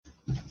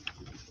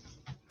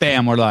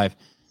Bam, we're live.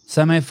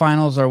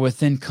 Semifinals are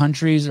within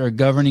countries or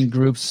governing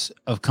groups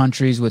of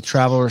countries with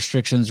travel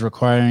restrictions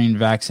requiring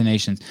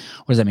vaccinations.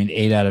 What does that mean?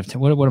 8 out of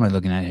 10. What am I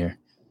looking at here?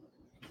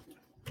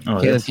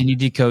 Caleb, can you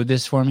decode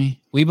this for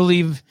me? We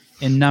believe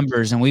in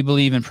numbers and we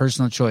believe in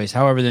personal choice.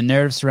 However, the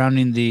narrative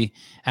surrounding the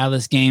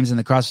Atlas Games and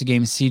the CrossFit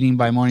Games seeding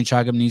by morning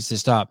chalk-up needs to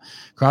stop.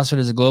 CrossFit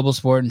is a global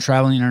sport and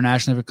traveling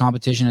internationally for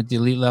competition at the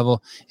elite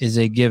level is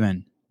a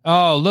given.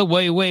 Oh, look,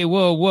 wait,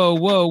 whoa.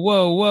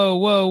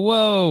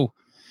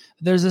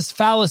 There's this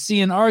fallacy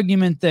in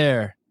argument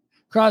there.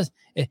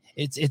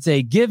 It's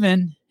a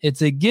given.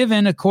 It's a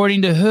given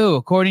according to who?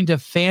 According to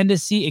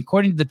fantasy?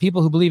 According to the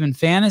people who believe in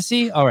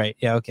fantasy? All right.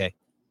 Yeah, okay.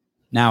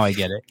 Now I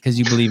get it. Because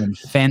you believe in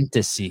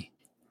fantasy.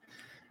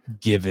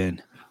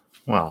 Given.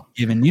 Wow.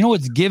 Given. You know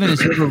what's given is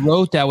whoever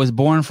wrote that was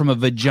born from a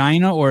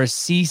vagina or a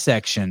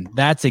C-section.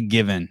 That's a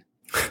given.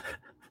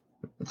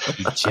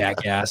 You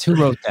jackass. Who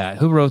wrote that?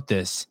 Who wrote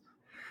this?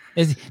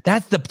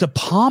 That's the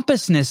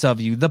pompousness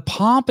of you. The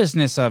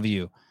pompousness of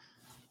you.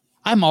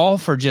 I'm all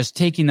for just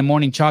taking the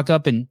morning chalk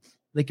up and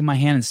licking my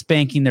hand and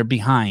spanking their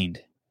behind.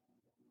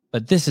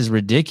 But this is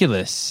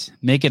ridiculous.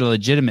 Make it a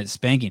legitimate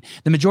spanking.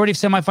 The majority of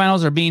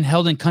semifinals are being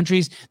held in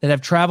countries that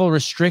have travel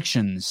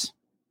restrictions,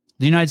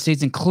 the United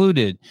States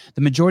included. The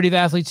majority of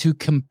athletes who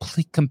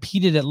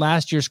competed at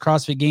last year's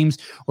CrossFit Games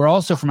were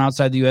also from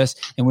outside the U.S.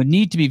 and would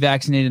need to be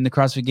vaccinated in the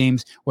CrossFit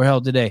Games were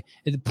held today.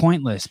 It's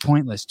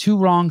pointless. 2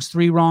 wrongs,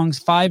 3 wrongs,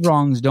 5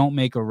 wrongs don't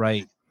make a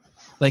right.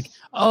 Like,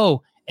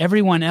 oh,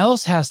 everyone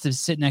else has to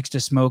sit next to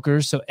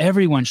smokers, so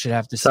everyone should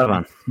have to sit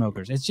next to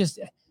smokers. It's just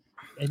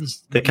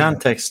the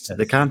context.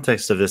 The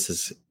context of this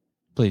is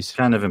please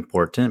kind of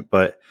important,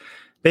 but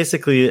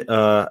basically,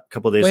 a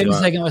couple of days ago. Wait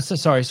a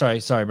second.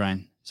 Sorry,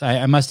 Brian. So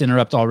I must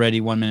interrupt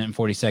already 1 minute and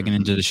 40 seconds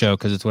into the show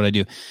because it's what I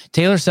do.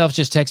 Taylor Self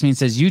just texted me and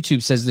says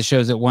YouTube says the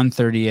show's at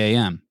 1:30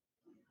 a.m.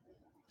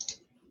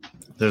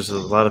 There's a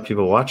lot of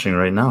people watching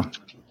right now.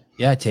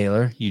 Yeah,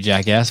 Taylor, you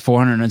jackass.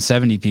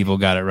 470 people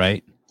got it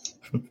right.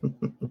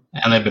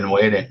 And they've been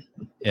waiting.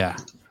 Yeah.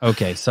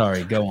 Okay.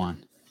 Sorry. Go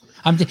on.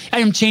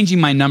 I'm changing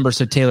my number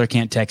so Taylor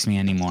can't text me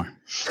anymore.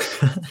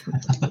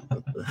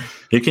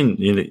 You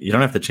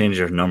don't have to change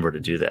your number to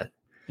do that.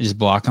 You just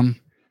block him.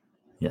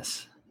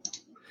 Yes.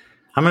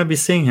 I'm going to be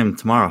seeing him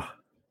tomorrow.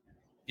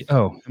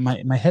 Oh,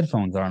 my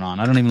headphones aren't on.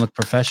 I don't even look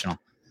professional.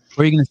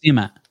 Where are you going to see him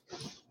at?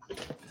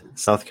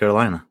 South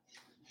Carolina.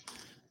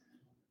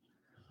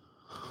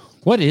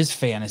 What is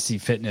fantasy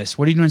fitness?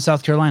 What are you doing in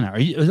South Carolina?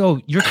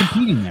 You're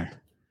competing there.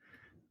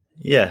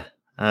 Yeah.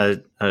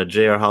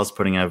 JR House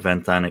putting an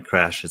event on at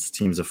Crash. It's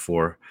teams of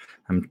 4.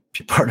 I'm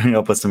partnering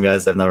up with some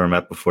guys I've never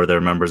met before. They're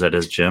members at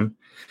his gym.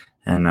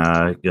 And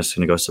just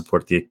going to go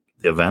support the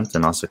event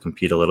and also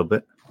compete a little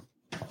bit.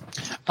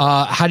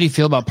 How do you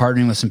feel about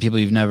partnering with some people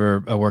you've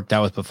never worked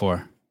out with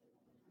before?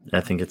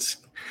 I think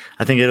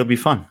it'll be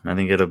fun. I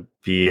think it'll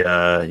be,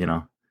 a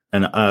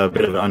bit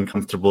of an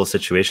uncomfortable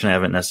situation I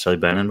haven't necessarily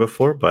been in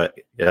before, but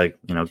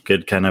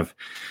good kind of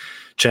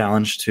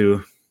challenge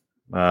to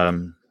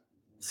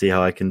see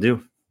how I can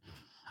do.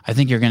 I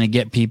think you're going to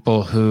get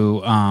people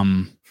who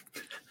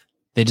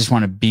they just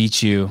want to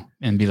beat you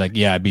and be like,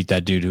 yeah, I beat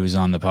that dude who was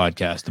on the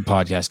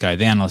podcast guy,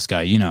 the analyst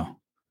guy, the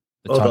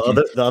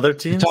other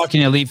teams? The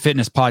Talking Elite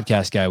Fitness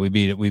podcast guy. We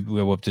beat it. We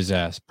whooped his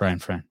ass, Brian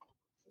Friend.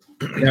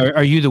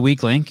 Are you the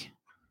weak link?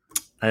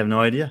 I have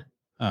no idea.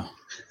 Oh.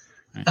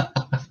 Right.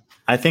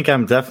 I think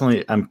I'm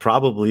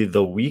probably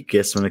the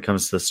weakest when it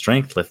comes to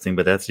strength lifting,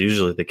 but that's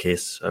usually the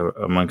case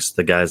amongst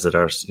the guys that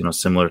are,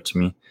 similar to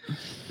me.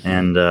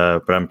 And,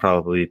 but I'm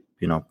probably,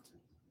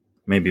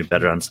 maybe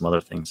better on some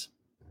other things.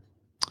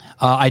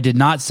 I did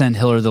not send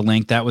Hiller the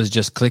link. That was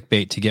just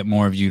clickbait to get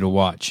more of you to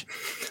watch.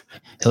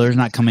 Hiller's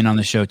not coming on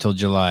the show till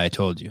July. I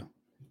told you.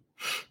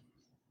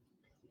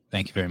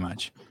 Thank you very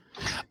much.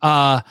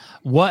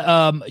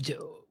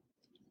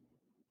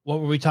 What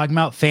were we talking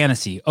about?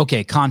 Fantasy.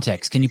 Okay,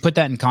 context. Can you put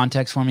that in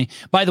context for me?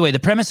 By the way, the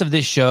premise of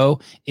this show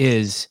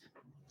is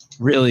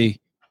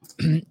really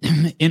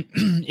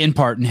in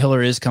part, and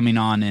Hiller is coming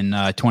on in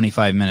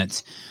 25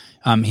 minutes.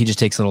 He just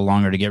takes a little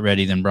longer to get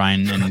ready than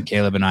Brian and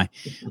Caleb and I.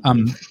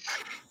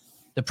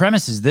 The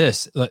premise is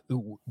this.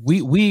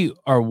 We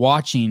are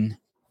watching.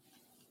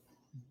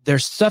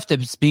 There's stuff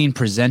that's being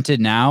presented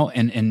now,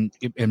 and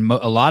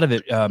a lot of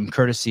it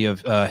courtesy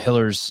of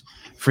Hiller's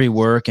free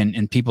work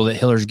and people that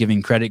Hiller's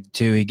giving credit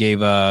to. He gave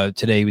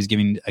today he was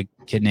giving a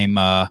kid named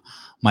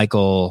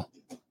Michael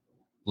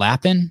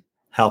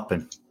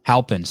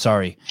Halpin,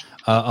 sorry,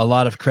 a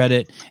lot of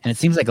credit. And it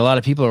seems like a lot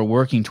of people are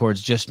working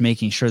towards just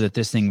making sure that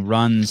this thing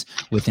runs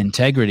with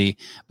integrity.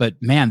 But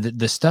man,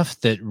 the stuff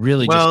that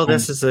really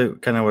this is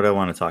kind of what I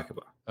want to talk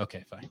about.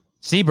 Okay, fine.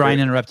 See, Brian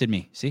interrupted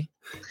me. See?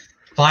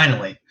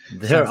 Finally.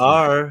 There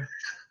are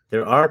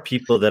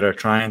people that are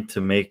trying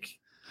to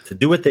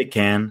do what they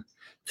can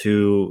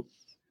to,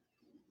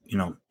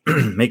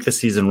 make the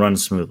season run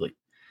smoothly.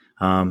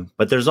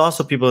 But there's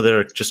also people that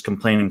are just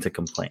complaining to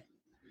complain.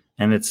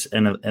 And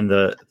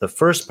the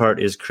first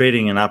part is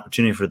creating an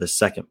opportunity for the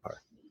second part.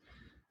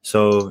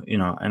 So,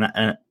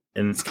 and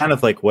it's kind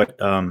of like what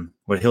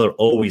Hiller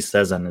always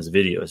says on his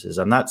videos is,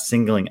 I'm not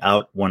singling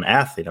out one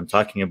athlete. I'm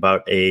talking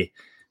about it's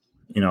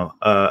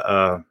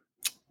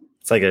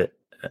like a,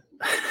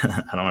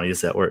 I don't want to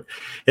use that word.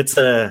 It's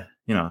a,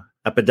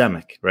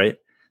 epidemic, right?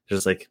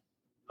 There's like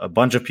a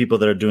bunch of people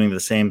that are doing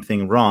the same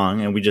thing wrong,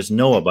 and we just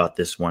know about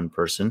this one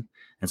person.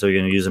 And so you're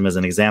going to use him as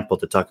an example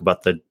to talk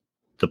about the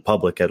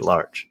public at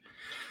large.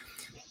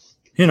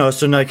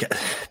 So like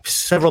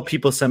several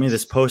people sent me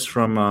this post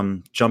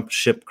from Jump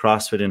Ship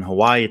CrossFit in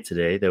Hawaii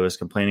today that was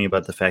complaining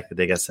about the fact that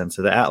they got sent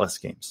to the Atlas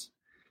Games.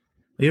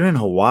 Well, you're in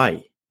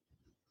Hawaii.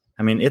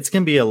 I mean, it's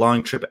going to be a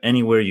long trip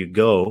anywhere you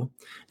go.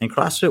 And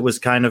CrossFit was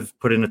kind of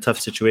put in a tough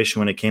situation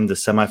when it came to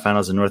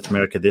semifinals in North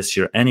America this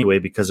year anyway,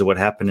 because of what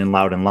happened in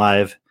Loud and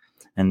Live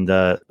and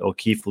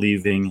O'Keefe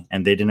leaving.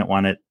 And they didn't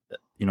want it,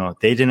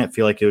 they didn't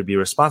feel like it would be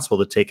responsible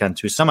to take on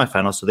two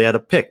semifinals. So they had to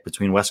pick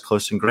between West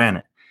Coast and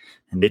Granite.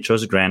 And they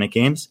chose the Granite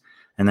Games.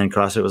 And then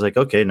CrossFit was like,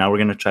 okay, now we're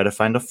going to try to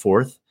find a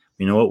fourth.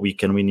 We know what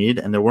weekend we need.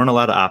 And there weren't a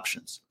lot of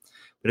options.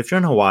 But if you're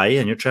in Hawaii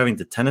and you're traveling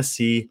to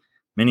Tennessee,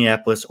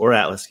 Minneapolis, or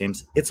Atlas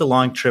Games, it's a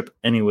long trip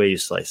any way you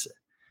slice it.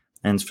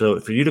 And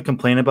so for you to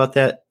complain about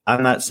that,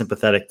 I'm not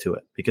sympathetic to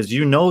it, because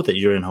you know that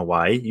you're in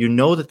Hawaii. You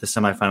know that the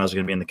semifinals are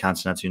going to be in the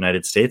continental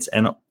United States.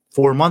 And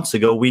 4 months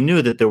ago, we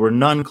knew that there were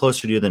none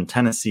closer to you than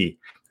Tennessee.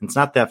 It's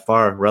not that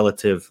far,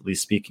 relatively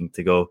speaking,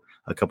 to go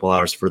a couple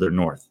hours further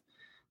north.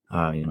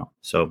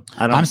 So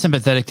I'm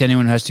sympathetic to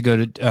anyone who has to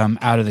go to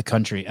out of the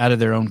country, out of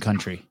their own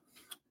country.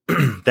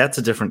 That's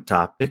a different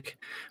topic,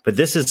 but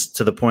this is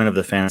to the point of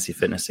the fantasy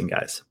fitnessing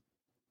guys,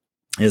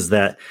 is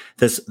that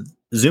this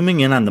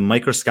zooming in on the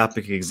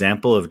microscopic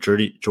example of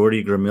Jordy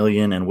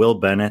Gramillion and Will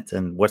Bennett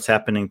and what's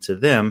happening to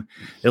them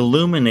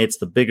illuminates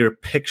the bigger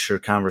picture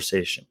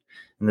conversation.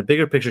 And the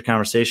bigger picture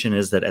conversation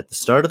is that at the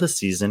start of the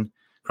season,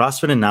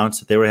 CrossFit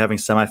announced that they were having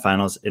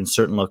semifinals in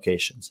certain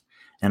locations.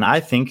 And I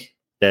think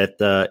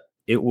that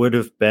it would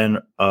have been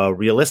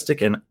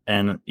realistic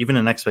and even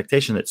an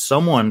expectation that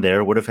someone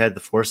there would have had the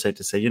foresight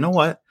to say, you know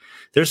what,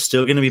 there's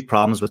still going to be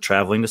problems with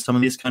traveling to some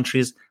of these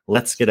countries.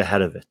 Let's get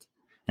ahead of it.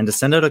 And to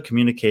send out a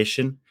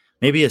communication,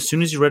 maybe as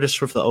soon as you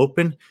register for the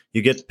Open,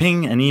 you get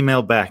an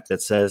email back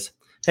that says,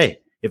 hey,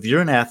 if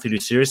you're an athlete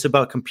who's serious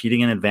about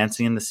competing and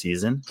advancing in the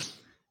season,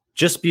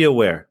 just be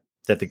aware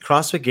that the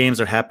CrossFit Games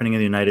are happening in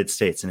the United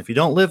States. And if you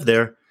don't live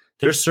there,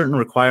 there's certain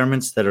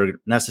requirements that are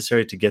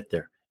necessary to get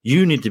there.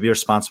 You need to be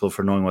responsible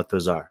for knowing what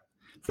those are.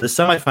 For the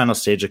semifinal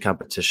stage of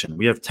competition,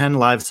 we have 10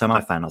 live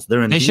semifinals.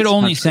 They should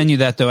only send you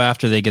that, though,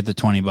 after they get the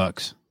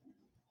 $20.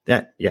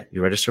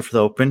 You register for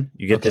the Open,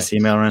 you get this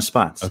email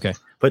response. Okay.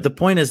 But the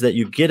point is that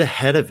you get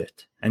ahead of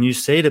it and you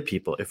say to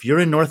people, if you're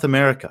in North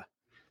America,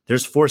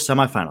 there's 4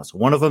 semifinals.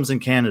 One of them's in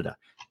Canada.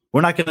 We're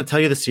not going to tell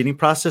you the seeding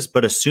process,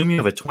 but assume you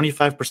have a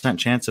 25%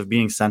 chance of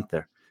being sent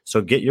there.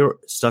 So get your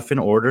stuff in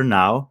order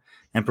now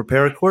and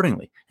prepare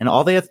accordingly. And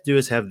all they have to do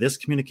is have this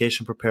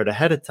communication prepared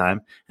ahead of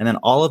time. And then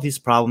all of these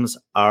problems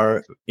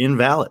are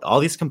invalid. All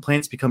these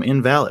complaints become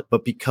invalid.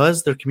 But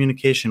because their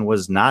communication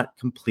was not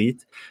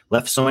complete,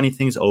 left so many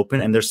things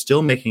open, and they're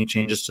still making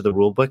changes to the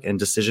rule book and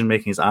decision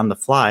making is on the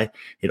fly,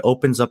 it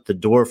opens up the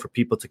door for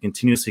people to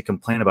continuously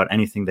complain about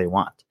anything they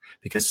want.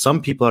 Because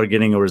some people are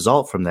getting a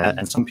result from that,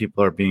 and some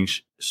people are being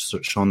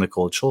shown the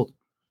cold shoulder.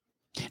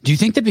 Do you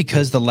think that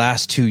because the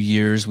last 2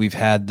 years we've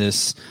had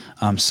this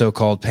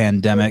so-called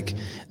pandemic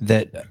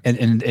that,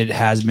 and it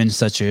has been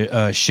such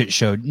a shit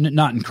show,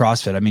 not in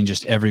CrossFit, I mean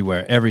just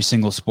everywhere, every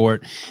single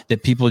sport,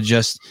 that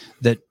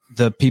that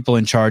the people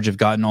in charge have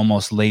gotten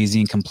almost lazy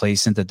and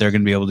complacent that they're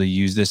going to be able to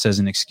use this as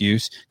an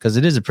excuse? Because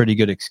it is a pretty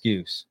good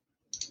excuse.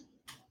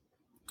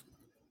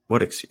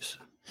 What excuse?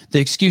 The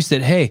excuse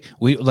that, hey,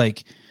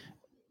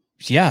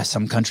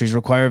 some countries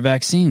require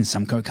vaccines.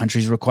 Some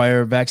countries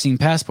require vaccine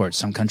passports.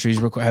 Some countries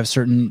have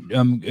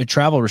certain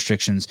travel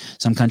restrictions.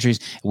 Some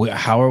countries,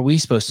 how are we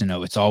supposed to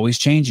know? It's always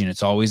changing.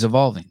 It's always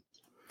evolving.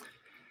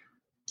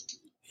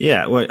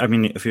 Yeah, well, I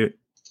mean, if you're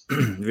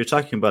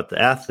talking about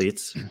the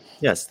athletes,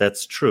 yes,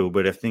 that's true.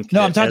 But I think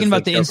I'm talking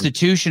about the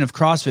institution of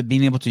CrossFit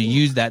being able to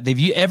use that.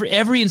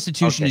 Every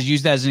institution has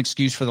used that as an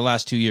excuse for the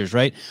last 2 years,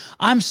 right?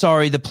 I'm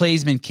sorry, the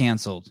play's been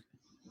canceled.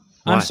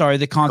 Why? I'm sorry,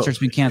 the concert's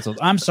been canceled.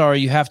 I'm sorry,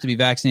 you have to be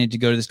vaccinated to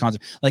go to this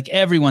concert. Like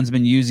everyone's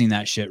been using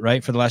that shit,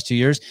 right, for the last 2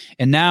 years.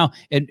 And now,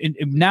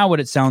 now what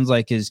it sounds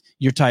like is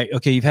you're tight.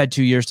 Okay, you've had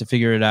 2 years to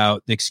figure it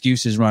out. The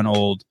excuses run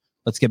old.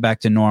 Let's get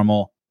back to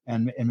normal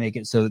and make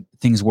it so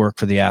things work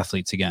for the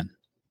athletes again.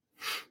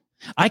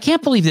 I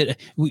can't believe that.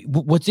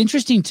 What's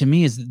interesting to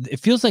me is it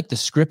feels like the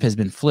script has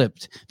been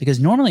flipped, because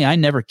normally I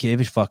never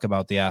give a fuck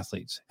about the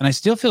athletes, and I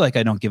still feel like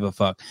I don't give a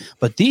fuck.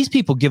 But these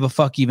people give a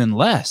fuck even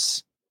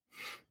less.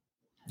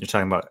 You're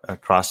talking about a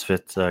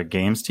CrossFit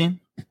Games team?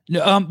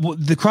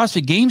 The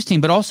CrossFit Games team,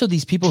 but also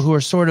these people who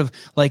are sort of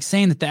like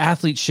saying that the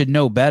athletes should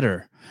know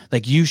better.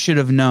 Like, you should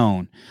have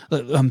known.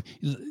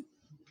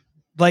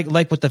 Like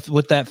what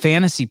that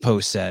fantasy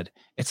post said.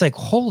 It's like,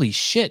 holy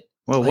shit.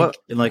 Well,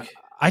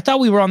 I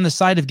thought we were on the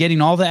side of getting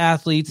all the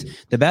athletes,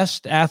 the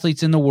best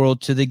athletes in the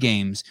world, to the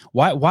games.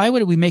 Why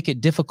would we make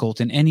it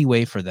difficult in any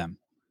way for them?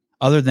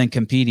 other than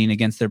competing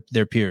against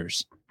their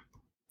peers.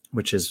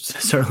 Which is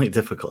certainly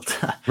difficult.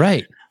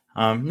 Right.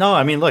 No,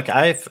 I mean, look,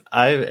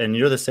 and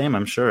you're the same,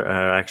 I'm sure.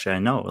 Actually, I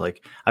know,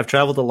 like, I've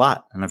traveled a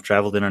lot, and I've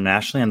traveled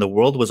internationally, and the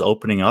world was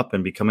opening up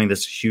and becoming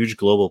this huge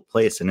global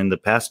place. And in the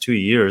past 2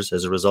 years,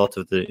 as a result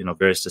of the,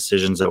 various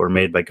decisions that were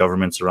made by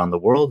governments around the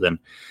world in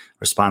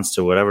response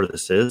to whatever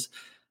this is,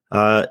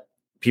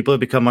 people have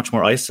become much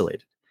more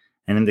isolated.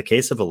 And in the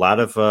case of a lot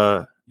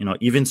of,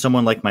 even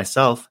someone like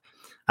myself,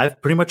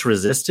 I've pretty much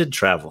resisted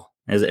travel,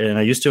 and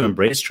I used to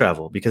embrace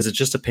travel because it's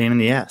just a pain in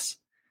the ass,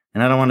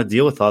 and I don't want to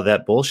deal with all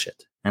that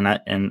bullshit.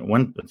 And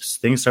when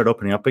things start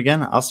opening up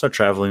again, I'll start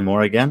traveling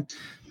more again,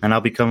 and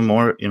I'll become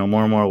more and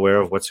more aware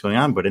of what's going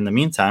on. But in the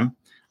meantime,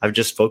 I've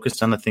just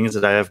focused on the things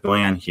that I have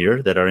going on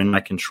here that are in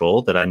my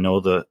control, that I know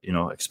the,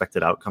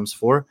 expected outcomes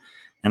for.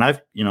 And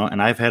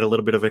I've had a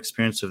little bit of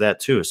experience of that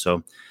too.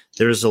 So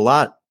there's a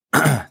lot.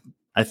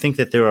 I think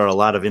that there are a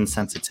lot of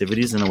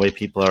insensitivities in the way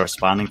people are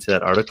responding to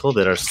that article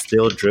that are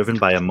still driven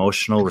by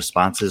emotional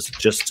responses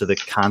just to the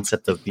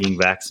concept of being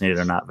vaccinated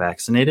or not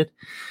vaccinated.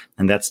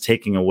 And that's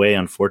taking away,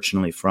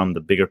 unfortunately, from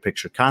the bigger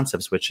picture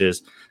concepts, which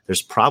is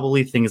there's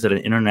probably things that an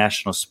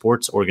international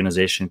sports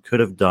organization could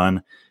have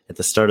done at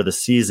the start of the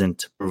season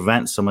to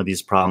prevent some of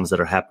these problems that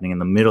are happening in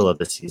the middle of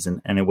the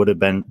season. And it would have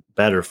been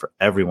better for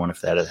everyone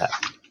if that had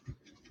happened.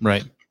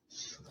 Right.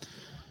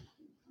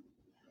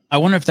 I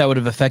wonder if that would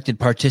have affected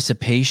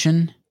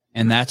participation,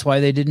 and that's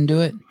why they didn't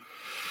do it.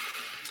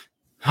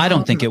 I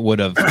don't think it would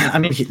have. I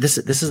mean, this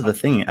is the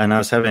thing, and I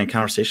was having a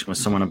conversation with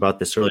someone about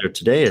this earlier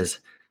today. Is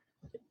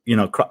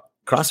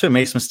CrossFit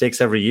makes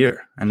mistakes every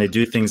year, and they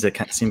do things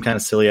that seem kind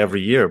of silly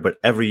every year, but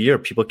every year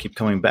people keep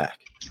coming back.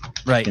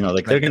 Right.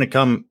 They're going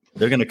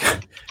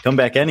to come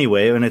back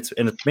anyway, and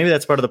maybe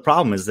that's part of the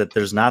problem is that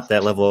there's not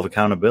that level of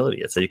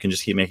accountability. It's that you can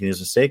just keep making these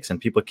mistakes, and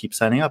people keep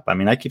signing up. I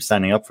mean, I keep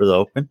signing up for the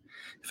Open.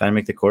 If I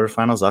make the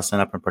quarterfinals, I'll sign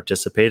up and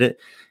participate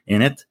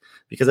in it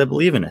because I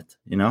believe in it,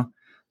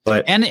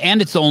 But and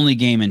it's the only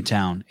game in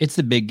town. It's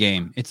the big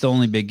game. It's the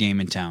only big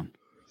game in town.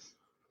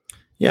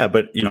 Yeah,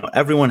 but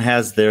everyone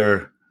has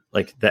their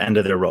the end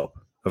of their rope.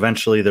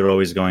 Eventually, they're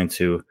always going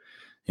to,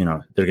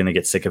 they're going to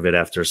get sick of it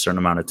after a certain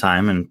amount of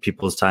time, and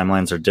people's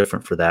timelines are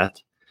different for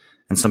that.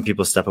 And some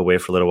people step away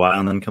for a little while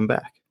and then come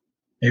back.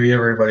 Maybe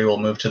everybody will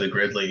move to the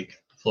Grid League,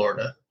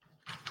 Florida.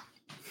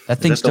 That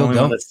thing's still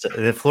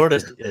going.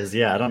 Florida is,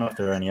 yeah. I don't know if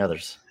there are any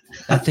others.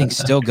 That thing's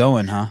still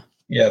going, huh?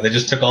 Yeah, they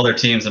just took all their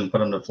teams and put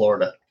them to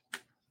Florida.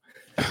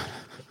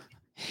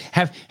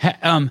 Have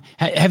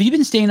you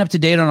been staying up to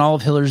date on all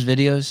of Hiller's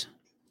videos?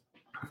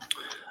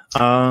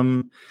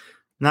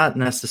 Not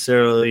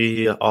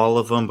necessarily all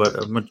of them, but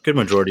a good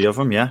majority of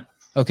them. Yeah.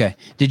 Okay.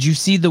 Did you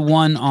see the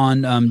one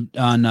on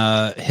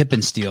Hip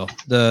and Steel,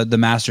 the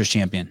Masters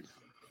champion?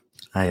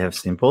 I have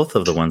seen both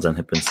of the ones on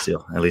Hip and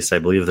Steel. At least I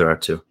believe there are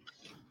two.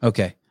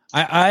 Okay.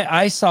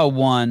 I saw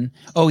one.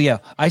 Oh yeah,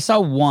 I saw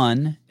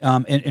one.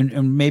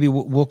 And maybe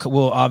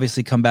we'll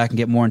obviously come back and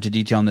get more into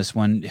detail on this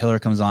when Hiller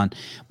comes on.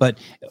 But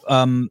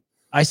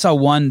I saw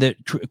one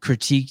that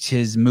critiqued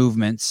his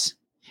movements,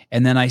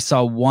 and then I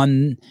saw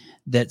one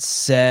that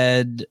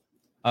said,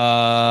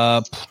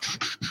 I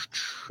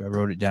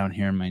wrote it down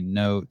here in my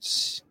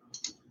notes.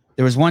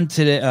 There was one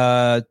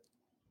today.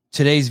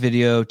 Today's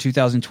video,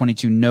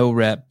 2022 no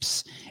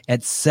reps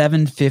at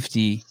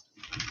 750.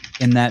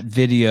 In that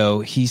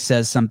video, he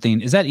says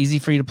something. Is that easy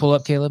for you to pull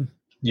up, Caleb?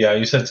 Yeah,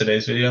 you said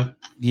today's video.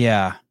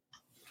 Yeah,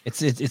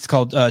 it's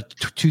called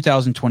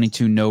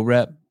 2022 no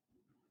rep.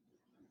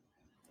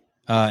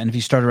 And if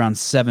you start around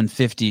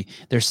 750,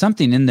 there's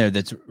something in there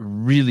that's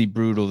really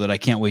brutal that I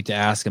can't wait to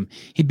ask him.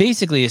 He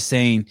basically is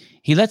saying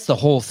he lets the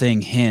whole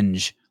thing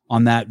hinge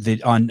on that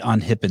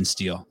on Hip and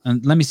Steel.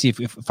 And let me see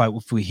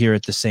if we hear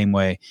it the same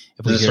way.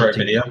 If is this the right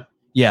video?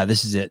 Yeah,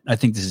 this is it. I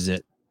think this is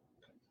it.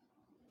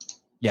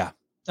 Yeah.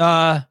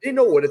 You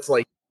know what it's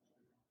like.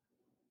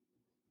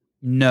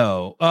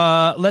 No.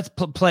 Let's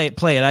play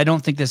it. I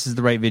don't think this is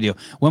the right video.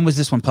 When was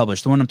this one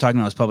published? The one I'm talking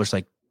about was published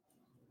 8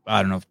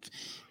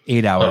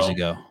 hours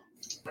ago.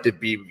 To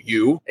be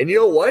you. And you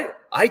know what?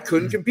 I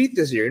couldn't compete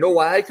this year. You know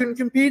why I couldn't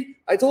compete?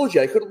 I told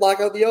you I couldn't lock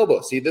out the elbow.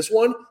 See this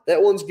one?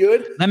 That one's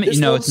good. It's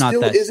not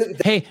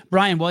that. Hey,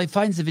 Brian, while he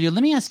finds the video,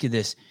 let me ask you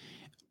this.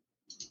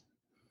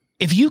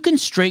 If you can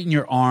straighten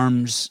your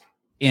arms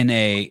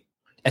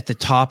at the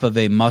top of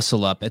a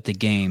muscle up at the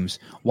games,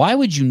 why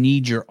would you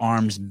need your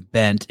arms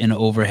bent in an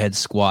overhead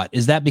squat?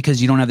 Is that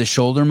because you don't have the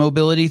shoulder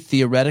mobility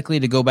theoretically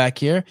to go back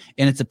here?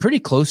 And it's a pretty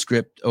close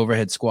grip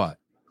overhead squat.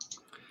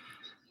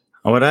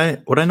 What I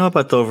know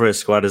about the overhead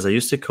squat is I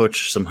used to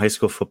coach some high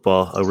school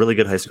football, a really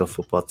good high school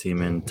football team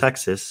in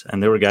Texas,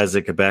 and there were guys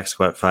that could back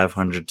squat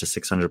 500 to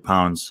 600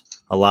 pounds,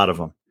 a lot of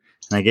them.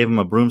 And I gave them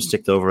a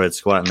broomstick to overhead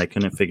squat, and they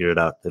couldn't figure it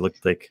out. They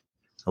looked like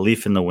a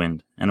leaf in the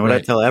wind. And what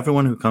I tell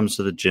everyone who comes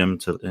to the gym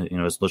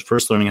is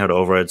first learning how to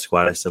overhead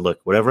squat, I said,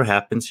 look, whatever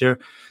happens here,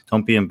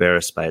 don't be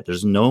embarrassed by it.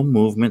 There's no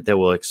movement that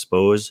will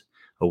expose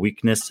a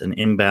weakness, an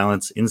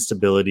imbalance,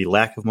 instability,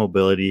 lack of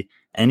mobility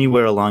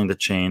anywhere along the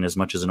chain as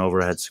much as an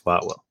overhead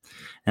squat will.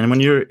 And when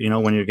you're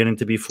getting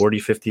to be 40,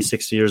 50,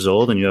 60 years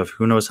old and you have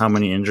who knows how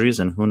many injuries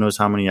and who knows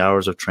how many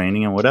hours of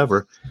training and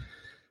whatever,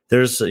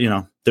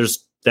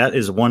 that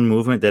is one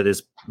movement that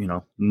is,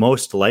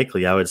 most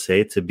likely, I would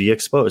say, to be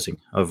exposing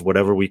of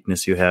whatever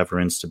weakness you have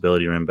or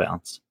instability or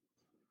imbalance.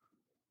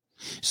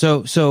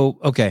 So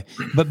okay,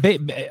 but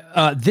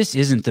this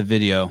isn't the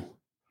video.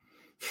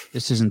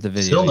 This isn't the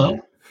video. Still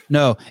no.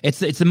 No, it's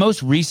the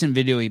most recent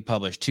video he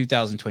published,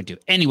 2022.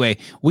 Anyway,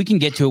 we can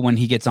get to it when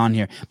he gets on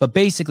here. But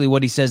basically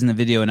what he says in the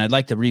video, and I'd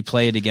like to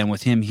replay it again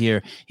with him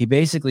here. He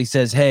basically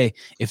says, hey,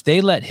 if they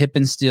let hip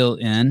and steel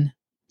in,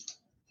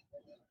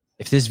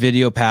 if this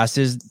video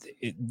passes,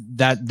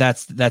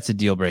 that's a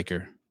deal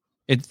breaker.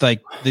 It's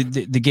like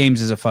the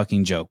games is a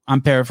fucking joke.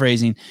 I'm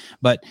paraphrasing,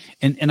 but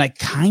and I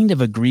kind of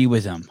agree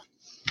with him.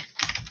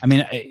 I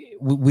mean,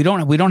 we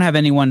don't have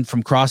anyone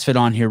from CrossFit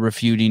on here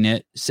refuting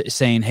it,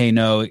 saying, hey,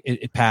 no,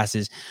 it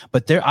passes.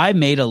 But I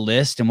made a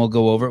list, and we'll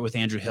go over it with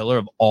Andrew Hiller,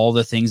 of all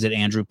the things that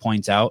Andrew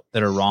points out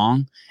that are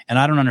wrong. And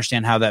I don't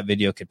understand how that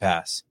video could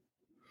pass.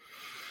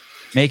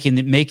 Making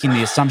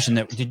the assumption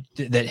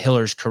that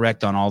Hiller's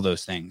correct on all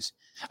those things.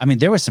 I mean,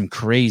 there was some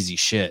crazy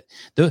shit.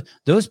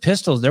 Those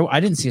pistols, I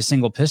didn't see a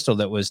single pistol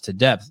that was to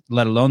depth,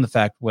 let alone the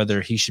fact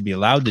whether he should be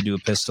allowed to do a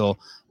pistol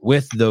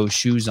with those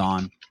shoes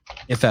on,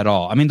 if at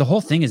all. I mean, the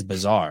whole thing is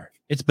bizarre.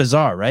 It's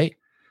bizarre, right?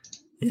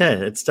 Yeah,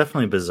 it's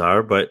definitely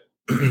bizarre, but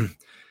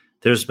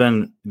there have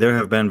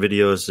been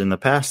videos in the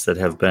past that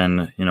have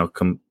been,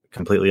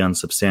 completely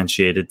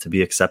unsubstantiated to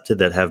be accepted,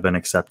 that have been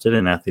accepted,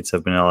 and athletes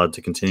have been allowed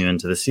to continue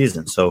into the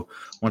season. So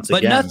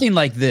but nothing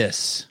like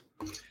this.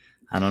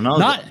 I don't know.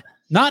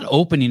 Not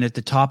opening at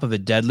the top of a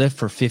deadlift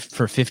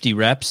for 50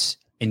 reps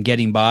and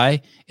getting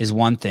by is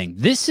one thing.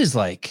 This is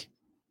like,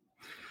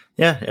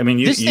 yeah, I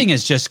mean, this thing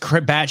is just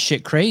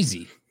batshit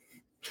crazy.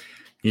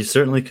 You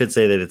certainly could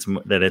say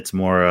that it's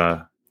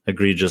more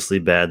egregiously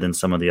bad than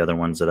some of the other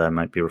ones that I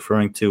might be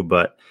referring to.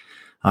 But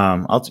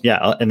in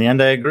the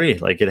end, I agree.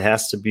 Like, it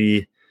has to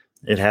be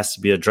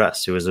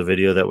addressed. It was a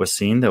video that was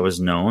seen, that was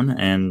known,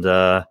 and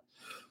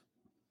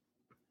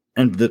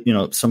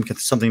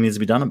something needs to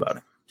be done about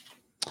it.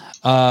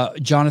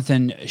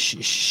 Jonathan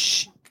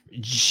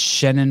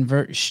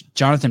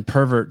Jonathan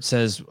Pervert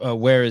says,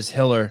 where is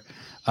Hiller?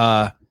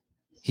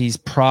 He's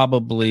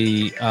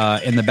probably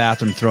in the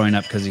bathroom throwing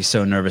up because he's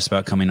so nervous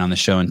about coming on the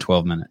show in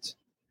 12 minutes.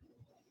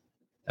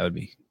 That would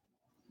be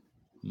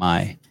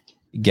my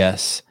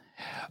guess.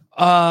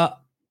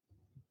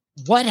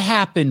 What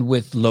happened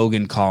with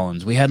Logan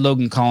Collins? We had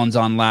Logan Collins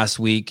on last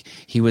week.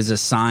 He was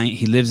assigned.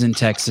 He lives in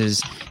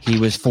Texas. He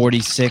was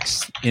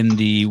 46th in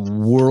the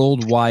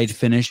worldwide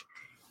finish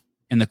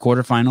in the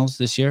quarterfinals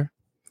this year.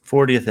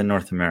 40th in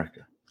North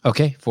America.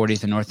 Okay,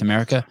 40th in North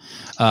America.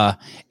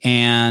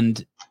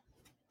 And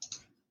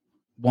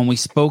when we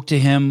spoke to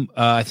him,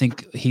 I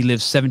think he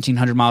lives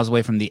 1,700 miles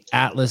away from the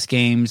Atlas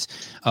Games.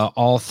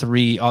 All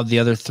the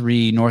other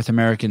three North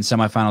American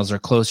semifinals are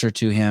closer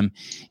to him.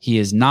 He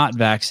is not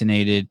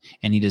vaccinated,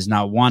 and he does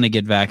not want to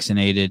get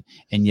vaccinated.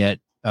 And yet,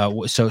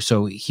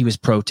 so he was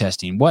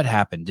protesting. What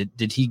happened?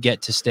 Did he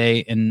get to stay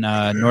in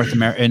North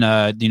America, in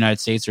the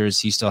United States, or does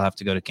he still have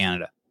to go to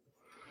Canada?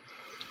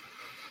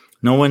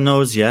 No one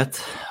knows yet.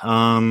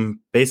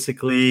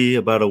 Basically,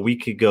 about a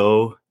week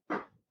ago,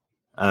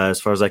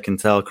 as far as I can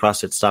tell,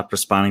 CrossFit stopped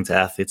responding to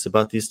athletes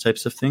about these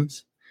types of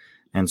things.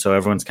 And so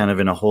everyone's kind of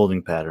in a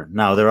holding pattern.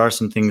 Now, there are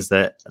some things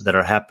that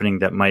are happening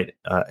that might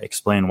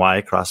explain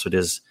why CrossFit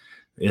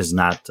is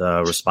not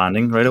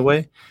responding right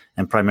away,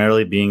 and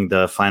primarily being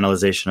the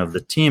finalization of the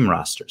team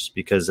rosters.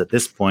 Because at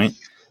this point,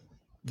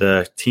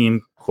 the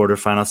team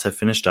quarterfinals have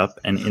finished up,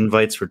 and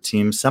invites for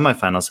team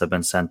semifinals have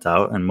been sent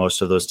out, and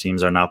most of those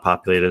teams are now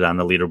populated on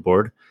the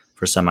leaderboard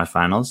for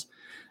semifinals.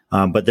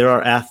 But there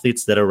are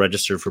athletes that are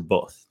registered for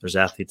both.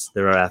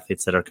 There are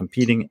athletes that are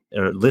competing,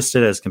 or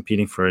listed as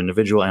competing for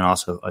individual and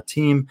also a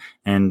team,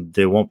 and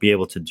they won't be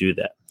able to do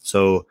that.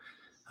 So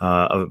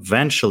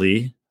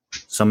eventually,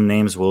 some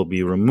names will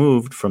be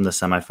removed from the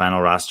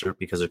semifinal roster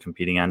because they're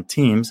competing on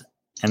teams,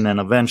 and then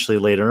eventually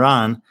later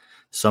on,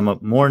 some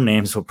more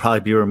names will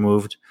probably be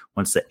removed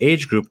once the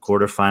age group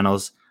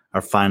quarterfinals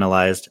are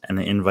finalized and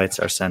the invites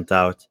are sent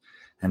out,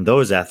 and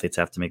those athletes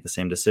have to make the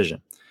same decision.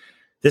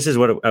 This is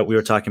what we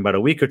were talking about a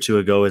week or two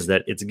ago, is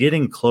that it's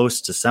getting close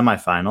to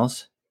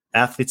semifinals.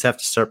 Athletes have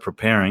to start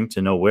preparing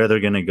to know where they're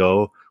going to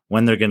go,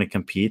 when they're going to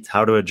compete,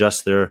 how to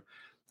adjust their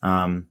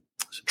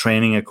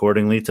training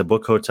accordingly, to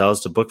book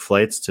hotels, to book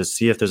flights, to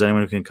see if there's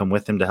anyone who can come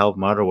with them to help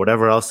them out, or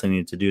whatever else they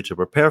need to do to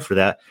prepare for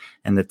that.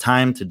 And the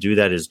time to do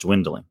that is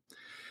dwindling.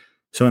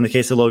 So in the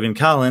case of Logan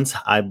Collins,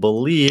 I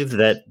believe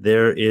that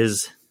there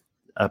is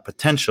a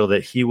potential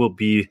that he will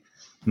be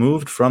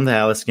moved from the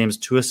Atlas Games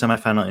to a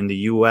semifinal in the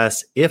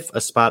U.S. if a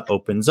spot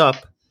opens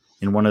up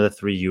in one of the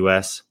three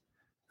U.S.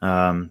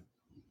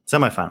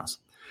 Semifinals.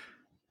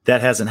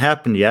 That hasn't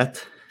happened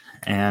yet,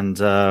 and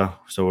so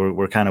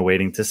we're kind of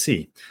waiting to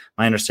see.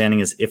 My understanding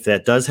is if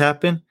that does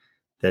happen,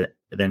 that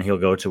then he'll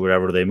go to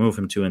wherever they move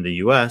him to in the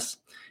U.S.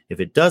 If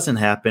it doesn't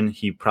happen,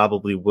 he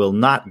probably will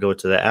not go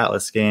to the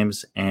Atlas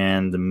Games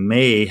and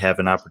may have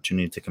an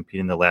opportunity to compete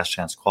in the last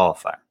chance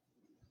qualifier.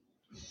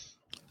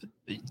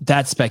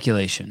 That's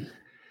speculation.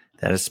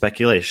 That is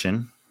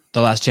speculation.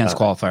 The last chance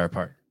qualifier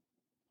part.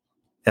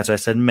 That's why I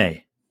said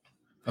may.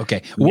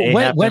 Okay.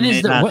 When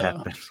is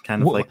the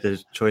kind of like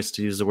the choice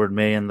to use the word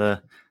may in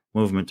the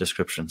movement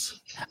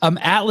descriptions.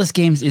 Atlas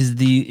Games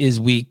is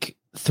week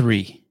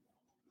 3.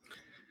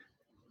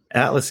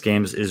 Atlas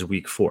Games is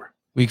week 4.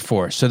 Week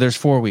 4. So there's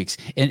 4 weeks.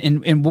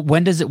 And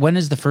when does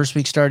the first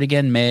week start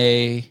again?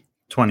 May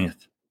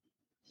 20th.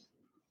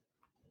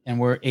 And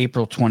we're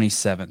April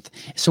 27th.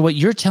 So what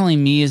you're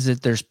telling me is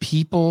that there's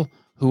people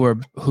who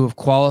have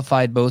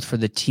qualified both for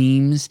the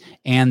teams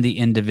and the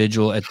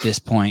individual at this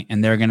point,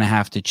 and they're going to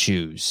have to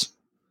choose.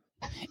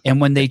 And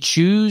when they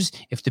choose,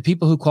 if the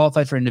people who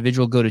qualified for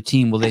individual go to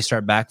team, will they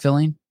start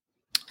backfilling?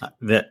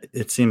 That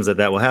it seems that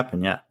will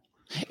happen. Yeah.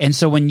 And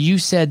so when you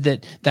said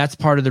that that's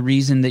part of the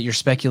reason that you're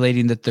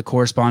speculating that the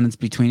correspondence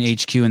between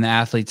HQ and the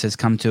athletes has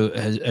come to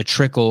a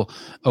trickle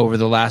over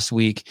the last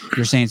week,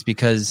 you're saying it's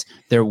because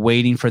they're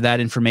waiting for that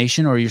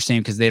information, or you're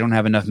saying because they don't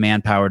have enough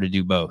manpower to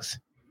do both?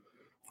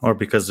 Or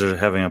because they're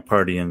having a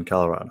party in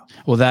Colorado.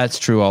 Well, that's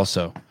true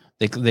also.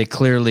 They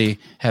clearly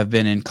have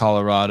been in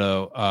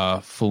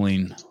Colorado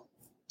fooling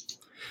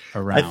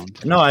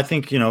around. I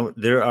think,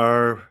 there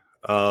are...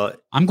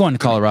 I'm going to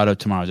Colorado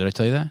tomorrow. Did I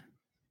tell you that?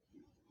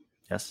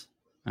 Yes.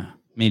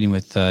 Meeting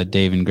with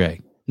Dave and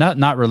Greg.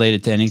 Not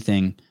related to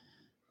anything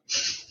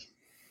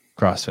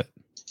CrossFit.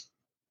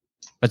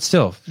 But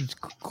still, it's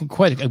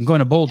I'm going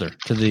to Boulder,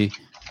 to the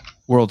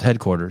world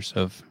headquarters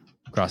of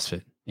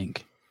CrossFit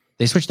Inc.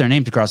 They switched their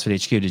name to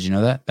CrossFit HQ. Did you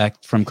know that?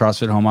 Back from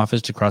CrossFit Home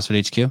Office to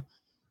CrossFit HQ?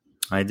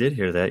 I did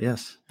hear that,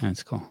 yes.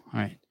 That's cool. All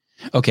right.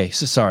 Okay,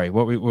 so sorry.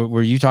 What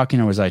were you talking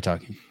or was I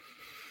talking?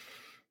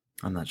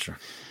 I'm not sure.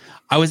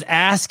 I was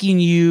asking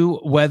you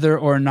whether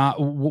or not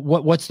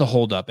what's the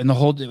holdup, and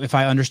if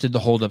I understood the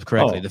holdup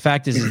correctly. The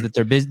fact is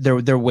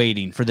that they're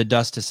waiting for the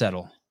dust to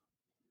settle.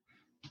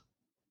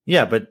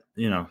 Yeah, but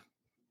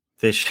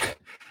they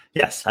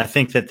yes, I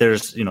think that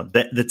there's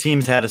the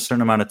teams had a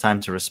certain amount of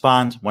time to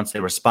respond. Once they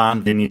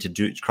respond, they need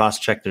to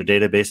cross-check their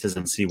databases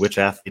and see which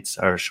athletes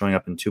are showing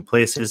up in 2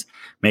 places,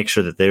 make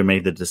sure that they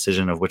made the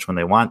decision of which one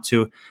they want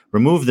to,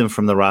 remove them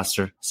from the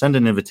roster, send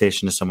an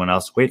invitation to someone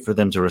else, wait for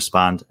them to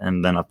respond,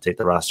 and then update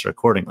the roster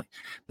accordingly.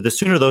 But the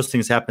sooner those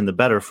things happen, the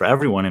better for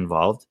everyone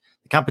involved.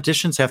 The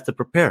competitions have to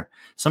prepare.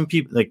 Some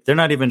people, they're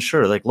not even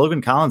sure. Like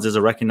Logan Collins is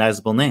a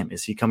recognizable name.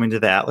 Is he coming to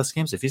the Atlas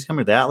Games? If he's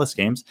coming to the Atlas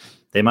Games,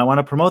 they might want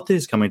to promote that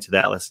he's coming to the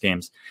Atlas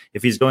Games.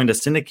 If he's going to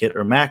Syndicate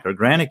or MAC or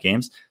Granite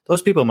Games,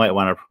 those people might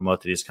want to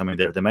promote that he's coming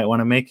there. They might want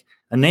to make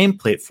a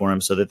nameplate for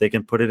him so that they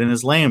can put it in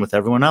his lane with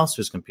everyone else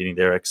who's competing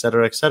there, et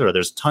cetera, et cetera.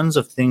 There's tons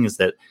of things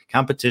that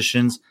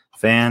competitions,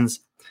 fans,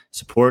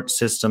 support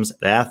systems,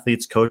 the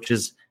athletes,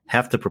 coaches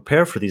have to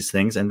prepare for these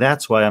things. And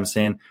that's why I'm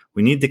saying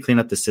we need to clean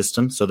up the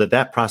system so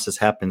that process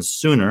happens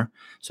sooner,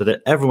 so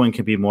that everyone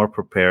can be more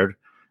prepared.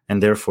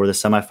 And therefore the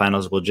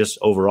semifinals will just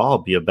overall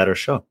be a better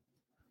show.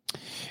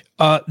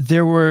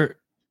 There were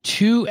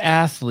 2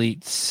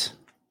 athletes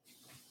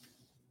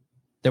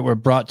that were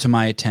brought to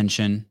my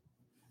attention.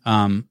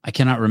 I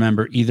cannot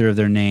remember either of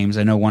their names.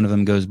 I know one of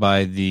them goes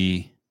by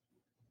the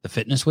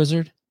Fitness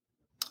Wizard.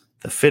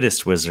 The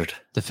Fittest Wizard.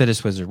 The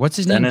Fittest Wizard. What's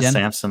his name? Dennis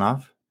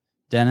Samsonov.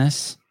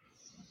 Dennis.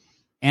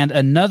 And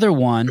another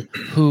one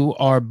who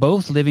are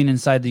both living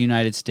inside the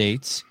United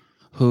States,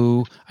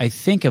 who I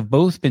think have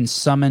both been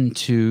summoned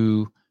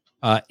to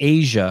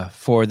Asia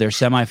for their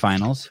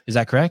semifinals. Is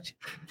that correct?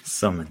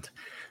 Summoned.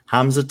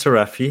 Hamza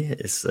Tarefi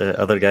is the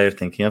other guy you're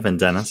thinking of, and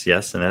Dennis,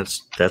 yes, and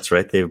that's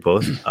right. They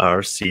both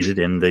are seated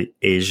in the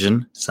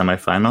Asian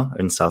semifinal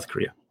in South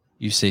Korea.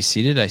 You say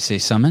seated, I say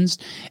summons,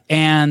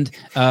 and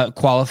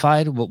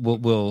qualified.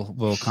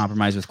 We'll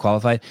compromise with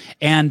qualified,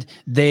 and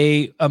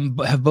they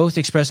have both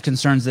expressed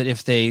concerns that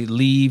if they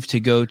leave to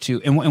go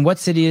to, and what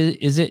city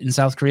is it in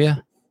South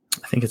Korea?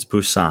 I think it's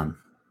Busan.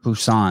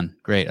 Busan,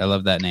 great, I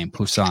love that name,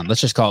 Busan. Let's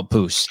just call it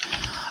Poos.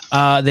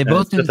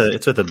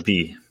 It's with a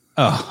B.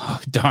 Oh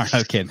darn!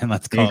 Okay, then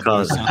let's call it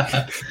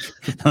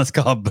Busan. Let's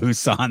call it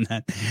Busan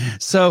then.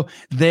 So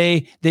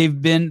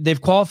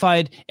they've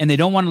qualified and they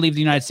don't want to leave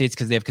the United States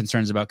because they have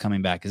concerns about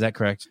coming back. Is that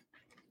correct?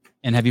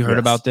 And have you heard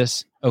about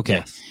this? Okay.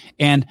 Yes.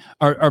 And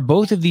are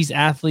both of these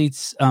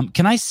athletes?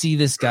 Can I see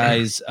this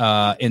guy's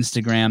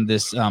Instagram?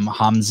 This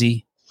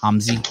Hamzi.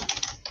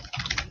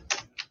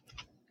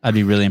 I'd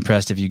be really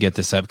impressed if you get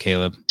this up,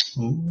 Caleb.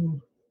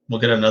 Ooh. We'll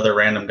get another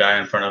random guy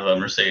in front of a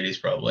Mercedes,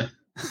 probably.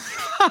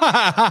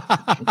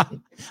 I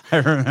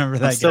remember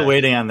that. I'm still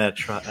waiting on that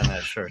shirt.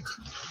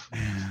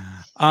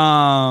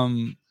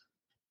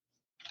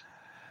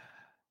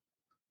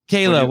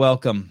 Kayla,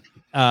 welcome.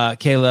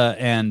 Kayla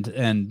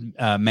and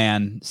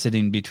man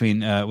sitting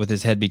between with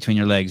his head between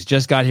your legs.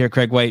 Just got here.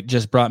 Craig White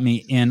just brought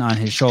me in on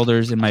his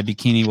shoulders in my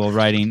bikini while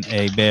riding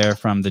a bear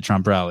from the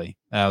Trump rally.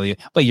 But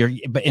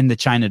in the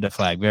China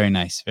flag. Very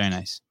nice. Very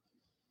nice.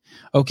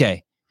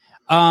 Okay.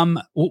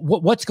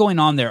 What's going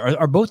on there?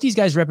 Are both these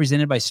guys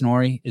represented by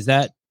Snorri? Is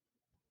that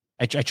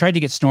I tried to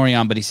get Snorri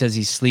on, but he says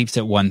he sleeps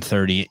at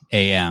 1:30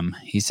 a.m.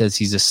 He says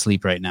he's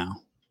asleep right now.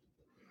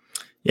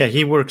 Yeah,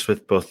 he works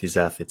with both these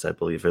athletes, I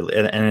believe.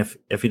 And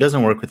if he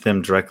doesn't work with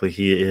them directly,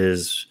 he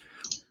is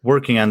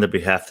working on their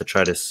behalf to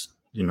try to,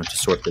 to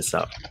sort this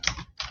out.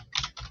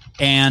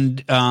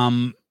 And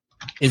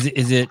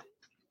it's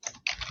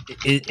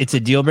a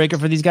deal breaker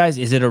for these guys?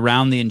 Is it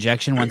around the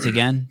injection once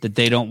again that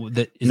they don't?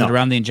 Is it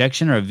around the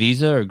injection or a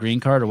visa or a green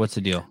card or what's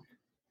the deal?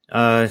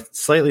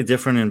 Slightly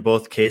different in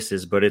both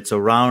cases, but it's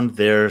around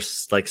their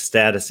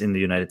status in the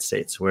United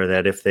States, where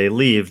that if they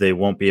leave, they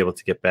won't be able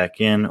to get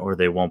back in, or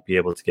they won't be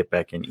able to get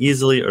back in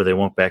easily, or they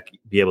won't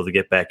be able to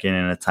get back in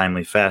a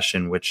timely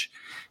fashion, which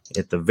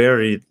at the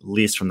very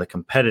least from the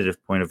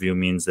competitive point of view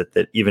means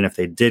that even if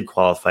they did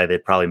qualify,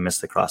 they'd probably miss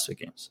the CrossFit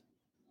Games.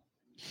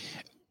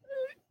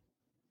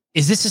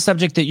 Is this a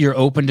subject that you're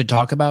open to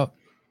talk about?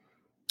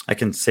 I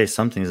can say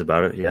some things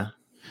about it, yeah.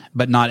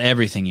 But not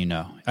everything,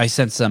 I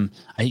sense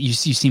you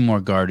seem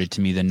more guarded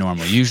to me than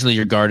normal. Usually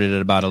you're guarded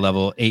at about a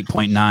level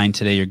 8.9.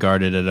 Today you're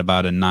guarded at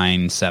about a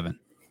 9.7.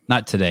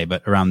 Not today,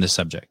 but around this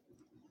subject.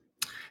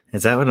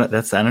 Is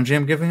that's the energy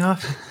I'm giving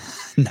off?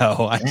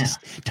 No, I just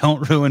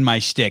don't ruin my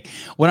shtick.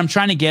 What I'm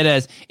trying to get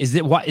at is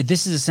that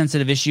this is a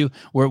sensitive issue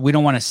where we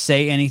don't want to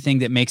say anything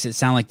that makes it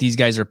sound like these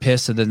guys are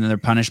pissed so then they're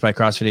punished by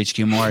CrossFit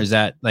HQ more. Is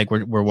that like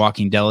we're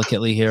walking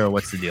delicately here, or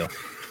what's the deal?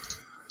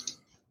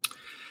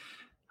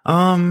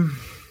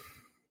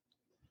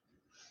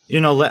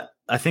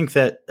 I think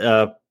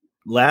that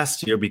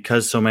last year,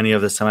 because so many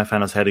of the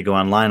semifinals had to go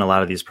online, a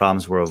lot of these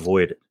problems were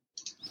avoided.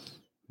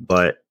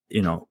 But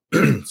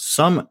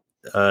some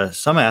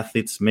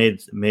athletes made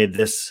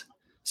this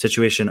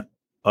situation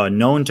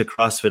known to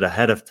CrossFit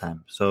ahead of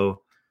time.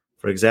 So,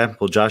 for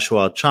example,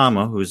 Joshua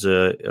Alchama, who's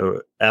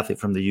a athlete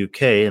from the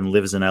UK and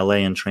lives in LA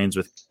and trains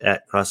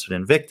at CrossFit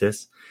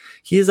Invictus,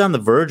 he is on the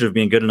verge of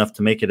being good enough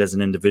to make it as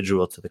an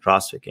individual to the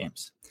CrossFit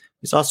Games.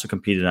 He's also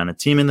competed on a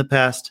team in the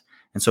past.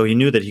 And so he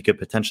knew that he could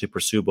potentially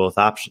pursue both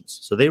options.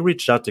 So they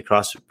reached out to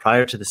CrossFit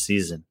prior to the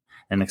season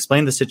and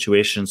explained the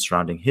situation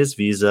surrounding his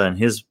visa and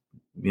his,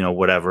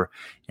 whatever,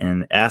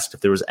 and asked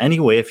if there was any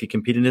way, if he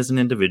competed as an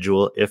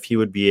individual, if he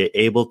would be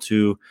able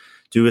to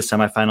do a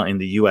semifinal in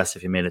the US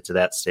if he made it to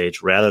that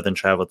stage, rather than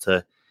travel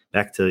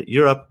back to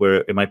Europe,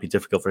 where it might be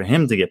difficult for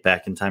him to get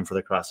back in time for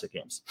the CrossFit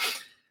Games.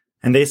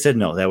 And they said,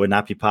 no, that would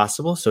not be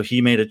possible. So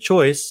he made a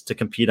choice to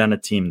compete on a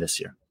team this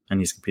year. And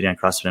he's competing on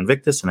CrossFit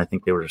Invictus, and I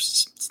think they were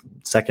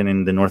second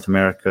in the North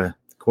America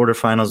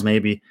quarterfinals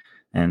maybe,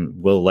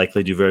 and will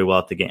likely do very well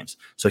at the games.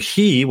 So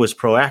he was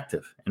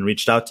proactive and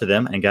reached out to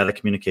them and got a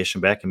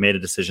communication back and made a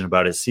decision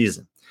about his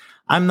season.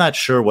 I'm not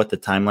sure what the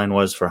timeline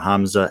was for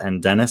Hamza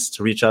and Dennis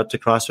to reach out to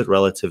CrossFit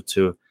relative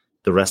to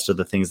the rest of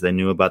the things they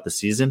knew about the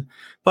season,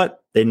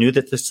 but they knew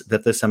that the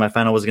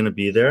semifinal was going to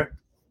be there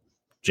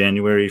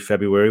January,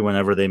 February,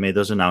 whenever they made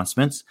those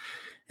announcements.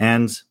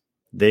 And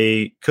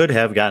they could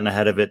have gotten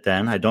ahead of it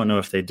then. I don't know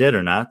if they did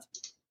or not.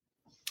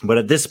 But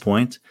at this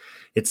point,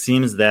 it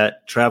seems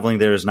that traveling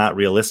there is not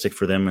realistic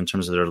for them in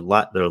terms of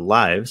their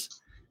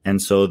lives.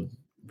 And so,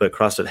 but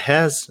CrossFit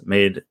has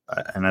made,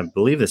 and I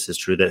believe this is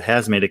true, that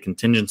has made a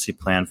contingency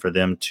plan for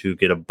them to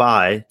get a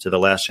bye to the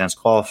last chance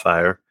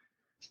qualifier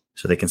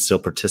so they can still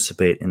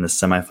participate in the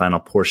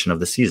semifinal portion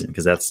of the season,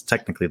 because that's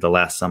technically the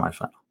last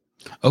semifinal.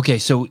 Okay,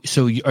 so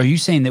are you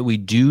saying that we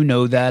do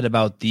know that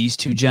about these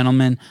two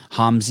gentlemen,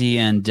 Hamzi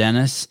and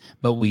Dennis,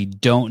 but we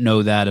don't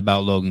know that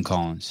about Logan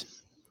Collins?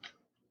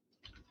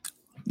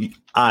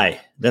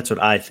 That's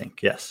what I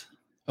think, yes.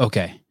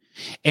 Okay.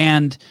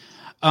 And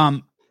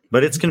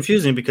but it's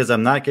confusing because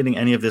I'm not getting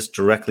any of this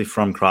directly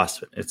from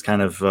CrossFit. It's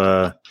kind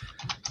of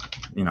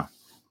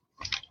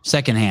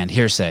secondhand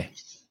hearsay.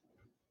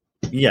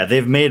 Yeah,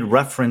 they've made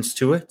reference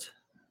to it.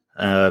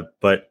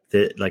 But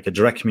like a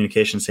direct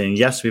communication saying,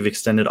 yes, we've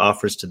extended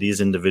offers to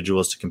these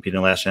individuals to compete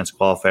in last chance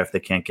qualifier if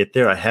they can't get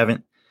there. I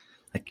haven't,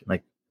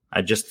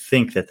 I just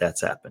think that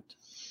that's happened.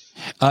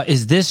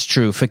 Is this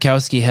true?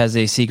 Fikowski has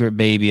a secret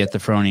baby at the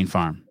Froning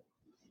farm.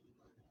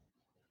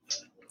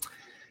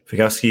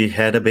 Fikowski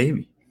had a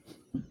baby.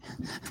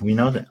 We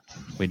know that.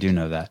 We do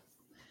know that.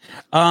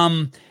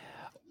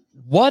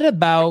 What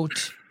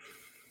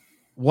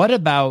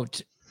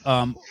about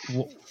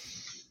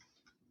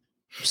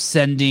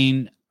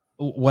sending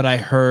what I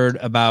heard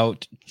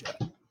about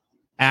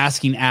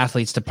asking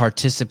athletes to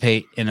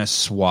participate in a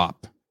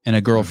swap, in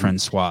a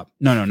girlfriend swap.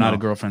 No, not a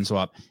girlfriend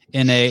swap.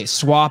 In a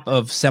swap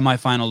of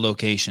semifinal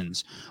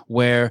locations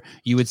where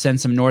you would send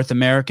some North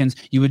Americans.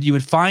 You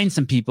would find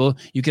some people.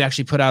 You could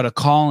actually put out a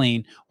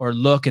calling or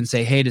look and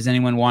say, hey, does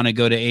anyone want to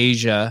go to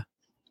Asia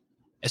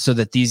so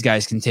that these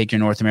guys can take your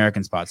North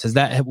American spots?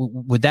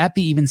 Would that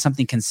be even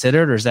something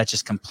considered, or is that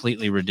just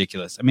completely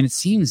ridiculous? I mean, it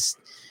seems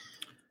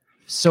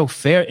so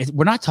fair.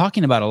 We're not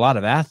talking about a lot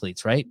of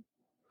athletes, right?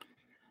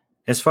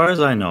 As far as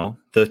I know,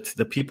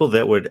 the people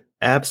that would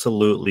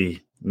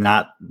absolutely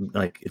not,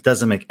 like, it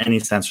doesn't make any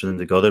sense for them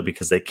to go there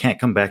because they can't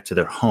come back to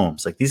their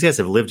homes. Like, these guys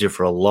have lived here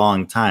for a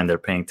long time. They're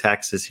paying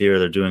taxes here.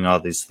 They're doing all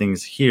these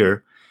things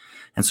here.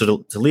 And so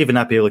to leave and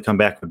not be able to come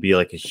back would be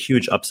like a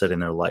huge upset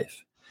in their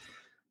life.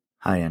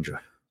 Hi, Andrew.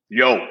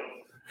 Yo,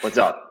 what's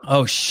up?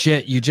 Oh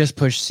shit! You just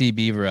pushed C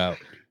Beaver out.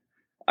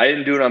 I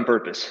didn't do it on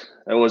purpose.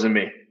 That wasn't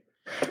me.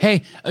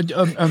 Hey,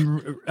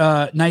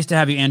 nice to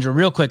have you, Andrew.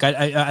 Real quick,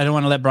 I don't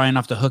want to let Brian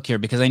off the hook here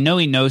because I know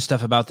he knows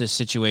stuff about this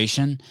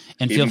situation.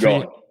 And feel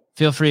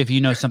free if you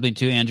know something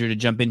too, Andrew, to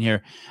jump in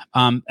here.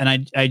 And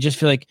I just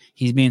feel like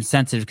he's being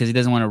sensitive because he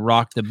doesn't want to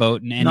rock the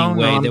boat in any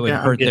way that would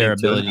hurt their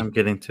ability. I'm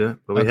getting to it,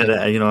 but we had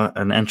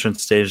an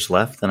entrance stage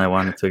left, and I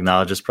wanted to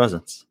acknowledge his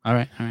presence. All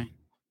right.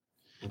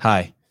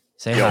 Hi.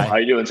 Say Yo, hi. How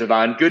you doing,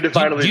 Savon? Good to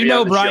finally. Do you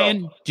know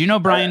Brian? Show. Do you know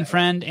Brian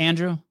Friend,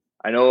 Andrew?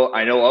 I know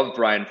of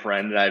Brian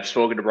Friend, and I've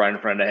spoken to Brian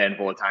Friend a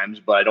handful of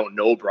times, but I don't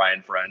know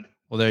Brian Friend.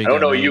 Well, there you go. I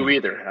don't know man. you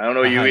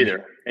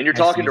either. And you're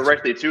talking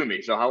directly to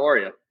me. So how are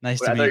you? Nice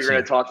to meet you. I thought you were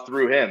going to talk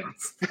through him.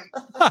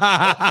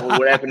 Well,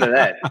 what happened to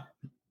that?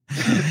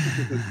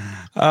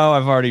 Oh,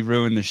 I've already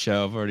ruined the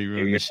show.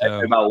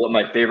 About what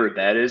my favorite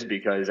bet is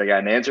because I got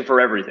an answer for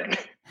everything.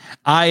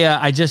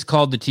 I just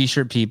called the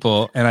t-shirt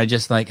people and I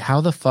just like,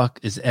 how the fuck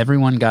is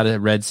everyone got a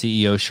red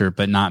CEO shirt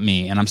but not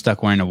me? And I'm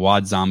stuck wearing a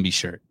WOD Zombie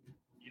shirt.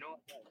 You know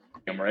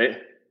what? Right?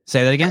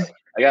 Say that again.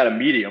 I got a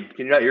medium.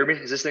 Can you not hear me?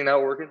 Is this thing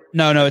not working?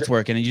 No, it's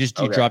working. And you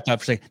dropped out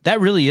for a second.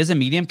 That really is a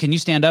medium. Can you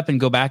stand up and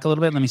go back a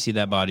little bit? Let me see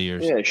that body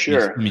of yours. Yeah,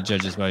 sure. Let me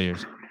judge this body of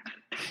yours.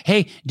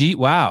 Hey, do you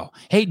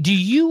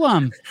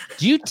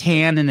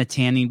tan in a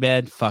tanning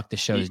bed? Fuck, the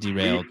show's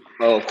derailed.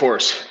 Oh, of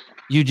course.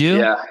 You do?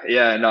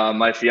 Yeah. And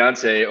my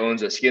fiance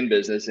owns a skin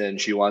business, and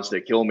she wants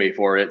to kill me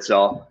for it.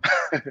 So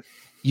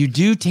you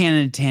do tan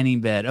in a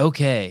tanning bed?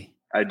 Okay,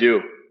 I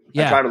do.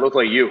 Yeah, I'm trying to look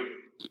like you.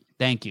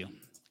 Thank you.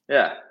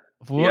 Yeah,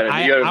 you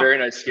got a very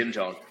nice skin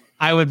tone.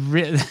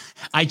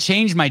 I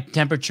changed my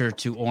temperature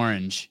to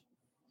orange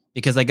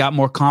because I got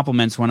more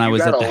compliments when I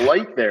was at the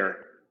light there.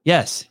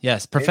 Yes,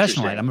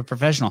 professional light. I'm a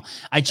professional.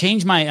 I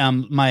changed my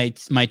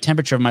my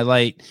temperature of my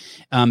light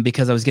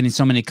because I was getting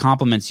so many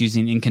compliments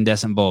using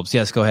incandescent bulbs.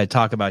 Yes, go ahead.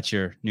 Talk about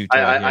your new toy.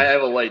 I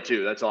have a light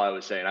too. That's all I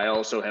was saying. I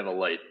also have a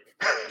light.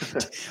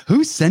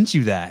 Who sent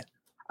you that?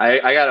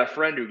 I got a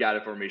friend who got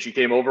it for me. She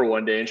came over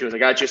one day and she was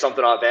like, "I got you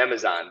something off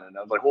Amazon," and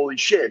I was like, "Holy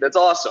shit, that's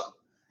awesome!"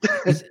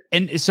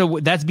 And so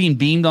that's being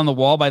beamed on the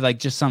wall by like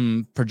just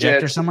some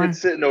projector somewhere.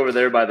 It's sitting over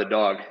there by the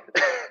dog.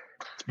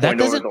 That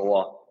doesn't. Over the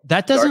wall.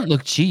 That doesn't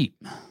look cheap.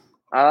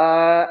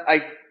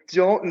 I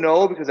don't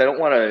know because I don't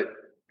want to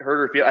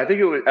hurt her feel. I think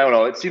it was. I don't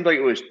know. It seemed like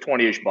it was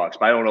 $20-ish, but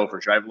I don't know for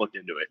sure. I've looked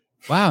into it.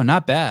 Wow,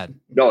 not bad.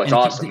 No, it's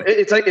awesome.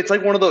 It's like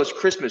one of those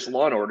Christmas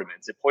lawn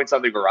ornaments. It points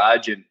on the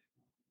garage, and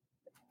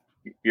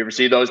you ever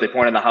see those? They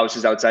point on the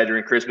houses outside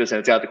during Christmas, and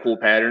it's got the cool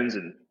patterns,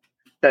 and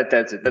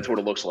that's it. That's what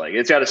it looks like.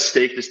 It's got a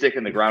stake to stick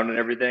in the ground and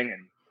everything,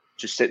 and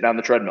just sitting on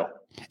the treadmill.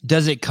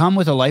 Does it come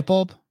with a light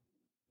bulb?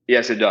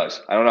 Yes, it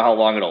does. I don't know how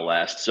long it'll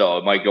last, so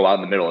it might go out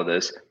in the middle of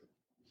this.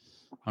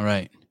 All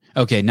right.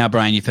 Okay. Now,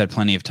 Brian, you've had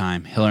plenty of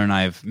time. Hiller and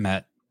I have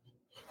met.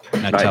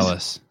 Now tell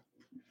us,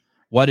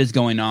 what is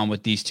going on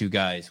with these two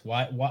guys?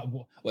 Why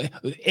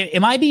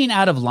am I being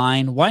out of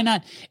line? Why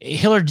not?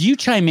 Hiller, do you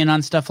chime in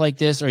on stuff like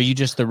this, or are you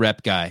just the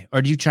rep guy?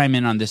 Or do you chime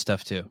in on this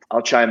stuff too?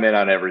 I'll chime in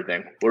on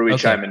everything. What are we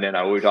chiming in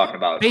on? What are we talking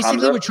about?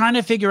 Basically, we're trying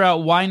to figure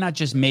out why not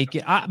just make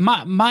it.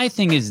 My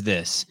thing is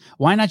this.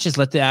 Why not just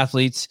let the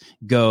athletes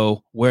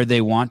go where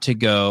they want to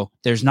go?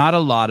 There's not a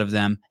lot of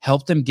them.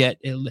 Help them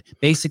get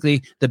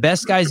basically the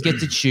best guys get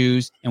to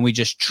choose, and we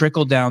just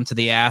trickle down to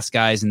the ass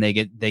guys, and they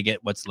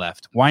get what's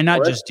left. Why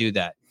not just do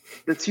that?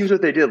 That seems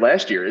what they did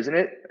last year, isn't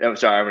it? I'm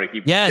sorry, I'm going to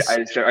keep. Yes,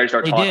 I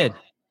start they talking. Did.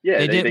 Yeah,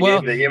 they did.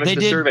 They gave us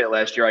the survey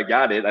last year. I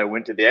got it. I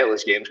went to the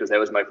Atlas games because that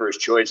was my first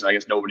choice, and I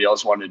guess nobody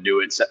else wanted to do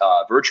it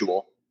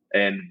virtual.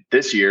 And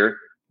this year,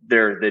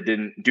 they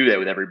didn't do that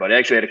with everybody. I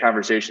actually had a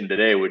conversation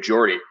today with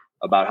Jordy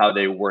about how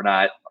they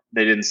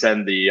didn't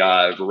send the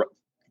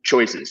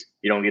choices.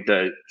 You don't get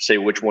to say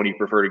which one you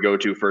prefer to go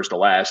to first to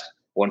last.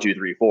 1, 2,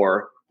 3,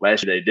 4.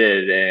 Last year they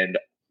did, and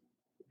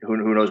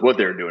who knows what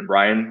they're doing.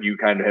 Brian, you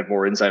kind of have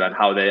more insight on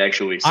how they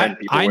actually send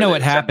people. I know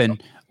what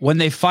happened when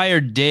they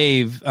fired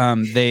Dave.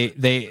 He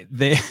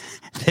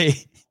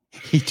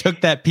took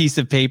that piece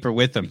of paper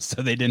with him,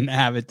 so they didn't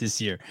have it this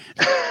year.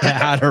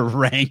 How to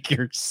rank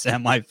your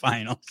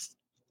semifinals.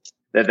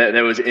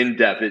 That was in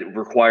depth. It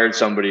required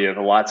somebody with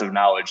lots of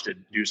knowledge to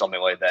do something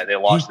like that. They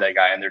lost that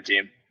guy on their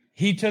team.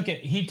 He took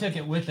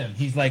it with him.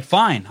 He's like,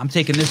 fine, I'm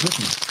taking this with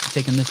me.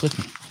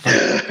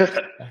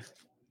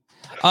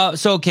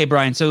 So okay,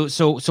 Brian. So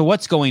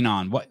what's going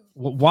on?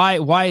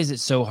 Why is it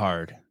so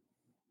hard?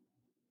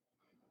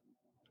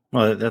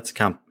 Well, that's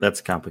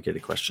a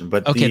complicated question.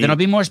 But okay, then I'll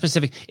be more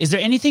specific. Is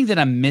there anything that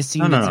I'm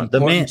missing that's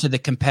important to the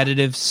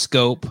competitive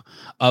scope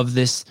of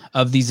these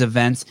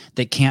events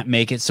that can't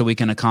make it so we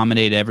can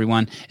accommodate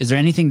everyone? Is there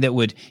anything that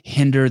would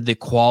hinder the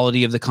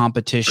quality of the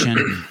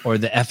competition or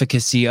the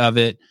efficacy of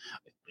it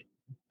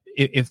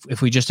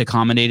if we just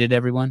accommodated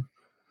everyone?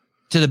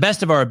 To the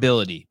best of our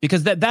ability,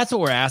 because that's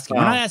what we're asking.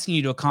 We're not asking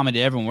you to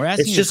accommodate everyone. We're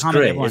asking you to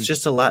accommodate everyone. It's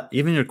just a lot.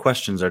 Even your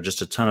questions are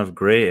just a ton of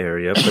gray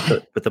area.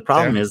 But the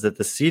problem is that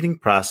the seeding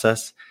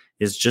process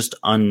is just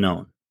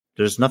unknown.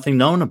 There's nothing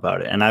known about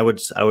it. And I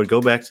would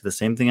go back to the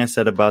same thing I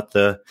said about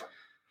the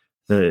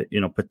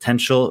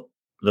potential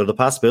the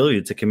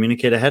possibility to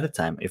communicate ahead of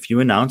time. If you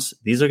announce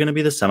these are going to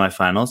be the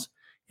semifinals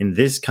in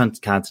this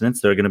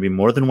continents, there are going to be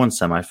more than one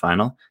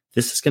semifinal.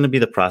 This is going to be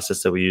the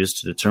process that we use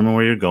to determine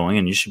where you're going,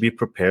 and you should be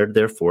prepared,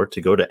 therefore, to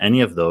go to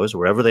any of those,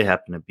 wherever they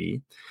happen to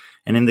be.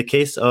 And in the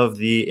case of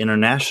the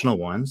international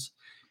ones,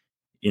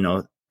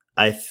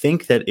 I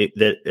think that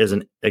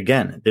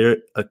they're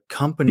a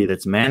company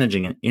that's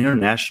managing an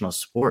international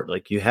sport.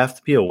 Like, you have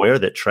to be aware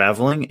that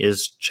traveling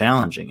is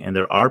challenging, and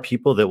there are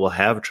people that will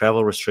have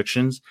travel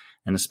restrictions,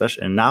 and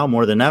especially, and now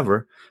more than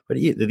ever. But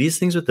these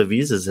things with the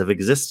visas have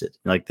existed.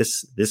 Like,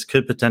 this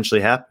could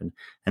potentially happen,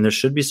 and there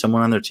should be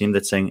someone on their team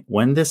that's saying,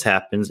 when this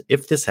happens,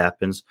 if this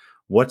happens,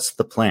 what's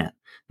the plan?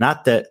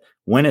 Not that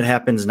when it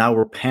happens, now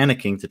we're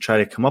panicking to try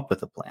to come up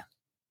with a plan.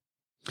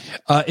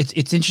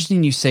 It's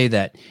interesting you say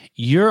that.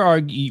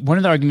 One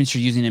of the arguments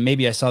you're using, and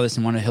maybe I saw this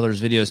in one of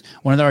Hiller's videos,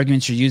 one of the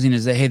arguments you're using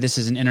is that, hey, this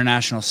is an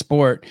international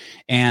sport,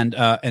 and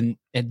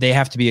they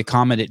have to be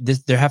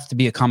accommodated. There have to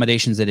be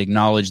accommodations that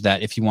acknowledge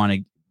that if you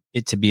want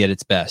it to be at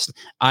its best.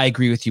 I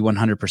agree with you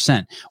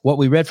 100%. What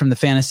we read from the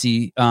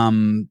fantasy,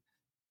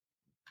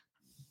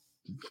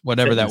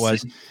 whatever that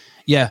was.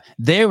 Yeah,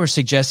 they were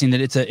suggesting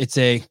that it's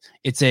a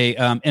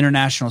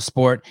international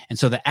sport, and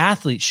so the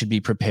athletes should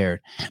be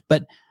prepared.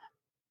 But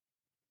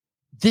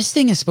this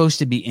thing is supposed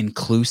to be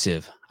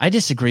inclusive. I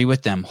disagree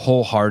with them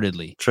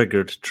wholeheartedly.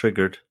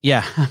 Triggered.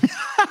 Yeah.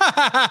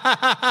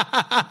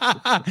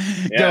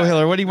 Go,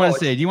 Hiller. What do you want to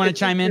say? Do you want to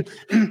chime in?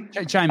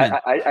 Chime in.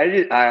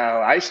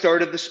 I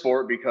started the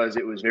sport because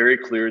it was very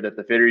clear that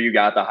the fitter you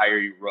got, the higher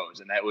you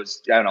rose. And that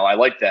was, I don't know, I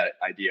like that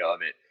idea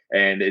of it.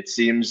 And it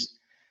seems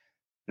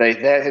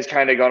like that has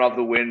kind of gone off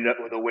the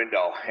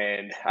window.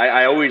 And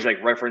I always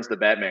reference the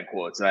Batman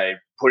quotes, and I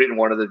put it in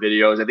one of the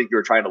videos. I think you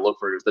were trying to look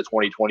for it. It was the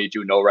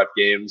 2022 no rep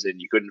games, and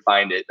you couldn't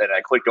find it. Then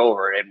I clicked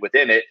over, and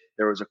within it,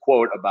 there was a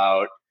quote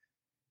about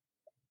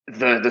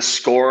the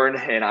scorn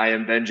and I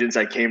am vengeance.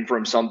 I came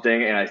from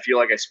something. And I feel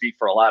like I speak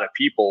for a lot of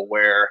people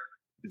where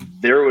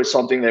there was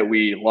something that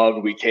we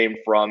loved, we came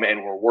from,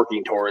 and we're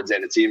working towards.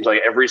 And it seems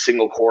like every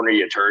single corner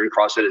you turn,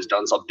 CrossFit has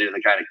done something to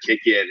kind of kick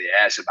you in the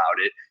ass about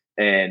it.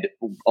 And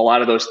a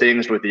lot of those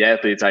things with the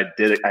athletes, I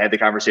had the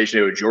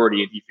conversation with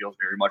Jordy, and he feels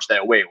very much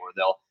that way, where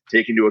they'll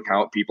take into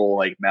account people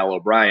like Mal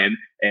O'Brien,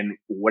 and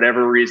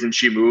whatever reason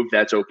she moved,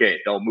 that's okay.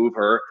 They'll move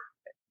her,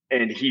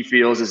 and he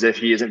feels as if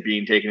he isn't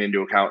being taken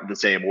into account the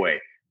same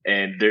way.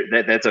 And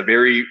that's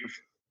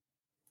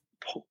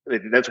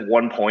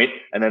one point.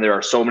 And then there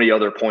are so many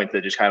other points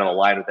that just kind of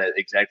align with that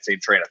exact same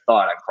train of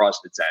thought on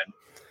CrossFit's end.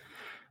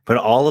 But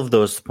all of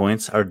those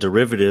points are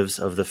derivatives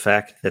of the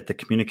fact that the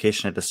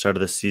communication at the start of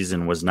the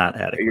season was not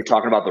adequate. You're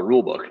talking about the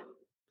rule book.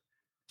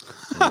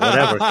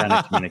 Whatever kind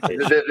of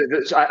communication.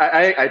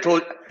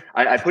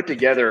 I put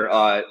together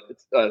a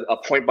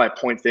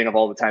point-by-point thing of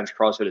all the times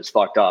CrossFit is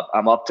fucked up.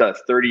 I'm up to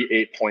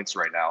 38 points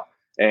right now.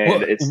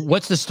 And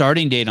what's the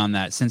starting date on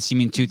that? Since you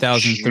mean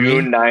 2003?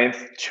 June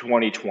 9th,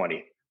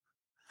 2020.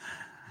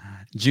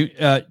 June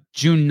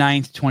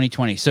 9th,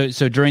 2020.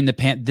 So during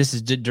this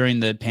is during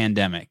the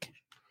pandemic.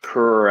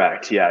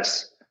 Correct.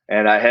 Yes.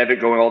 And I have it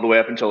going all the way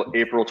up until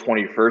April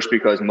 21st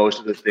because most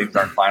of the things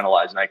aren't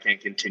finalized and I can't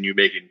continue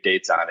making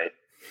dates on it.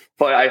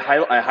 But I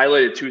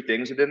highlighted two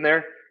things within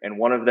there. And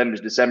one of them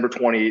is December of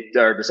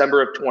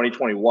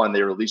 2021,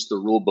 they released the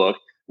rule book,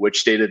 which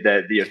stated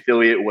that the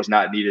affiliate was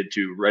not needed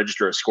to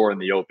register a score in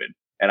the open.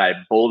 And I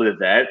bolded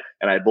that.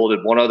 And I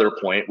bolded one other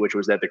point, which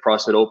was that the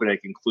CrossFit Open had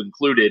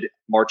concluded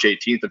March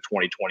 18th of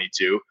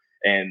 2022.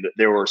 And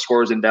there were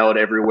scores invalid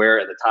everywhere.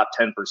 And the top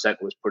 10%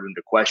 was put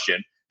into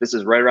question. This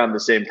is right around the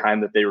same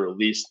time that they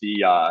released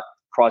the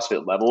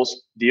CrossFit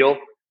Levels deal,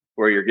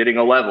 where you're getting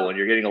a level, and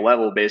you're getting a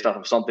level based off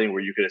of something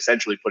where you could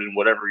essentially put in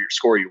whatever your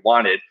score you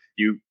wanted.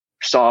 You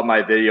saw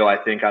my video, I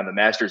think, on the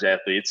Masters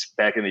athletes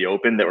back in the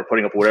Open that were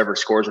putting up whatever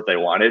scores that they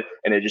wanted,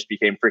 and it just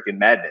became freaking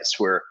madness,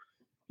 where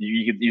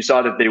you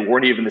saw that they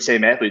weren't even the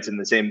same athletes in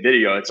the same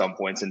video at some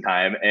points in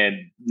time, and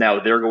now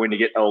they're going to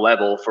get a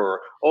level for,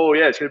 oh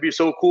yeah, it's going to be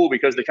so cool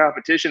because the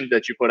competition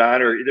that you put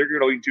on, or they're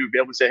going to be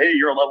able to say, hey,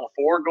 you're a level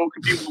 4, go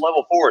compete with the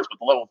level 4s, but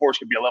the level 4s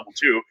could be a level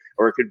 2,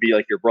 or it could be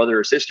like your brother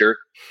or sister.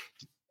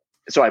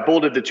 So I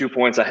bolded the 2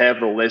 points. I have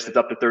the list. It's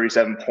up to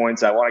 37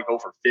 points. I want to go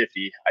for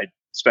 50. I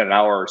spent an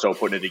hour or so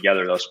putting it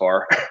together thus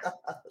far.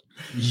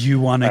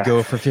 You want to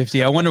go for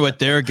 50? I wonder what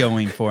they're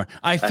going for.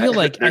 I feel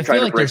like there's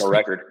a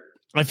record.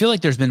 I feel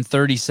like there's been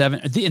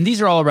 37, and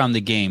these are all around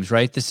the games,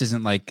 right? This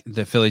isn't like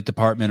the affiliate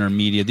department or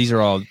media. These are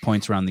all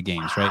points around the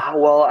games, right?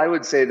 Well, I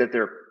would say that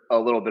they're a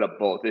little bit of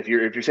both. If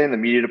you're saying the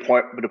media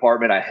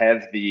department, I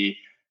have the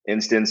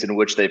instance in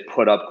which they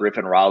put up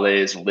Griffin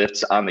Raleigh's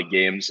lifts on the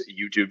games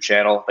YouTube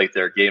channel, like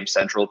their Game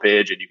Central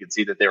page, and you can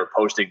see that they were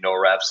posting no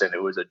reps, and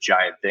it was a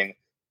giant thing.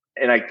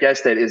 And I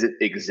guess that isn't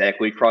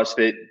exactly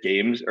CrossFit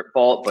Games'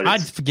 fault, but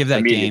I'd forgive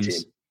that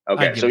games. Team.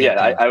 Okay, so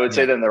yeah, I would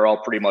say then they're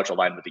all pretty much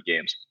aligned with the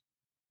games.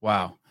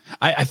 Wow.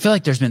 I feel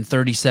like there's been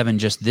 37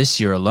 just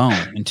this year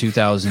alone in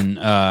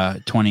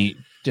 2020,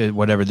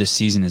 whatever this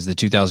season is, the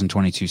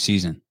 2022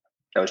 season.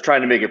 I was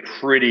trying to make it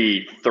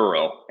pretty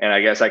thorough, and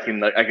I guess I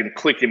can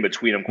click in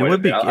between them.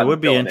 It would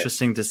be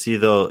interesting to see,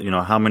 though,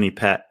 how many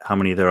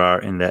there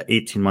are in the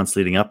 18 months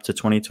leading up to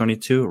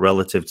 2022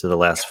 relative to the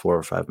last 4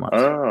 or 5 months.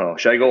 Oh,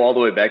 should I go all the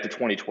way back to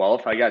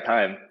 2012? I got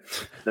time.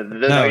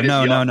 No.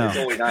 It's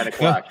only 9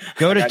 o'clock.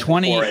 Go to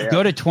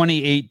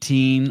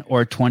 2018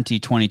 or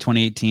 2020.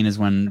 2018 is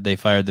when they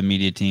fired the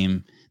media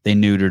team. They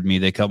neutered me.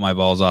 They cut my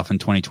balls off. And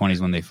 2020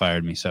 is when they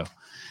fired me. So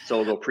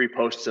we'll go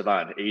pre-post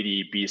Savant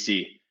 80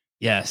 BC.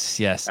 Yes.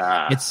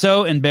 It's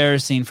so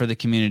embarrassing for the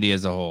community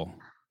as a whole.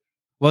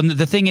 Well,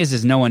 the thing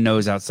is no one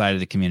knows outside of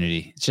the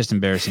community. It's just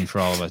embarrassing for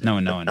all of us. No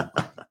one.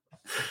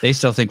 They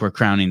still think we're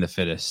crowning the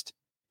fittest.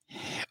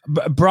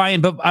 Brian,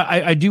 but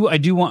I do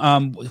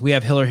want. We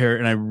have Hiller here,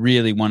 and I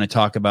really want to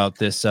talk about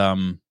this. I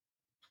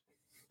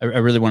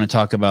really want to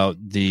talk about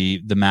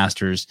the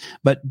Masters.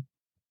 But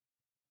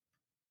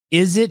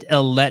is it a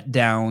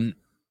letdown?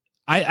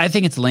 I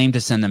think it's lame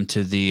to send them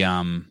to the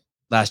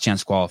last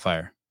chance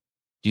qualifier.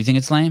 Do you think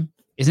it's lame?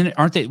 Isn't it?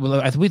 Aren't they?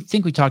 Well, we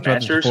think we talked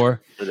about this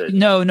before.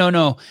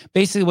 No.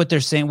 Basically, what they're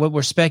saying, what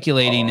we're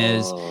speculating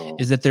is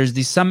that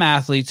there's some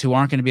athletes who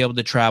aren't going to be able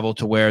to travel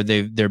to where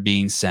they're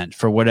being sent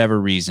for whatever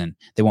reason.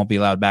 They won't be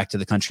allowed back to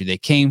the country they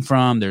came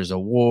from. There's a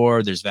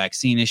war. There's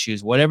vaccine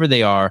issues. Whatever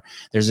they are,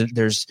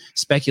 there's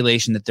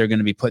speculation that they're going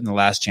to be put in the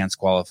last chance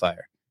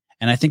qualifier.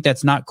 And I think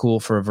that's not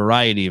cool for a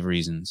variety of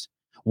reasons.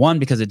 One,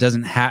 because it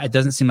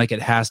doesn't seem like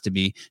it has to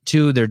be.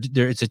 Two,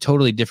 it's a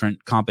totally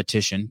different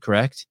competition.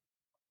 Correct?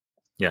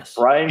 Yes.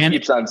 Brian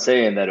keeps on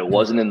saying that it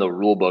wasn't in the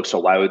rule book, so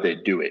why would they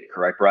do it?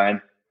 Correct,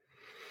 Brian?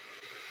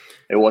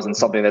 It wasn't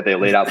something that they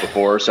laid out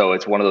before, so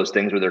it's one of those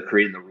things where they're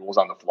creating the rules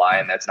on the fly,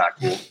 and that's not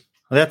cool.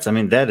 Well,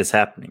 that is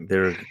happening.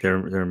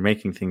 They're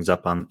making things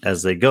up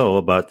as they go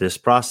about this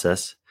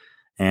process,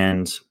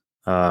 and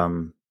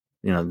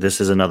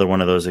this is another one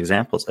of those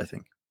examples, I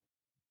think.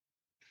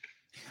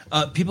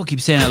 People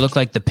keep saying I look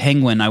like the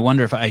Penguin. I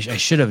wonder if I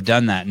should have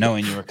done that,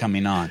 knowing you were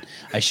coming on.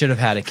 I should have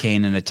had a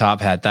cane and a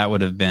top hat. That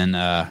would have been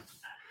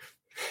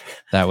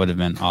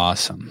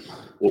awesome.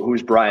 Well,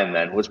 who's Brian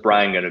then? What's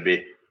Brian going to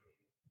be?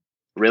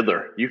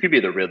 Riddler. You could be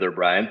the Riddler,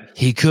 Brian.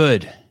 He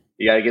could.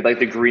 You got to get like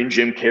the green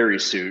Jim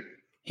Carrey suit.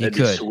 That'd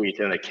be sweet.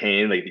 And a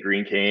cane, like the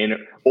green cane,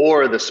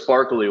 or the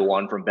sparkly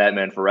one from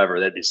Batman Forever.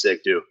 That'd be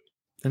sick too.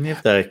 Didn't you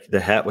have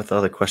the hat with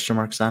all the question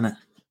marks on it?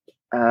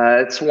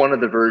 It's one of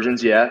the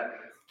versions, yeah.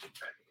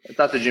 It's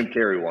not the Jim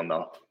Carrey one,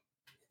 though.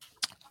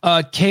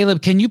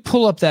 Caleb, can you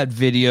pull up that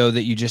video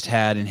that you just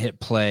had and hit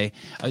play?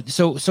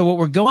 So what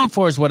we're going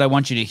for is what I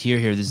want you to hear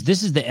here.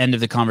 This is the end of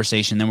the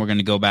conversation. Then we're going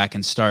to go back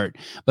and start.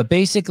 But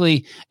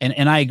basically,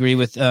 and I agree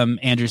with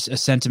Andrew's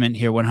sentiment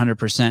here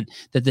 100%,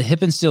 that the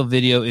hip and steel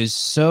video is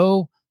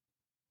so...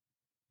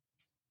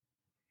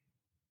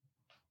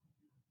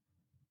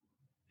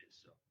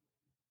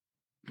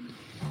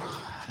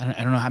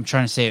 I don't know how I'm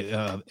trying to say it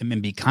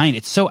and be kind.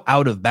 It's so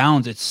out of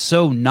bounds. It's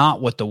so not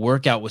what the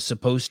workout was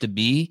supposed to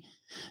be.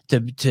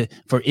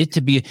 For it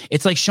to be,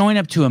 it's like showing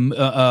up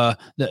to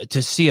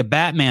to see a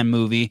Batman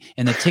movie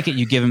and the ticket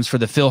you give him is for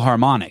the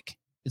Philharmonic.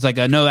 It's like,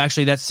 no,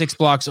 actually that's 6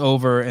 blocks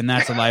over and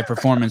that's a live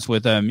performance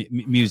with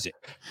music.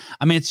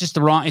 I mean, it's just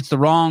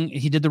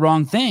he did the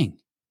wrong thing.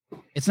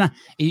 It's not,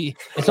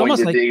 it's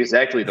almost like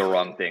exactly the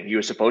wrong thing. He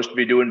was supposed to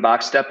be doing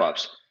box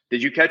step-ups.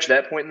 Did you catch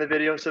that point in the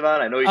video,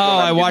 Savant? I know you.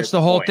 I watched the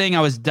whole thing.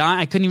 I was dying.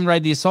 I couldn't even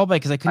ride the assault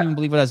bike because I couldn't even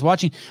believe what I was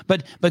watching.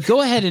 But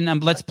go ahead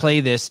and let's play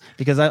this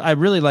because I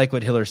really like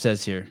what Hiller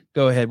says here.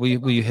 Go ahead.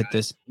 Will you hit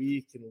this?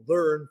 We can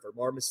learn from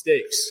our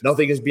mistakes.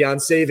 Nothing is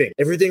beyond saving.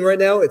 Everything right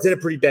now, it's in a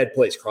pretty bad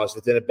place.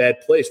 CrossFit's in a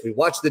bad place. We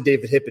watched the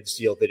David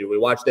Hippensteel video. We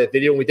watched that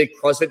video and we think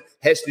CrossFit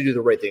has to do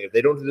the right thing. If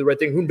they don't do the right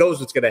thing, who knows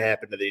what's going to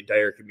happen to the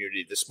entire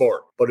community, the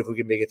sport. But if we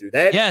can make it through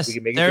that, we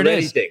can make it through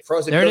anything.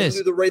 CrossFit doesn't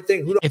do the right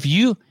thing. Who knows?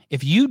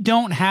 If you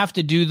don't have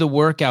to do the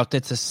workout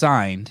that's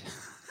assigned,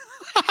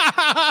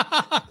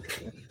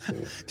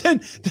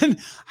 then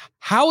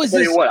how is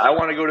this? Tell you what, I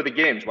want to go to the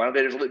games. Why don't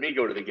they just let me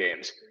go to the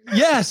games?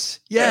 Yes.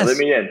 Yeah, let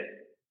me in.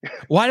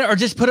 Or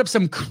just put up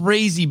some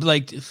crazy do a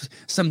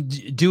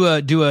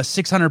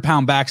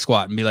 600-pound back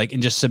squat and be like,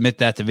 and just submit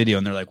that to video,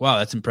 and they're like, wow,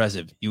 that's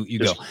impressive. You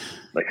just go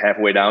like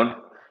halfway down.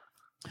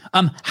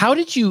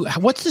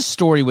 What's the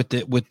story with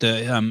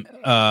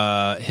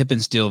the hip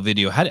and steel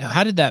video?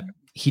 How did that?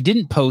 He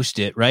didn't post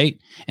it, right?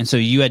 And so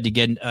you had to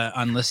get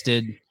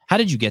unlisted. How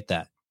did you get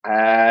that?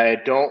 I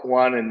don't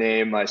want to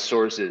name my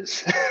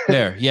sources.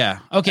 There, yeah.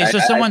 Okay, so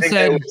someone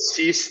said, I would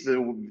cease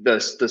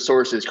the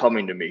sources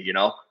coming to me, you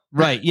know?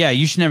 Right, yeah,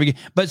 you should never get,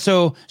 but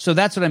so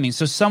that's what I mean.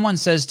 So someone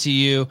says to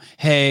you,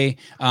 hey,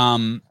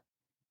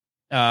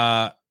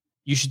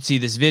 you should see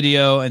this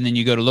video, and then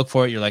you go to look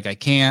for it, you're like, I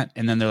can't,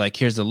 and then they're like,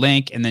 here's the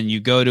link, and then you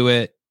go to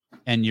it,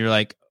 and you're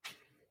like,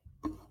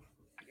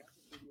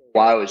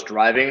 while I was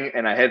driving,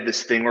 and I had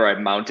this thing where I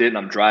mount it and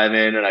I'm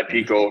driving and I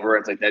peek over.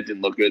 And it's like, that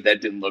didn't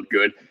look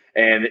good.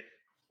 And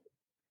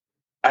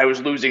I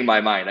was losing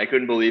my mind. I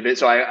couldn't believe it.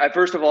 So I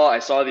first of all, I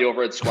saw the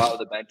overhead squat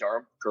with a bent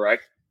arm,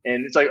 correct?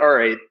 And it's like, all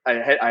right,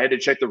 I had to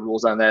check the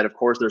rules on that. Of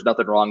course, there's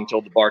nothing wrong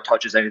until the bar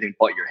touches anything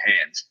but your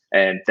hands.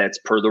 And that's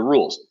per the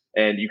rules.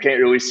 and you can't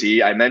really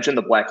see. I mentioned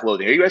the black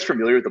clothing. Are you guys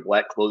familiar with the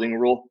black clothing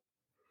rule?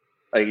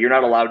 Like, you're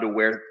not allowed to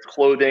wear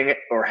clothing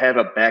or have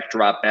a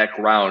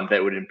background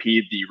that would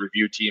impede the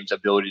review team's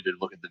ability to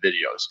look at the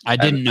videos. I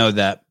didn't know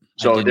that.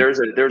 So there's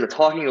a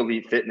Talking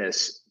Elite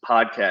Fitness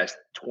podcast.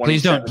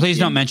 Please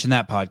don't mention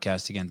that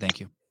podcast again. Thank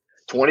you.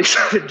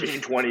 2017,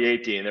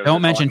 2018.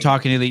 Don't mention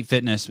Talking Elite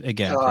Fitness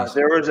again.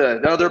 There was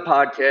another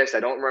podcast. I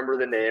don't remember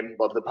the name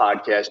of the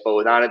podcast,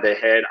 but on it they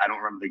had, I don't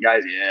remember the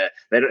guy's. Yeah,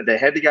 they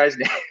had the guy's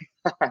name,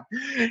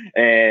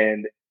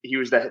 and he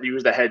was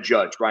the head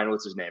judge. Brian,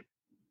 what's his name?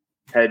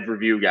 Head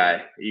review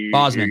guy.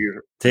 Bosman.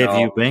 Dave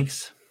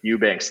Eubanks.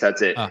 Eubanks,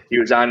 that's it. He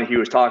was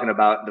talking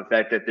about the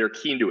fact that they're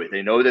keen to it.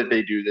 They know that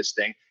they do this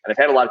thing. And I've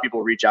had a lot of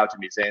people reach out to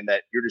me saying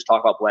that you're just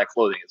talking about black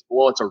clothing. It's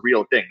a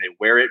real thing. They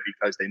wear it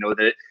because they know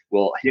that it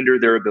will hinder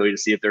their ability to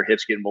see if their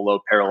hips getting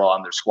below parallel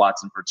on their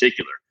squats in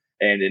particular.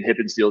 And in Hip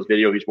and Steel's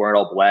video, he's wearing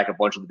all black. A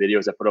bunch of the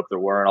videos I put up, they're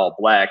wearing all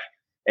black.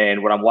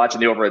 And when I'm watching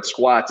the overhead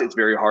squats, it's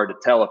very hard to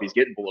tell if he's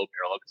getting below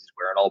parallel because he's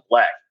wearing all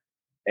black.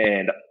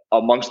 And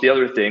amongst the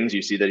other things,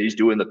 you see that he's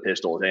doing the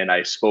pistols. And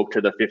I spoke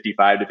to the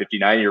 55 to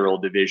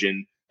 59-year-old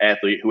division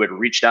athlete who had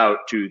reached out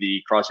to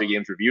the CrossFit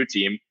Games review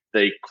team.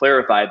 They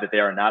clarified that they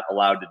are not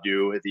allowed to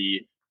do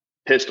the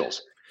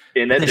pistols.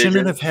 They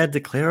shouldn't have had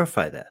to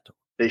clarify that.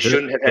 They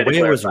shouldn't have had to clarify.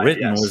 The way it was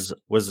written is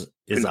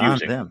on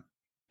confusing. them.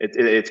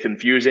 It's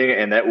confusing,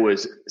 and that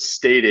was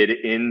stated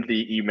in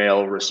the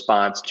email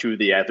response to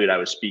the athlete I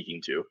was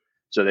speaking to.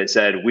 So they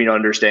said, we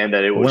understand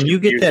that it was when you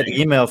confusing. get that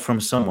email from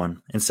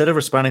someone, instead of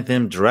responding to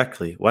them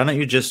directly, why don't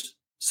you just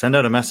send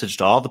out a message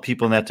to all the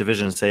people in that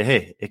division and say,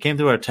 hey, it came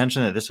to our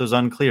attention that this was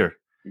unclear.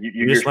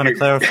 You just want to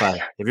clarify.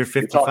 If you're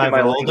 55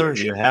 or older,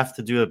 you have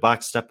to do a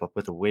box step up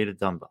with a weighted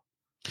dumbbell.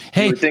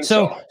 Hey,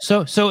 so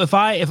if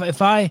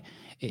I'm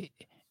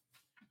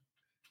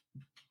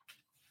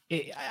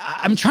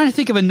trying to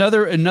think of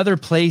another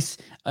place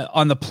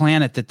on the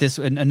planet that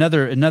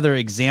another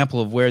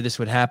example of where this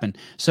would happen.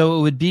 So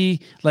it would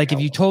be like if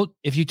you told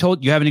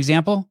you have an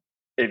example.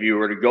 If you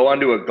were to go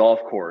onto a golf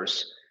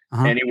course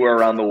anywhere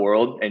around the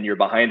world and you're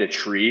behind a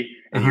tree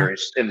and you're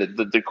in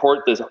the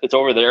court, it's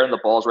over there and the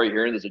ball's right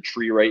here and there's a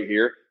tree right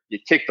here. You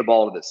kick the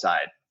ball to the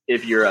side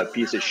if you're a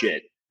piece of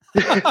shit.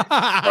 All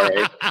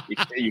right,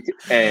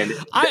 and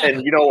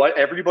you know what?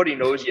 Everybody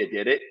knows you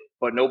did it,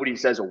 but nobody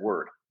says a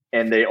word.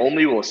 And they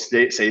only will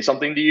say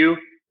something to you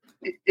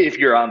if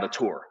you're on the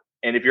tour.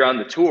 And if you're on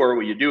the tour,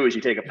 what you do is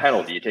you take a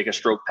penalty. You take a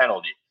stroke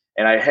penalty.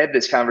 And I had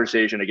this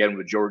conversation again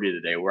with Jordy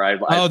today where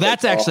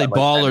that's actually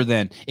baller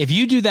then. If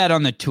you do that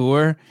on the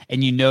tour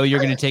and you know you're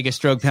going to take a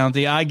stroke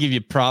penalty, I give you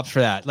props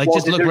for that. Like,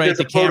 just look right at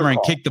the camera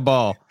and kick the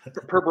ball.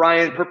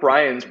 Per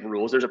Brian's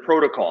rules, there's a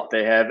protocol.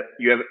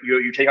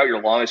 You take out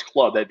your longest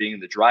club, that being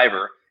the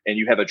driver, and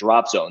you have a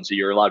drop zone, so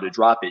you're allowed to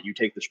drop it. You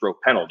take the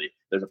stroke penalty.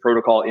 There's a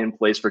protocol in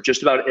place for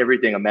just about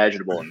everything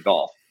imaginable in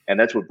golf. And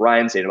that's what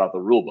Brian's saying about the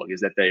rule book, is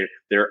that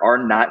there are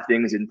not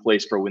things in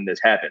place for when this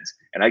happens.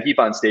 And I keep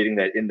on stating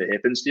that in the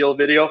Hip and Steel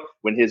video,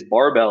 when his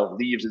barbell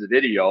leaves the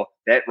video,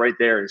 that right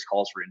there is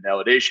calls for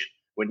invalidation.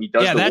 When he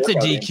does that's a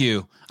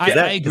DQ. I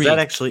agree. That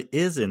actually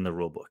is in the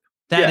rule book.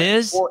 That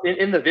is? Well,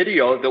 in the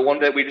video, the one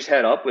that we just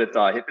had up with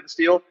Hip and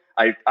Steel,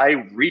 I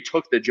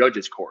retook the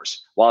judge's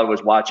course while I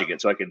was watching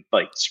it so I could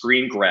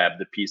screen grab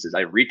the pieces.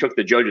 I retook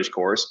the judge's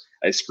course.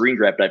 I screen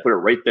grabbed it. I put it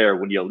right there.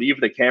 When you leave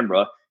the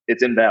camera,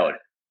 it's invalid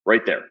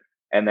right there.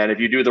 And then if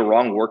you do the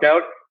wrong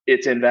workout,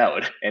 it's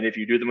invalid. And if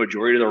you do the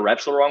majority of the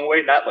reps the wrong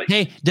way, not like.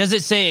 Hey, does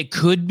it say it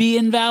could be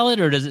invalid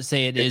or does it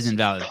say it is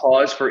invalid?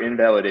 Cause for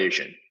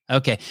invalidation.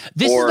 Okay.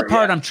 This is the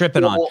part I'm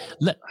tripping on.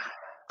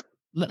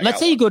 Let's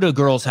say you go to a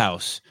girl's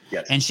house.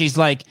 Yes. And she's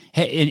like,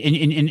 hey,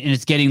 and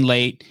it's getting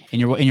late,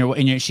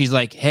 and she's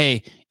like,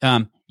 hey,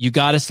 you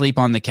got to sleep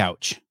on the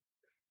couch.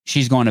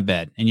 She's going to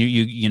bed, and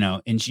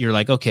and you're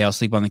like, okay, I'll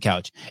sleep on the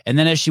couch. And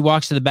then as she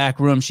walks to the back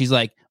room, she's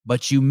like,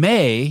 but you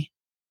may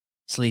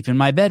sleep in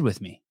my bed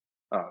with me.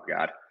 Oh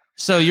God.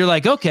 So you're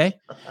like, okay.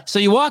 So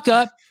you walk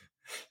up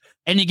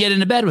and you get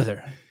into bed with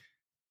her.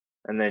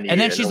 And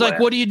then she's like,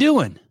 what are you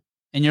doing?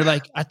 And you're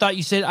like, I thought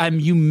you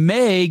said you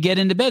may get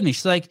into bed with me.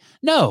 She's like,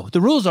 no, the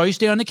rules are you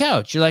stay on the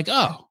couch. You're like,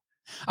 oh,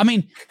 I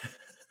mean,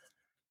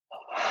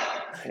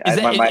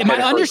 am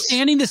I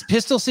understanding this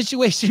pistol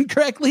situation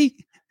correctly?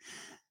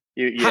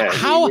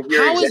 How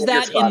is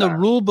that in the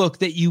rule book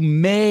that you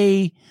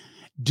may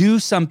do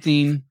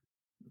something?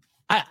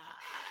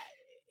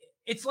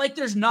 It's like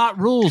there's not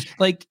rules.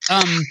 Like,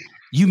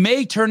 you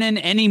may turn in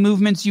any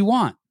movements you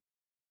want.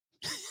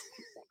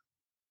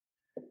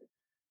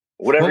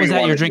 Whatever. What was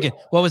that you're drinking?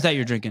 What was that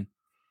you're drinking?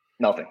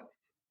 Nothing.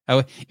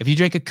 Oh, if you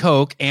drink a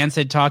Coke and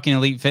said Talking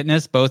Elite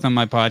Fitness, both on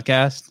my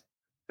podcast.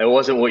 It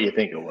wasn't what you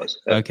think it was.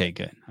 Okay,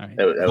 good. All right.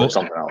 That was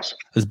something else.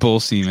 It was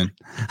bull semen.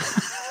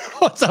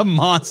 What's a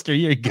monster?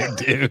 You're a good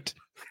dude.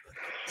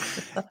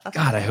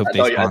 God, I hope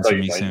they sponsor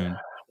me soon.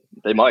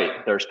 They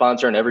might. They're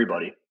sponsoring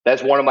everybody.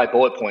 That's one of my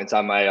bullet points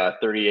on my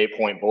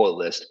 38-point bullet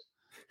list.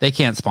 They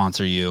can't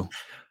sponsor you.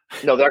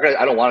 No, they're gonna.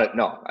 I don't want it.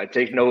 No, I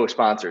take no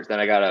sponsors. Then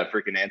I got to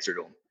freaking answer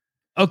to them.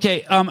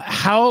 Okay.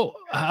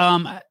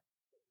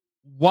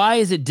 why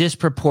is it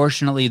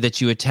disproportionately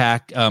that you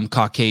attack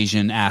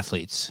Caucasian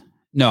athletes?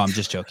 No, I'm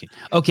just joking.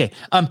 Okay.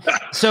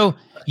 So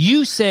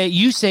you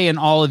say in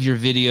all of your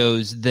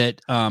videos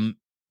that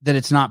that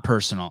it's not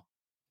personal.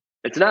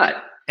 It's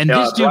not. And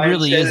this dude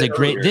really is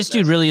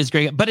really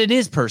great, but it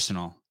is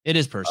personal. It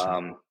is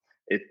personal.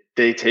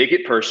 They take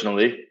it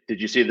personally.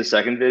 Did you see the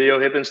second video,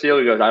 Hip and Steel?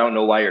 He goes, I don't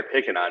know why you're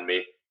picking on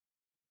me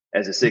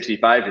as a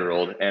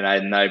 65-year-old. And I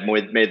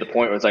made the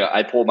point where it's like,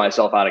 I pulled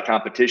myself out of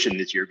competition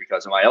this year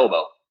because of my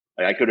elbow.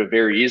 Like, I could have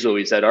very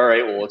easily said, all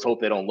right, well, let's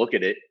hope they don't look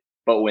at it.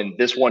 But when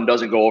this one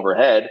doesn't go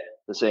overhead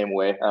the same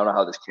way, I don't know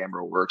how this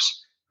camera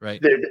works. Right.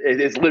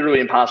 It's literally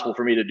impossible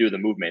for me to do the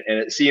movement. And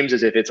it seems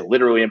as if it's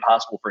literally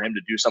impossible for him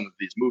to do some of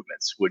these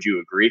movements. Would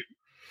you agree?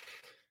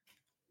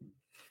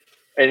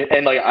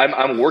 And like,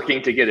 I'm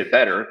working to get it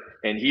better.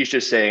 And he's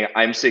just saying,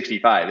 I'm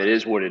 65. It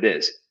is what it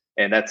is.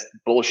 And that's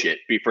bullshit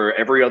for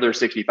every other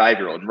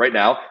 65-year-old. And right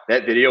now,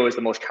 that video is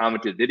the most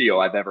commented video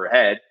I've ever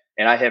had.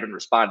 And I haven't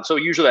responded. So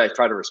usually I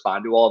try to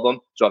respond to all of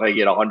them. So if I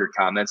get 100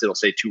 comments, it'll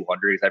say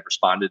 200 because I've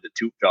responded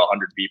to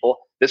 100 people.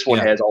 This one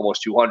has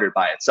almost 200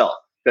 by itself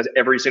because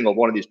every single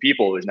one of these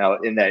people is now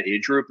in that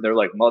age group. And they're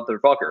like,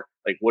 motherfucker,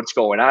 like, what's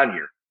going on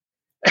here?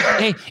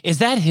 Hey, is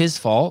that his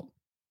fault?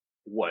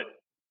 What?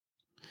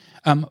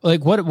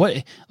 Like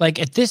what, like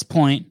at this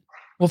point,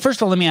 well, first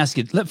of all, let me ask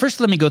you,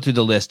 let me go through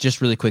the list just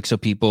really quick so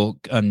people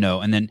know.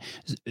 And then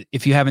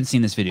if you haven't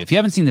seen this video,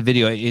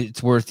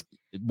 it's worth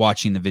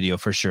watching the video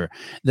for sure.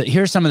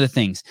 Here's some of the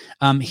things.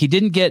 He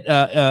didn't get,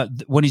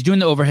 when he's doing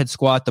the overhead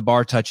squat, the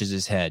bar touches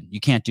his head. You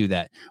can't do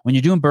that. When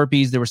you're doing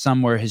burpees, there were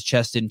some where his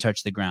chest didn't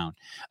touch the ground.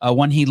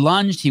 When he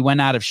lunged, he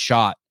went out of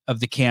shot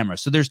of the camera.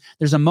 So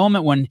there's a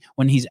moment when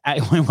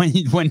I'd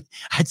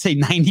say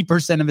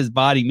 90% of his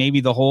body, maybe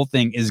the whole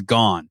thing is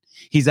gone.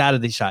 He's out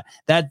of the shot.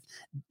 That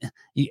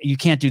you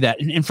can't do that.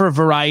 And for a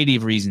variety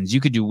of reasons, you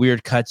could do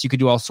weird cuts. You could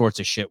do all sorts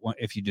of shit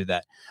if you do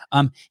that.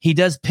 He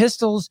does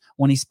pistols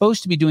when he's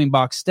supposed to be doing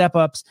box step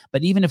ups.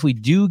 But even if we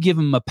do give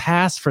him a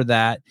pass for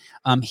that,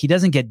 he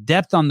doesn't get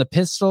depth on the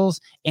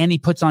pistols, and he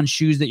puts on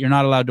shoes that you're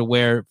not allowed to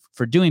wear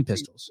for doing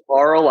pistols. You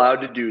are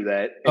allowed to do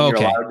that. And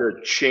you're allowed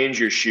to change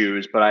your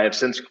shoes. But I have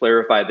since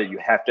clarified that you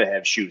have to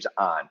have shoes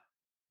on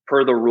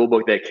per the rule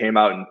book that came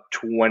out in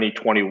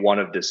 2021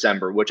 of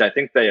December, which I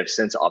think they have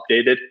since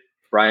updated.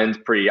 Brian's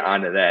pretty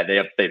onto that.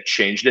 They've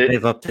changed it.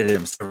 They've updated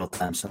him several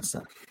times since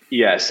then.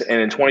 Yes, and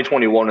in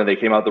 2021, when they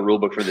came out the rule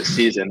book for the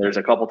season, there's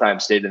a couple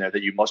times stated in there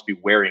that you must be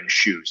wearing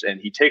shoes,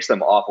 and he takes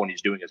them off when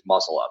he's doing his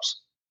muscle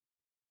ups.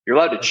 You're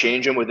allowed to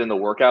change them within the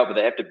workout, but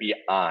they have to be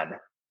on.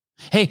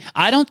 Hey,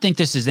 I don't think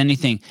this is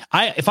anything.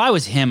 If I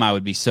was him, I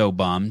would be so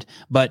bummed.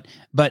 But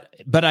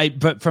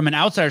from an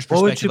outsider's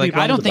perspective, like,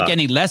 I don't think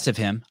any less of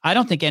him. I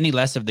don't think any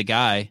less of the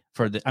guy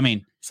for the. I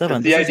mean,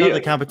 Seven. This is how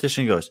the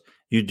competition goes.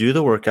 You do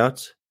the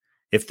workouts.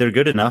 If they're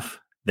good enough,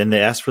 then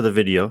they ask for the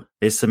video.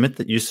 You submit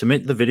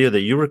the video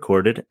that you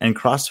recorded, and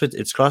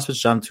it's CrossFit's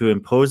job to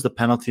impose the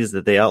penalties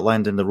that they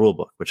outlined in the rule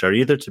book, which are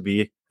either to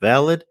be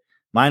valid,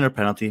 minor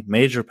penalty,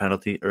 major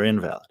penalty, or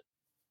invalid.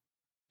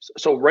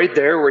 So right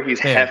there where he's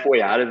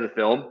halfway out of the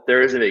film,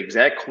 there is an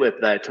exact clip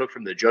that I took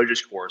from the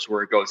judges course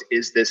where it goes,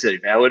 is this a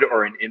valid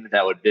or an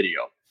invalid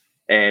video?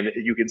 And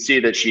you can see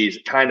that she's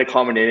kind of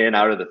coming in and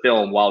out of the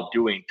film while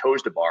doing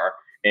toes to bar.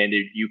 And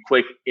you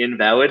click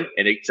invalid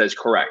and it says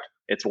correct.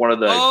 It's one of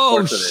the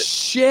parts of it.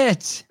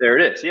 Shit. There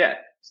it is. Yeah.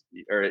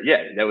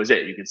 That was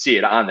it. You can see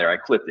it on there. I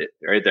clipped it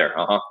right there.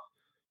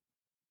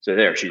 So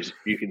there,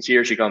 you can see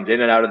her. She comes in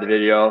and out of the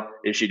video.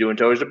 Is she doing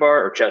toes to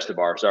bar or chest to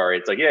bar? Sorry.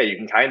 It's like, yeah, you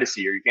can kind of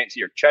see her. You can't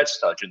see her chest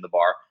touching the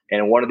bar. And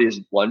in one of these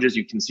lunges,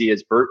 you can see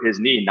his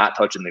knee not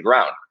touching the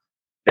ground.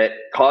 That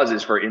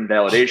causes for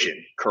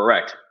invalidation.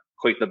 Correct.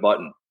 Click the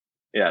button.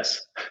 Yes.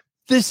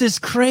 This is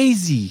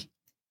crazy.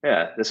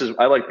 Yeah,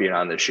 I like being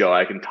on this show.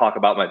 I can talk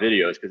about my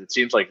videos because it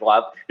seems like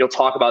you'll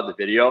talk about the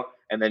video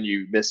and then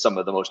you miss some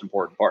of the most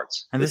important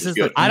parts. And this is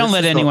good. I don't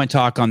let anyone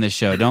talk on this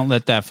show. Don't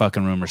let that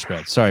fucking rumor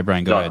spread. Sorry,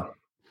 Brian, go ahead.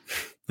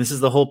 This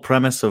is the whole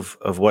premise of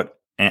what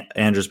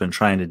Andrew's been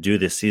trying to do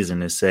this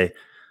season is say,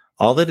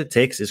 all that it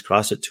takes is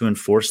CrossFit to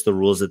enforce the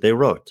rules that they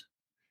wrote.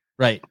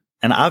 Right.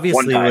 And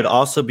obviously it would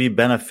also be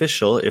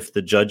beneficial if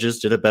the judges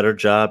did a better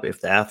job,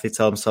 if the athletes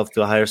held themselves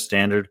to a higher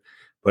standard.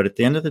 But at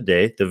the end of the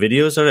day, the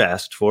videos are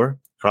asked for,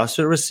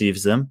 CrossFit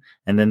receives them,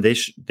 and then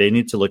they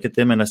need to look at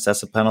them and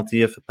assess a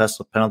penalty if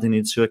a penalty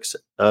needs to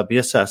be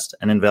assessed,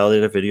 and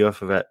invalidate a video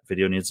if a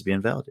video needs to be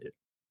invalidated.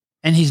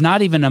 And he's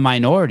not even a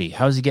minority.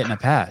 How is he getting a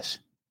pass?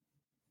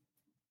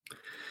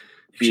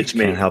 You just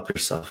can't help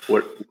yourself.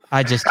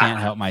 I just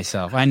can't help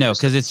myself. I know,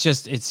 because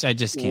I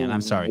just can't.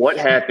 I'm sorry. What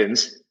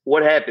happens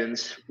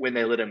when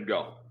they let him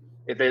go?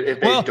 If they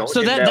don't.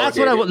 So that's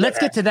what let's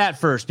get to that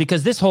first,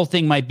 because this whole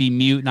thing might be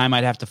mute and I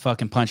might have to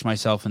fucking punch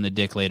myself in the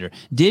dick later.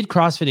 Did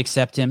CrossFit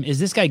accept him? Is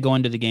this guy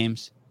going to the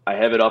games? I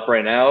have it up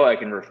right now. I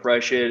can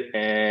refresh it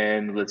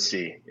and let's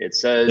see. It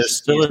says there's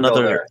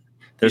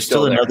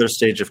still another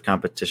stage of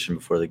competition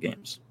before the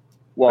games.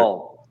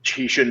 Well,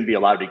 he shouldn't be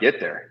allowed to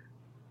get there.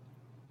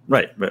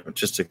 Right, but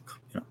just to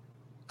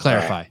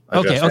Clarify.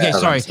 address Okay.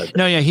 what Sorry. Savan said.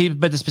 No, yeah.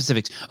 But the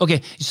specifics.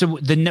 Okay. So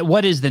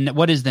what is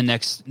the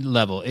next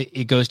level?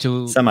 It goes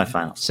to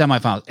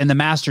Semifinals. and the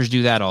Masters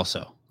do that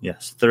also.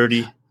 Yes,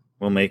 30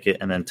 will make it,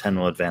 and then 10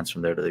 will advance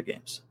from there to the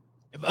games.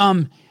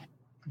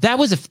 That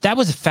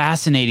was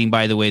fascinating,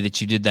 by the way,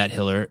 that you did that,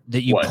 Hiller.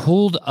 That you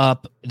pulled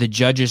up the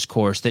judges'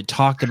 course that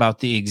talked about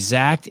the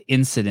exact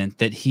incident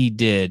that he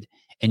did,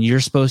 and you're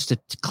supposed to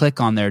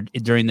click on there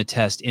during the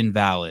test,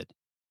 invalid.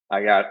 I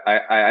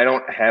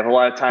don't have a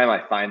lot of time.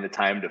 I find the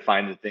time to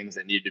find the things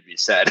that need to be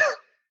said.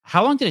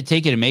 How long did it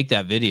take you to make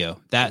that video?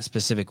 That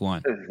specific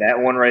one? That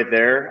one right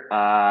there,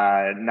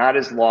 not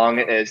as long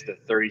as the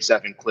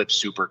 37 clip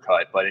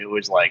supercut, but it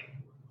was like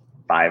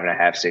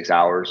 5.5, 6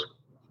 hours.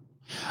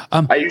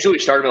 I usually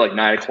start at like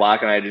 9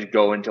 o'clock, and I just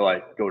go until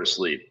I go to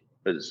sleep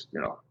because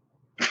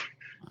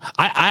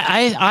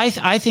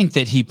I think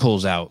that he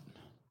pulls out.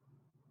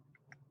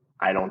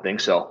 I don't think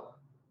so.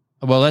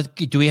 Well,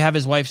 do we have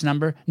his wife's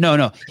number?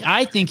 No.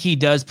 I think he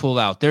does pull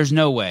out. There's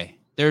no way.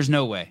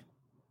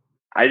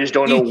 I just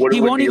don't know what he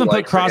won't even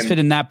like put CrossFit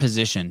in that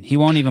position. He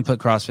won't even put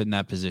CrossFit in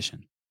that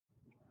position.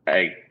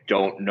 I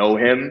don't know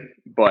him,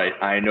 but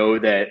I know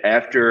that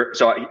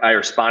I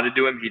responded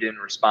to him. He didn't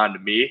respond to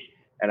me.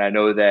 And I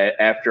know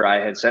that after I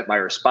had sent my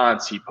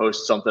response, he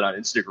posted something on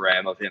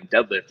Instagram of him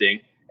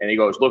deadlifting, and he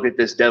goes, "Look at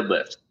this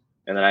deadlift."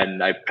 And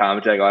then I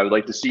commented, I would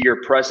like to see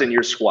your press and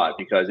your squat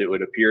because it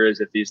would appear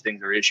as if these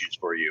things are issues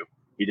for you.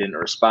 He didn't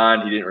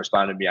respond. He didn't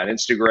respond to me on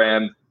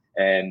Instagram.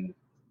 And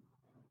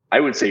I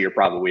would say you're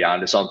probably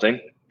onto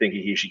something,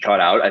 thinking he should cut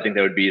out. I think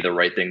that would be the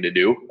right thing to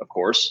do, of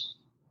course.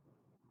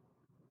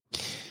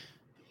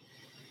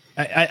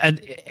 And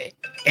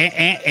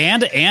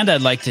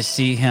I'd like to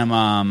see him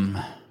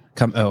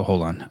come. Oh,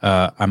 hold on.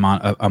 I'm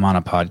on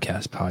a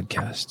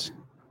podcast.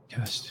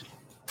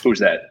 Who's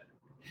that?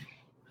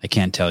 I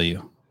can't tell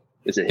you.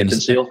 Is it Hip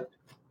and Seal?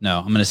 No,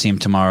 I'm going to see him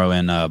tomorrow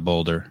in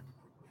Boulder.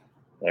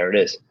 There it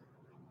is.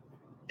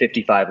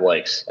 55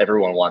 likes.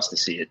 Everyone wants to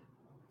see it.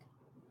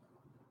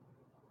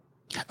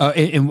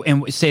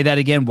 And say that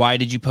again. Why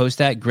did you post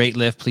that? Great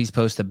lift. Please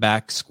post the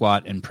back,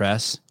 squat, and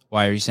press.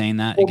 Why are you saying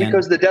that again?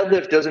 Because the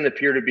deadlift doesn't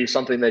appear to be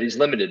something that he's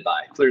limited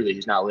by. Clearly,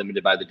 he's not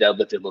limited by the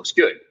deadlift. It looks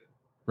good.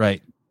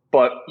 Right.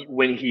 But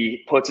when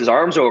he puts his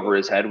arms over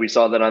his head, we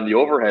saw that on the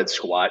overhead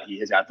squat, he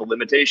has got the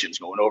limitations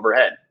going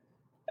overhead.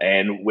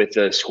 And with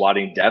the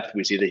squatting depth,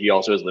 we see that he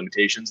also has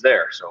limitations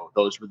there. So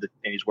and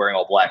he's wearing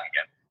all black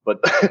again.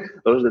 But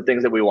those are the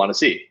things that we want to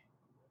see.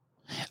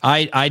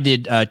 I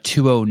did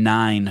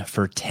 209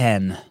 for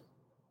 10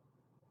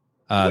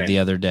 the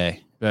other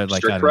day.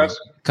 Strict press?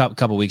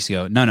 Couple weeks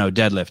ago. No,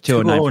 deadlift.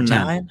 209 for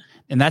 10.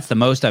 And that's the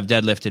most I've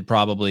deadlifted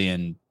probably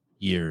in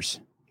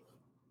years.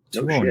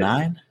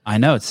 209? I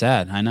know, it's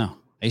sad. I know.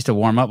 I used to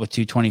warm up with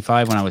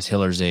 225 when I was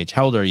Hiller's age.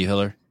 How old are you,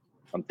 Hiller?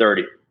 I'm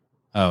 30.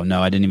 Oh,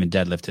 no, I didn't even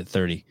deadlift at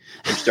 30.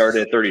 You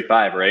started at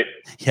 35, right?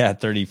 Yeah,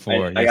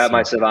 34. I got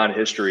my Savan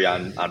history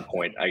on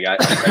point.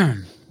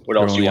 What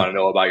else do you want to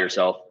know about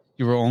yourself?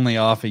 You were only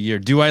off a year.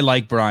 Do I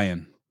like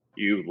Brian?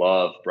 You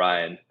love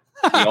Brian.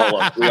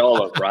 We all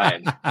love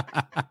Brian.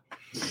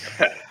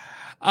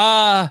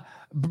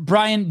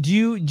 Brian,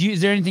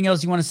 is there anything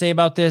else you want to say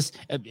about this?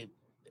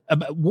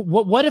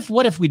 What if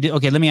we did?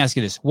 Okay, let me ask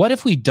you this. What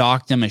if we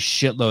docked him a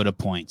shitload of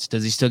points?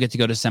 Does he still get to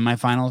go to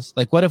semifinals?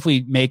 Like, what if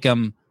we make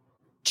him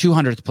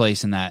 200th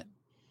place in that?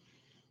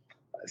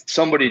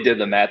 Somebody did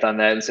the math on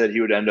that and said he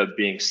would end up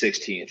being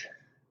 16th.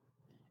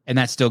 And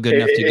that's still good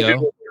enough to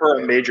go? For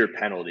a major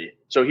penalty.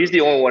 So he's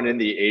the only one in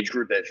the age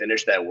group that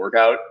finished that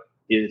workout.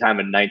 He had a time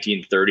in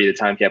 1930. The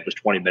time cap was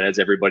 20 minutes.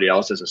 Everybody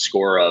else has a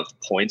score of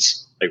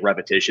points, like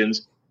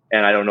repetitions.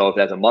 And I don't know if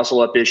that's a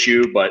muscle up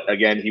issue, but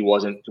again, he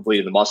wasn't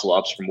completing the muscle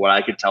ups. From what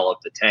I could tell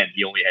up to 10,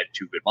 he only had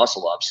 2 good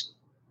muscle ups.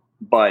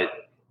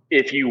 But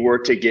if you were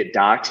to get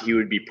docked, he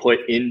would be put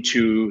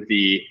into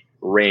the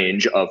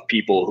range of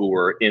people who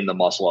were in the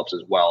muscle ups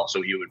as well.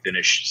 So he would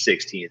finish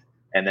 16th.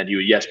 And then he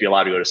would, be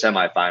allowed to go to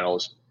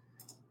semifinals.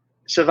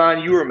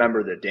 Savan, you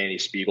remember the Danny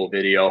Spiegel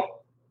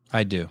video?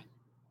 I do.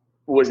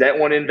 Was that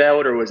one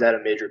invalid or was that a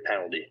major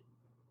penalty?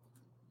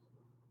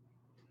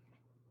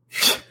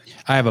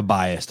 I have a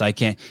bias.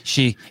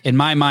 In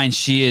my mind,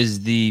 she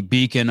is the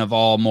beacon of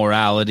all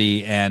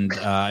morality, and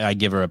I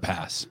give her a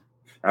pass.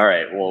 All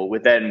right. Well,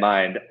 with that in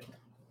mind,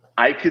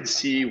 I could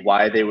see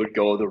why they would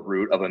go the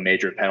route of a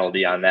major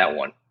penalty on that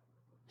one.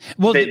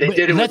 Well,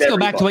 let's go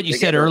back to what you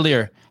said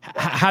earlier.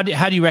 How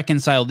do you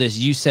reconcile this?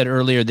 You said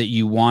earlier that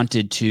you liked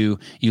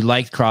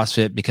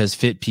CrossFit because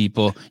fit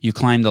people, you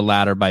climbed the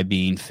ladder by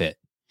being fit.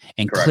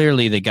 And Correct.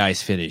 Clearly the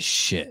guy's fit as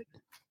shit.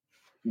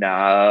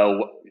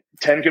 Now,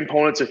 10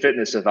 components of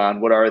fitness,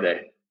 Savan, what are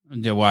they?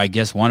 Well, I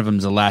guess one of them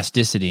is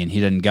elasticity, and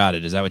he doesn't got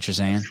it. Is that what you're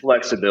saying?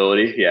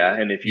 Flexibility, yeah.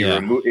 And if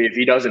if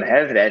he doesn't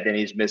have that, then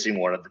he's missing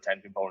one of the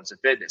 10 components of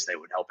fitness that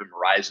would help him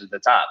rise to the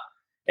top.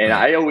 And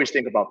right. I always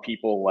think about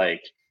people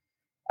like,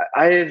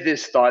 I have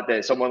this thought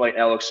that someone like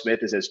Alex Smith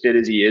is as fit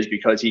as he is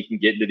because he can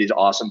get into these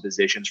awesome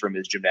positions from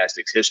his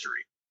gymnastics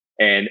history.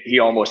 And he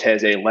almost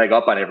has a leg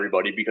up on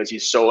everybody because he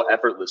so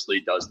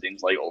effortlessly does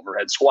things like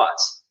overhead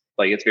squats.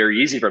 Like it's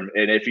very easy for them.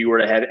 And if you were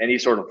to have any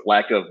sort of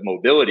lack of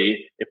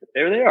mobility, if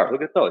there they are,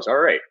 look at those. All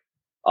right.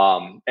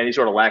 Any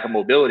sort of lack of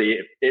mobility,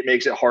 it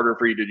makes it harder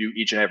for you to do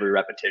each and every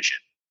repetition.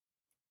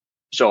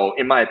 So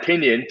in my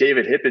opinion,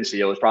 David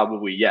Hippensteel is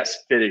probably, yes,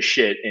 fit as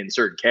shit in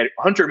certain categories.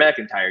 Hunter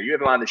McIntyre, you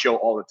have him on the show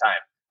all the time.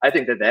 I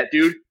think that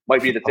dude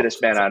might be the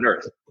fittest man on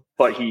earth,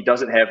 but he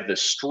doesn't have the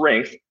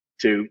strength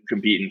to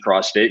compete in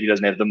CrossFit. He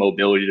doesn't have the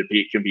mobility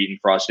to compete in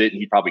CrossFit, and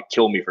he'd probably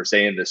kill me for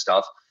saying this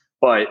stuff.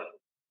 But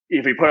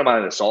if we put him on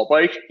an assault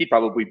bike, he'd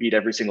probably beat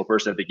every single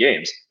person at the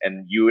games.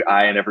 And you,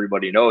 I, and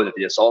everybody know that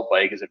the assault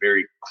bike is a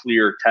very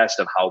clear test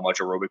of how much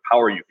aerobic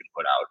power you can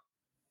put out.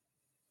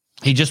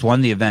 He just won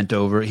the event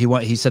over.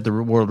 He set the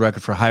world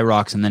record for high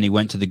rocks, and then he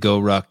went to the Go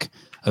Ruck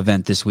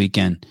event this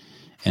weekend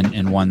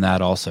and won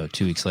that also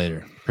 2 weeks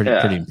later.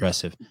 Pretty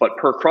impressive. But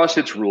per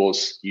CrossFit's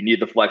rules, you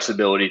need the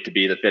flexibility to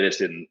be the fittest.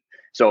 And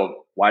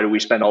so why do we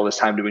spend all this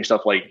time doing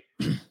stuff like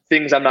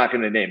things I'm not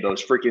going to name,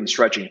 those freaking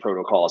stretching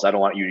protocols? I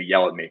don't want you to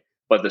yell at me,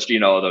 but this, the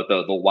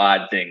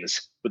WOD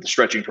things with the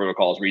stretching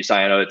protocols where you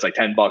sign up, it's like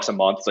 $10 a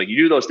month. It's like you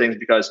do those things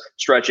because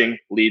stretching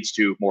leads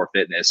to more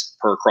fitness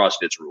per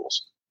CrossFit's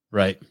rules.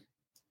 Right.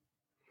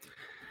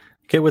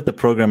 Okay, with the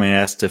programming, I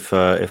asked if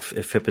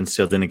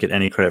Hippensteel didn't get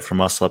any credit for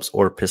muscle ups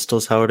or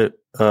pistols, how would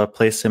it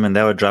place him? And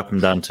that would drop him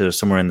down to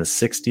somewhere in the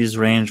 60s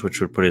range,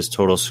 which would put his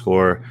total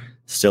score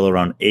still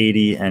around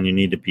 80. And you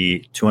need to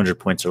be 200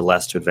 points or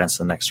less to advance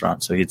to the next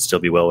round. So he'd still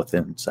be well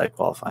within side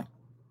qualifying.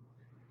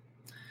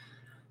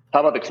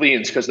 How about the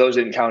cleans? Because those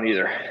didn't count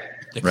either.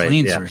 The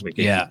cleans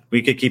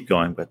we could keep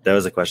going, but that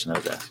was a question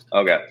that was asked.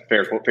 Okay,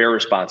 fair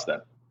response then.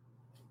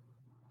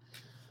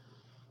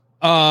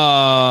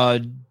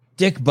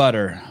 Dick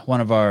Butter, one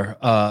of our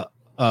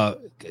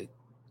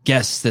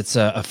guests that's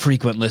a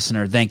frequent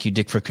listener. Thank you,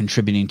 Dick, for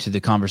contributing to the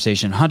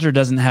conversation. Hunter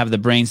doesn't have the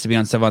brains to be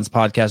on Sevan's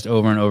podcast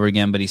over and over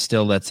again, but he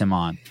still lets him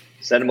on.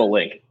 Send him a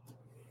link.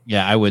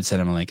 Yeah, I would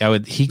send him a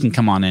link. He can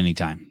come on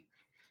anytime.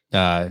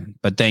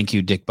 But thank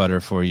you, Dick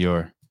Butter, for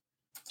your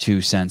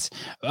 2 cents.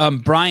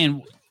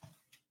 Brian,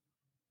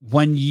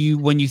 when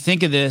you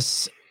think of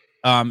this,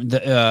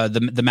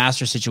 the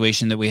master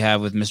situation that we have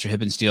with Mr.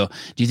 Hippensteel,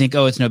 do you think,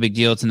 it's no big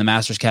deal, it's in the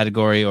masters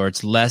category, or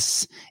it's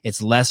less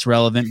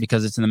relevant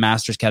because it's in the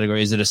masters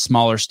category? Is it a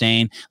smaller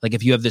stain? Like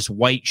if you have this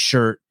white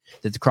shirt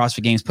that the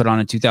CrossFit Games put on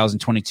in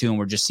 2022 and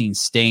we're just seeing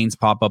stains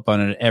pop up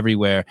on it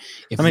everywhere.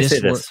 Let me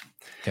say this.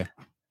 Okay.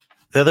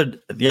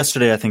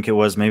 Yesterday, I think it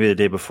was, maybe the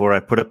day before, I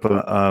put up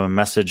a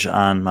message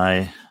on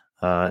my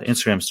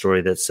Instagram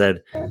story that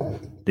said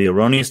the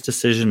erroneous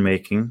decision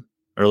making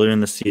earlier in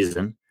the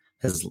season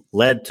has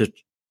led to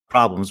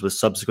problems with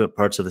subsequent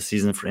parts of the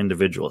season for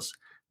individuals.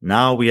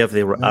 Now we have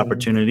the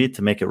opportunity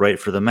to make it right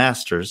for the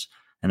masters,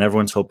 and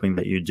everyone's hoping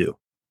that you do.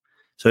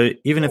 So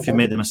even if you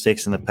made the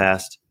mistakes in the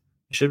past,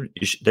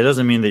 that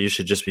doesn't mean that you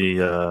should just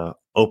be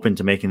open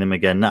to making them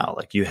again now.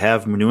 Like you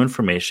have new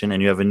information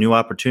and you have a new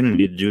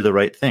opportunity to do the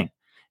right thing.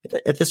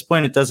 At this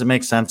point, it doesn't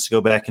make sense to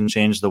go back and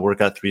change the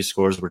workout 3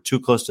 scores. We're too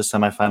close to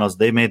semifinals.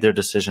 They made their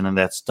decision and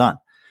that's done.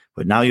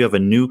 But now you have a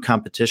new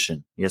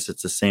competition. Yes,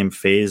 it's the same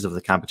phase of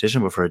the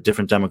competition, but for a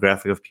different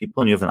demographic of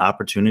people. And you have an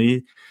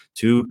opportunity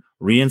to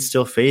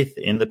reinstill faith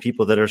in the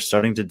people that are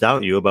starting to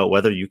doubt you about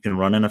whether you can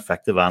run an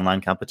effective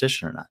online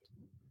competition or not.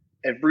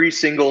 Every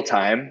single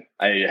time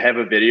I have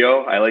a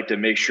video, I like to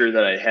make sure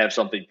that I have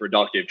something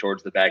productive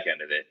towards the back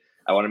end of it.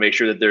 I want to make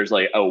sure that there's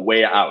like a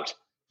way out,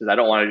 because I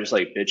don't want to just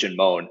like bitch and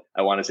moan.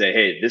 I want to say,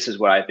 hey, this is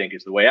what I think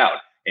is the way out.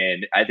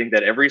 And I think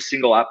that every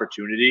single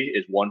opportunity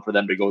is one for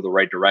them to go the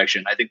right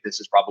direction. I think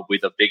this is probably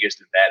the biggest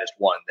and baddest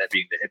one, that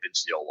being the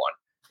Hippensteel one.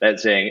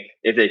 That's saying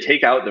if they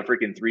take out the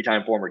freaking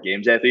 3-time former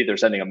games athlete, they're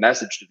sending a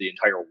message to the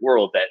entire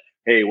world that,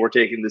 hey, we're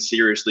taking this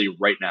seriously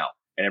right now.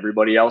 And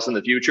everybody else in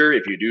the future,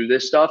 if you do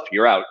this stuff,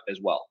 you're out as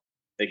well.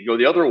 They could go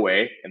the other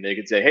way and they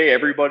could say, hey,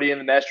 everybody in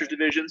the masters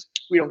divisions,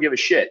 we don't give a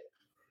shit.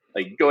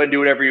 Like, go ahead and do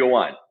whatever you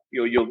want.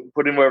 You'll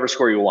put in whatever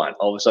score you want.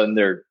 All of a sudden,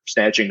 they're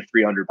snatching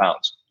 300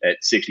 pounds at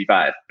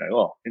 65. Like,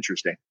 oh,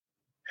 interesting.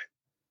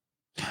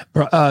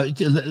 I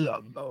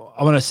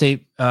want to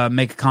say,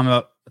 make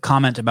a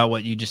comment about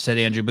what you just said,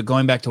 Andrew. But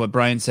going back to what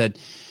Brian said,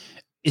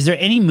 is there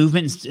any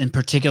movement in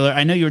particular?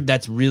 I know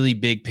that's really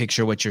big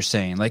picture what you're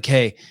saying. Like,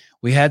 hey,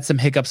 we had some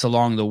hiccups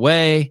along the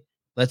way.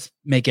 Let's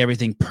make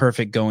everything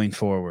perfect going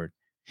forward.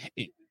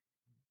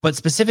 But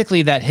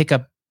specifically, that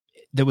hiccup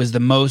that was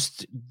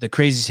the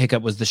craziest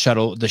hiccup was the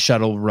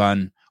shuttle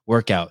run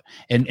workout,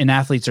 and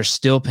athletes are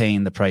still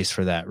paying the price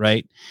for that,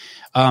 right?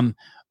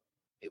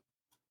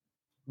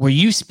 Were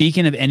you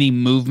speaking of any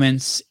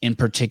movements in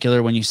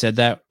particular when you said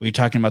that? Were you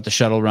talking about the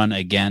shuttle run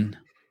again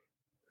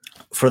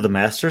for the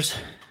masters?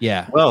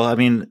 Yeah. Well, I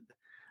mean,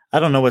 I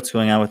don't know what's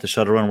going on with the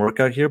shuttle run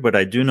workout here, but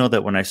I do know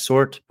that when I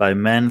sort by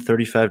men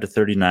 35 to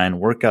 39,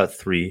 workout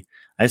 3,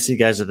 I see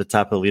guys at the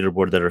top of the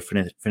leaderboard that are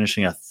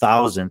finishing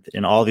 1,000th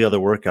in all the other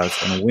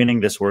workouts and winning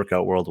this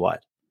workout worldwide.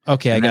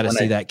 Okay, and I got to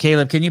see that.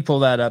 Caleb, can you pull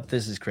that up?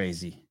 This is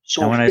crazy.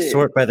 And when I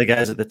sort by the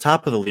guys at the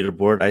top of the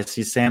leaderboard, I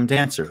see Sam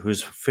Dancer,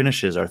 whose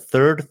finishes are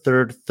 3rd,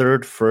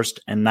 1st,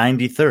 and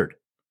 93rd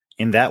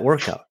in that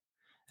workout.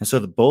 And so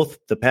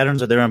the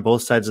patterns are there on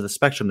both sides of the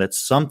spectrum, that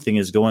something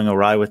is going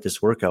awry with this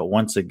workout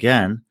once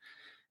again.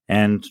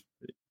 And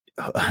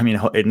I mean,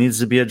 it needs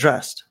to be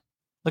addressed.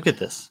 Look at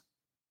this.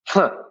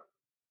 Huh.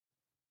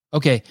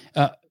 Okay.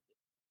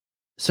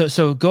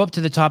 So go up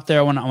to the top there.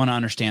 I want to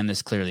understand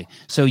this clearly.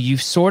 So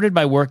you've sorted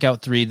by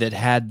workout 3 that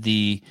had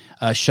the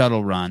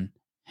shuttle run,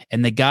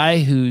 and the guy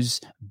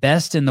who's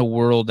best in the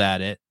world at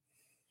it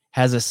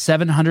has a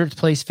 700th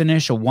place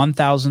finish, a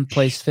 1,000th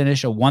place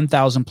finish, a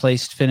 1,000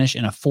 place finish,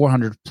 and a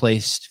 400th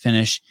place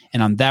finish.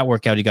 And on that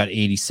workout, he got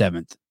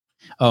 87th.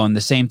 Oh, and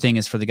the same thing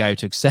is for the guy who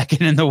took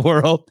second in the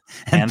world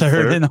and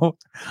third in the.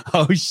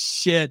 Oh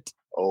shit!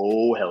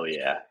 Oh hell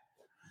yeah!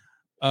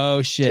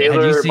 Oh shit!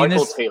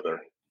 Michael Taylor.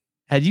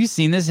 Had you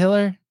seen this,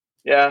 Hiller?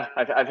 Yeah,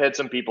 I've had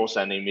some people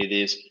sending me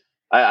these.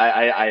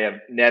 I have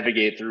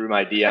navigate through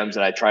my DMs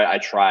and I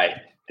try.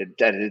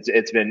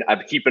 It's been,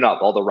 I'm keeping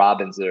up. All the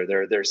Robins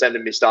they're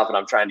sending me stuff and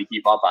I'm trying to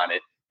keep up on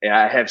it. And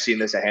I have seen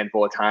this a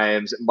handful of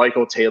times.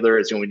 Michael Taylor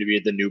is going to be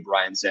the new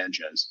Brian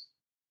Sanchez.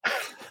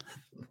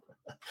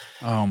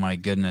 Oh my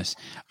goodness.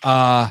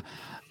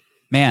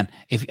 Man,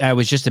 if I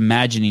was just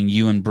imagining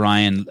you and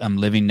Brian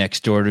living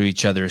next door to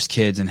each other as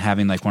kids and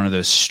having like one of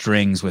those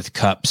strings with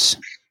cups.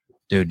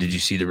 Dude, did you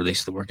see the release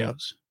of the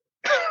workouts?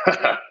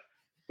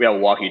 We have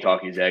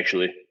walkie-talkies,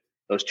 actually.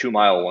 Those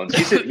 2-mile ones.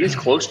 He's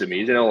close to me.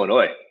 He's in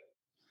Illinois.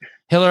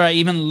 Hiller, I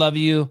even love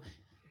you.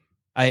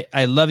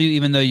 I love you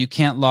even though you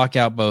can't lock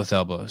out both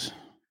elbows.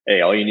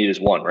 Hey, all you need is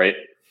one, right?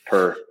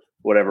 Per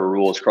whatever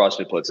rules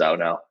CrossFit puts out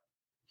now.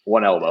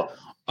 One elbow.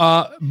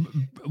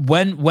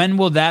 When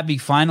will that be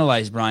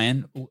finalized,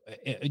 Brian?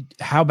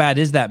 How bad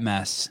is that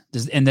mess?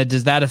 Does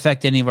that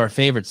affect any of our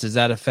favorites? Does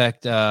that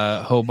affect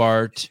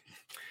Hobart,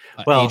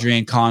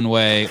 Adrian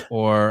Conway,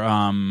 or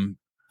I don't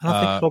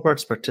think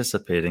Hobart's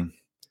participating.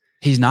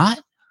 He's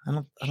not?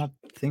 I don't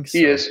think so.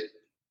 He is.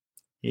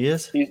 He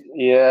is?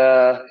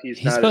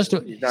 He's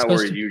not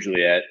where he's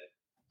usually at.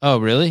 Oh,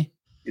 really?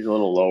 He's a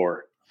little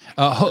lower.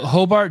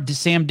 Hobart,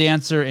 Sam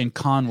Dancer, and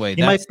Conway.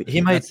 He might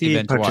be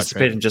participating watch,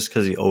 right? Just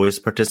because he always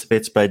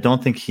participates, but I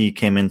don't think he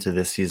came into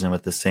this season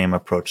with the same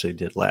approach he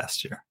did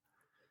last year.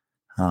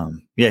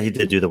 Yeah, he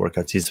did do the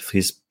workouts.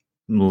 He's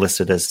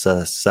listed as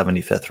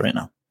 75th right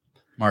now.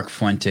 Mark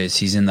Fuentes,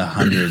 he's in the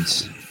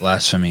hundreds.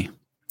 Blasphemy.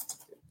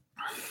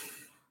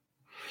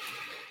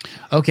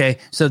 Okay,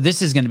 so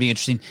this is going to be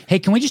interesting. Hey,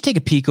 can we just take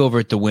a peek over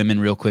at the women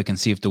real quick and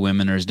see if the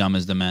women are as dumb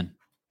as the men?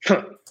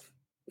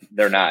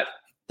 They're not.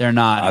 They're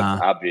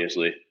not,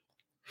 obviously.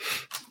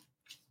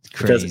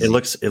 Crazy. It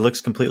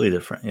looks completely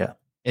different. Yeah,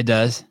 it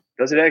does.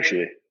 Does it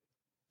actually?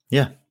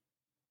 Yeah.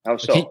 How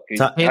so?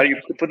 How do you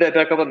put that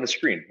back up on the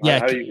screen? Yeah.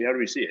 How do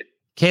we see it?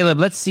 Caleb,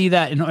 let's see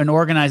that and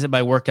organize it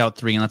by workout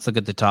 3, and let's look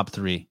at the top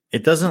 3.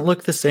 It doesn't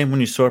look the same when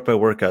you sort by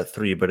workout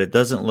 3, but it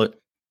doesn't look.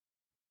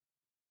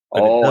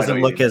 But it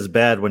doesn't look as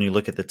bad when you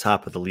look at the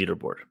top of the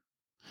leaderboard.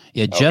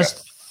 Yeah,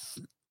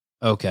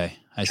 okay.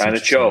 China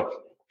Cho,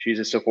 she's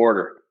a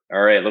supporter.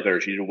 All right, look at her.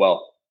 She's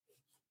well.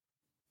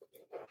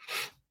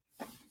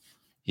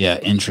 Yeah,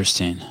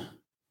 interesting.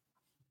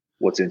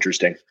 What's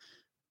interesting?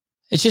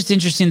 It's just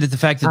interesting that the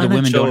fact that the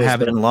women don't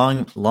have it. Been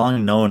long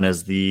known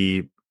as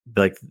the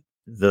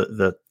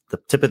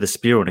tip of the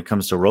spear when it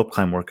comes to rope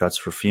climb workouts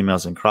for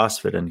females in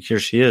CrossFit, and here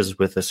she is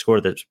with a score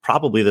that's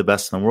probably the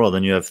best in the world.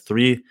 And you have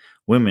 3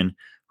 women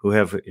who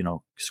have,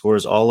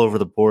 scores all over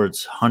the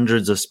boards,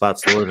 hundreds of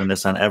spots lower than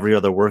this on every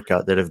other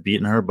workout, that have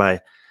beaten her by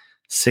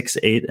 6,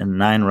 8, and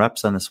 9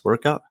 reps on this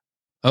workout.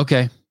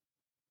 Okay.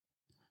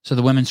 So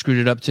the women screwed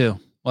it up too.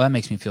 Well, that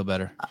makes me feel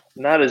better.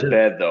 Not as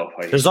bad though.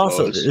 It's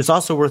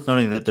also worth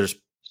noting that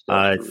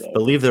I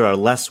believe there are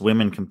less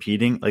women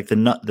competing. Like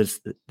there's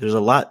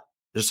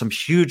some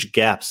huge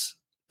gaps.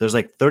 There's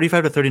like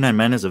 35 to 39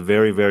 men is a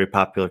very, very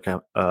popular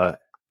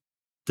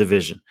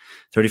division.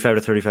 35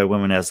 to 35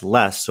 women has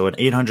less. So an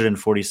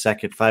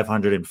 842nd,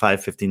 500, and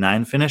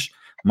 559 finish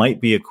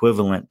might be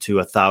equivalent to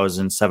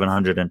 1,000,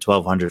 700, and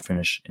 1,200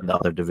 finish in the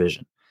other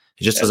division.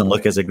 It just doesn't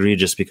look as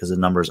egregious because the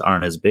numbers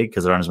aren't as big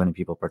because there aren't as many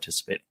people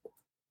participating.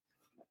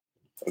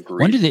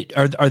 Agreed. When do they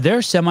are there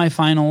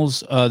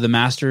semifinals, the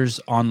Masters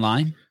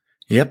online?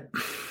 Yep.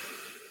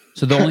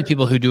 So the only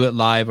people who do it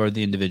live are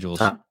the individuals.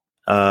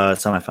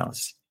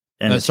 Semifinals.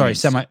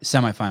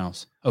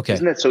 Semifinals. Okay.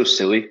 Isn't that so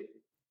silly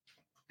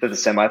that the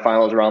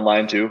semifinals are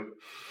online too?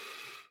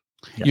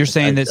 Yeah, you're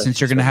saying that since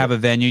you're going to have a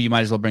venue, you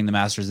might as well bring the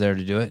Masters there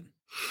to do it?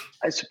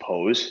 I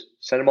suppose.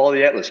 Send them all to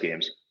the Atlas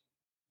games.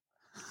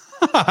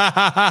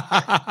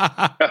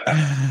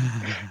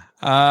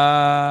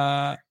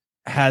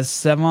 Has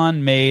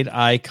Sevan made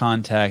eye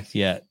contact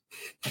yet?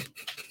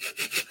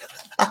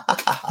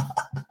 I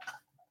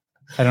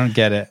don't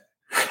get it.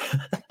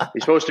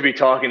 He's supposed to be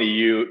talking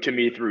to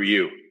me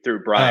through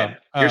Brian.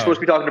 You're supposed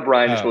to be talking to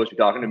Brian. You're supposed to be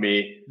talking to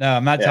me. No,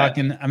 I'm not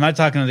talking. I'm not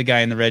talking to the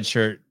guy in the red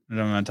shirt. I'm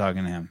not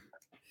talking to him.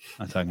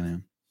 I'm not talking to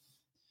him.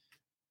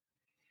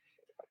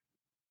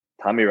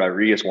 Tommy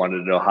Rodriguez wanted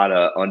to know how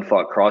to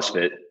unfuck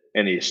CrossFit,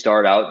 and he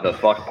started out the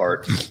fuck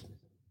part.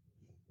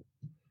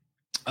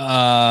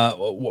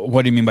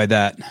 What do you mean by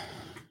that?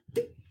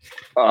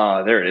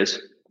 There it is.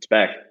 It's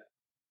respect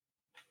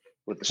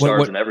with the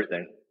stars and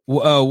everything.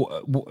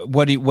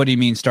 What do you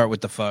mean? Start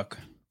with the fuck?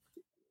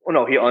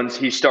 Well, no,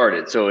 he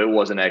started, so it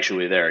wasn't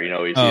actually there.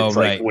 It's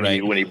like when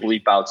he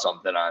bleep out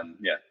something on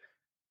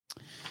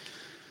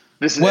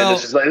This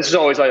is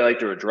always I like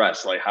to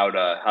address, like how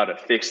to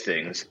fix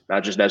things,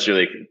 not just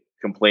necessarily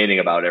complaining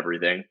about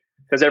everything.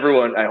 Because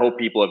I hope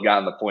people have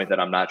gotten the point that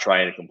I'm not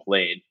trying to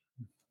complain.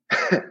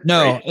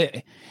 No,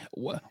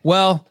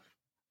 well,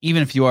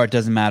 even if you are, it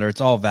doesn't matter.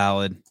 It's all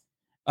valid.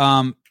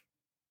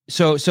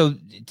 So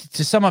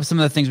to sum up some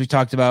of the things we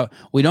talked about,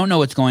 we don't know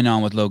what's going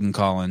on with Logan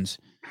Collins.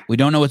 We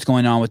don't know what's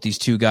going on with these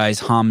two guys,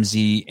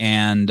 Hamzi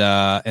and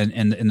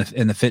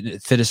the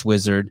fittest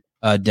wizard,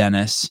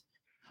 Dennis.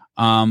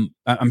 I'm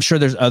sure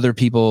there's other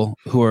people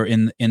who are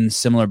in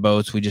similar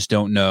boats. We just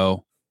don't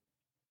know.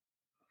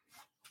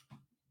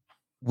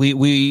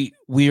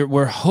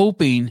 We're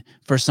hoping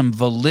for some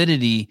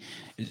validity.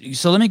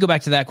 So let me go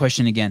back to that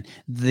question again.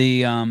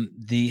 The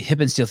Hip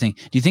and Steel thing.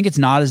 Do you think it's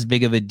not as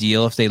big of a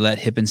deal if they let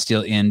Hip and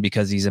Steel in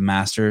because he's a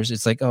Masters?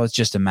 It's like, oh, it's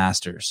just a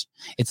Masters.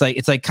 It's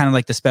like kind of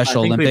like the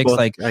Special Olympics.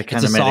 I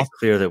kind of made it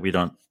clear that we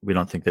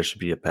don't think there should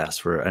be a pass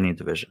for any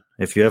division.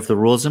 If you have the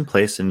rules in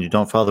place and you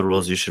don't follow the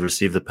rules, you should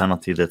receive the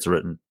penalty that's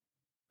written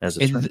as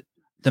it's written.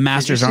 The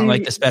Masters aren't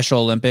like the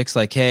Special Olympics.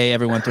 Like, hey,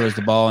 everyone throws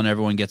the ball and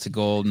everyone gets a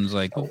gold, and it's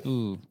like,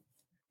 ooh.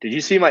 Did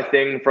you see my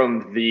thing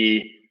from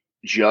the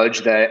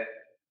judge that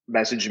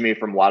messaged me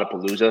from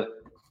Wadapalooza?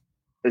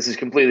 This is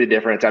completely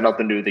different. It's got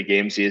nothing to do with the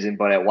game season,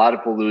 but at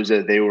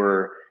Wadapalooza, they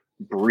were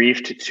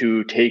briefed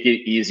to take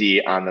it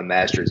easy on the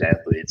Masters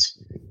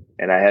athletes.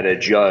 And I had a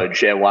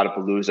judge at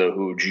Wadapalooza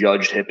who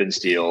judged Hip and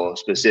Steel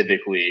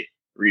specifically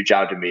reach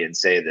out to me and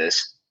say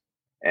this.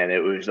 And it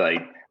was like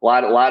a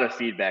lot of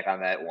feedback on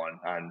that one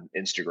on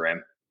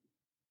Instagram.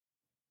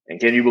 And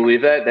can you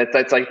believe that?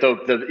 That's like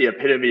the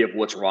epitome of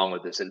what's wrong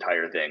with this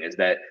entire thing is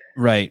that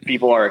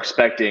people are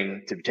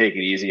expecting to take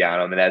it easy on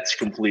them, and that's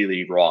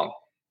completely wrong.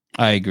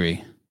 I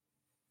agree.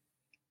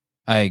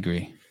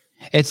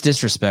 It's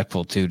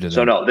disrespectful too to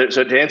them.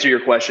 So to answer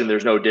your question,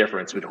 there's no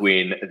difference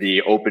between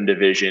the Open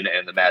division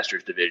and the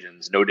Masters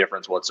divisions. No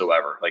difference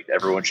whatsoever. Like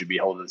everyone should be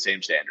held to the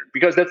same standard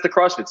because that's the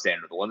CrossFit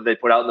standard, the one that they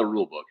put out in the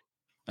rule book.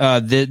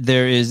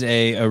 There is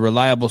a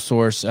reliable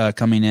source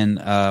coming in.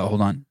 Hold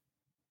on.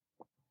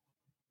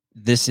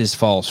 This is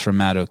false from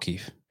Matt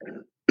O'Keefe.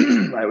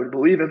 I would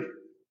believe him.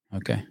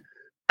 Okay.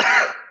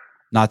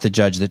 Not the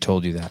judge that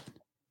told you that.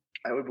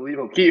 I would believe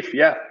O'Keefe,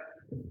 yeah.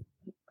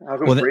 How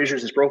come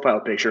Frazier's his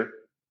profile picture?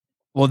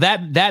 Well,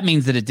 that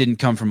means that it didn't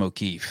come from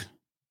O'Keefe.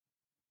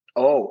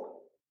 Oh.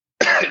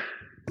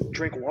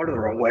 Drink water the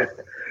wrong way.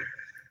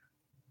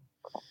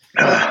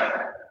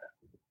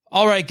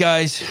 All right,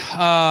 guys.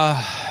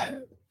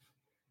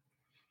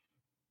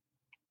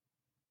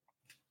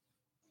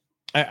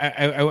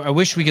 I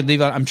wish we could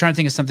leave on. I'm trying to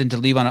think of something to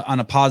leave on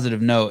a positive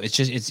note.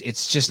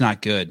 It's just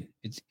not good.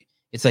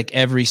 It's like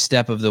every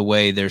step of the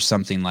way there's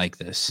something like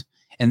this,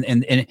 and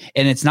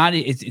it's not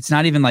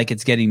even like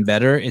it's getting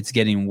better. It's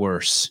getting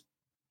worse.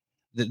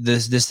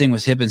 This thing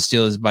with Hip and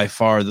Steel is by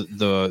far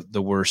the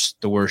worst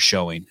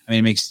showing. I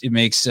mean, it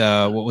makes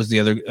what was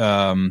the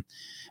other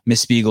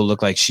Miss Spiegel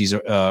look like she's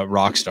a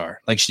rock star,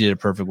 like she did a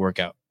perfect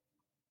workout.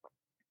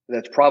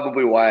 That's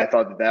probably why I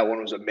thought that one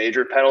was a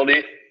major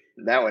penalty.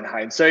 Now in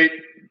hindsight,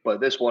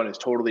 but this one is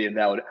totally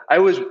invalid. I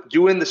was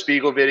doing the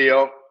Spiegel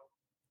video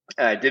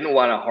and I didn't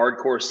want to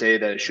hardcore say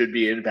that it should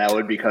be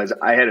invalid because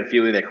I had a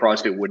feeling that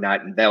CrossFit would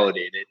not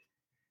invalidate it.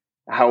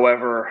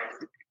 However,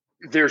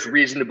 there's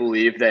reason to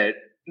believe that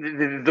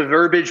the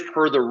verbiage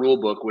per the rule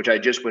book, which I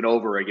just went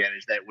over again,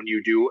 is that when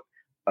you do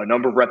a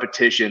number of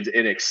repetitions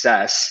in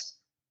excess,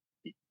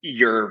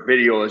 your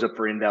video is up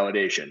for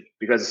invalidation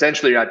because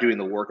essentially you're not doing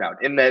the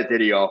workout. In that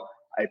video,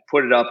 I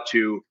put it up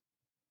to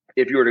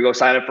if you were to go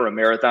sign up for a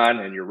marathon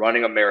and you're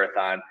running a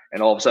marathon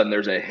and all of a sudden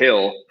there's a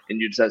hill and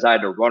you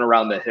decide to run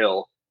around the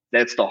hill,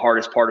 that's the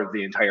hardest part of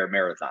the entire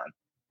marathon.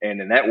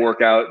 And in that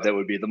workout, that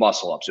would be the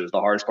muscle ups. It was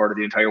the hardest part of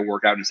the entire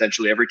workout. And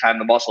essentially every time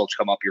the muscle ups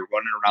come up, you're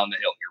running around the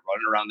hill. You're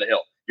running around the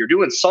hill. You're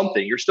doing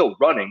something. You're still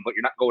running, but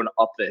you're not going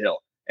up the hill.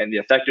 And the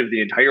effect of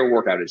the entire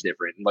workout is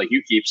different. And like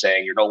you keep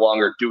saying, you're no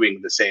longer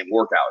doing the same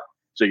workout.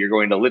 So you're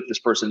going to let this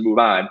person move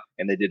on,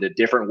 and they did a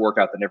different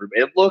workout than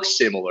everybody. It looks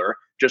similar,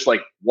 just like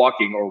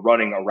walking or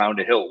running around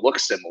a hill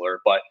looks similar,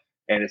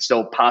 and it's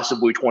still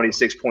possibly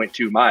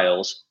 26.2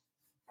 miles,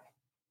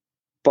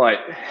 but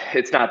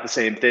it's not the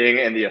same thing.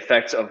 And the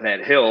effects of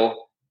that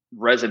hill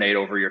resonate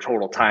over your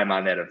total time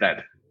on that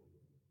event.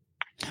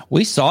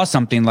 We saw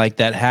something like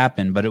that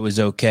happen, but it was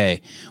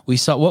okay. We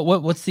saw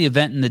what's the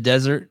event in the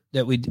desert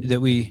that we Is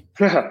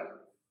that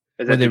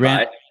they Dubai?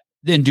 ran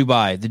in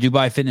Dubai, the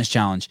Dubai Fitness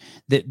Challenge.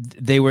 The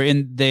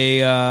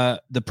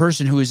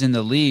person who was in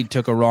the lead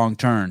took a wrong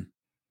turn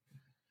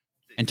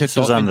and took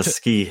on the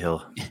ski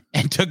hill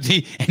and cut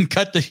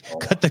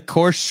the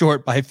course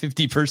short by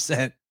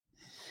 50%.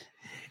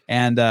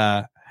 And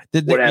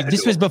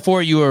this was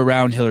before you were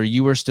around, Hillary.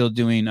 You were still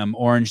doing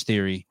Orange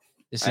Theory.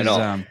 This is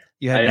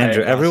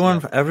Andrew.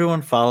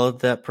 Everyone followed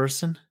that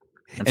person.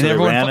 And so they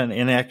ran an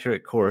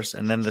inaccurate course,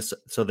 and then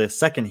the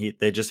second heat,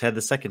 they just had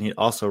the second heat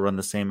also run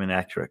the same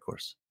inaccurate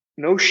course.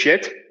 No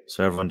shit.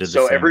 So everyone did.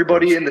 So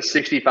everybody in the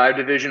 65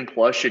 division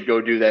plus should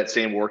go do that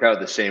same workout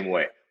the same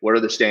way. What are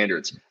the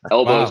standards?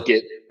 Elbows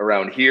get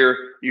around here.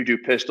 You do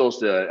pistols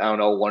to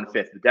 1/5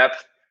 the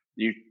depth.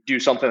 You do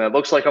something that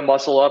looks like a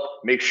muscle up.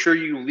 Make sure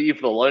you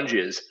leave the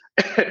lunges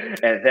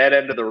at that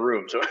end of the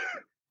room. So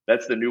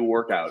that's the new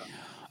workout.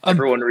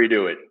 Everyone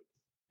redo it.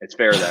 It's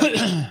fair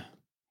then.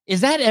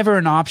 Is that ever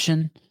an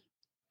option?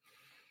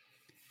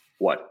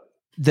 What?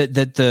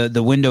 That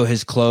the window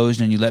has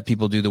closed and you let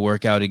people do the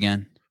workout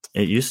again?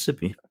 It used to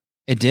be.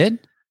 It did?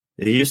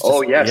 It used to.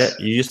 Oh, yes.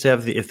 Yeah, you used to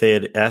have if they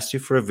had asked you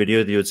for a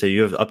video, you would say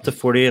you have up to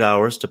 48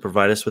 hours to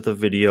provide us with a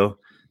video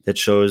that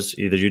shows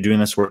either you're doing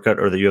this workout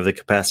or that you have the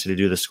capacity to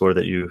do the score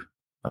that you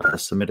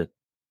submitted.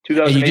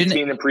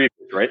 2018 and previous,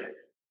 right?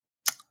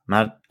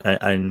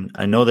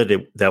 I know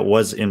that that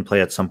was in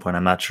play at some point.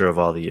 I'm not sure of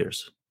all the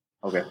years.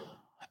 Okay.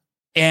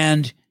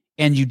 And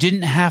you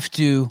didn't have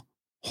to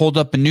hold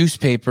up a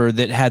newspaper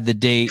that had the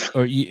date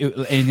or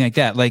anything like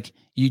that. Like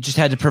you just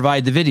had to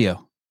provide the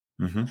video.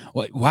 Mm-hmm.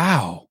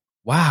 Wow.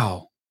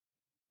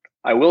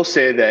 I will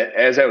say that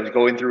as I was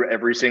going through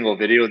every single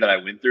video that I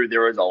went through,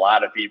 there was a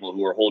lot of people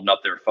who were holding up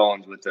their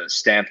phones with the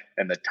stamp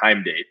and the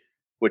time date,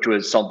 which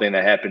was something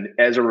that happened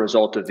as a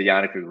result of the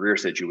Yannick Greer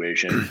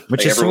situation.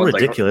 Which is so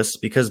ridiculous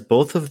because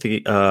both of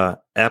the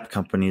app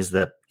companies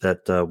that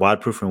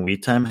WODproof and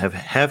WeTime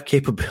have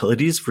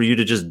capabilities for you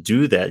to just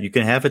do that. You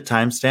can have a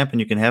timestamp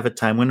and you can have a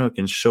time window. It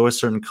can show a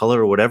certain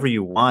color or whatever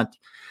you want.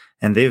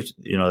 And they've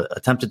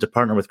attempted to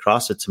partner with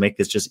CrossFit to make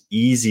this just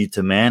easy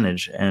to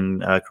manage,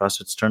 and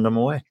CrossFit's turned them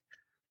away.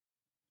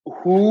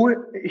 Who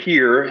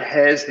here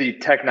has the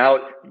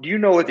technology? Do you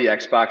know what the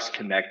Xbox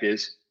Connect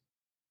is?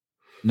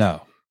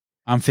 No.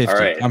 I'm 50. All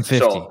right. I'm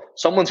 50. So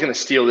someone's going to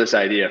steal this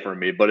idea from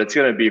me, but it's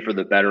going to be for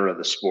the better of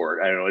the sport.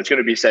 I don't know. It's going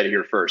to be said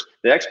here first.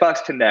 The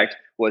Xbox Connect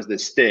was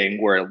this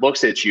thing where it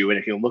looks at you and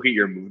it can look at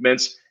your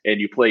movements and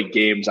you play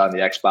games on the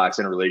Xbox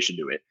in relation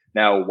to it.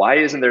 Now, why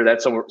isn't there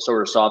that sort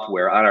of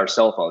software on our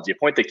cell phones? You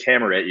point the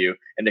camera at you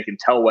and it can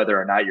tell whether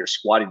or not you're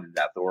squatting to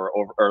depth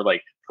or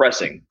like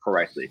pressing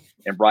correctly.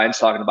 And Brian's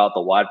talking about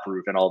the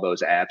WODproof and all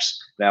those apps.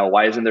 Now,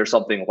 why isn't there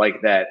something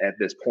like that at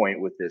this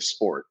point with this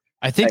sport?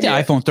 I think the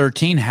iPhone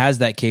 13 has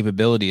that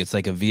capability. It's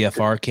like a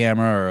VFR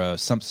camera or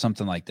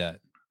something like that.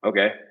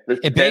 Okay.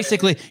 It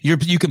basically you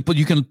can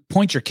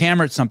point your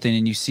camera at something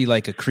and you see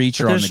like a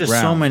creature on the ground. There's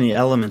just so many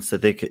elements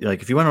that they could,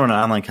 like if you want to run an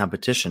online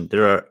competition,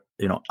 there are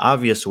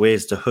obvious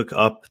ways to hook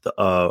up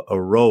a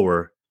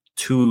rower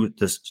to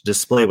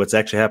display what's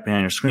actually happening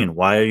on your screen.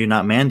 Why are you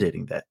not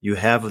mandating that? You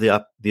have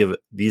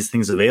these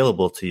things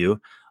available to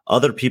you.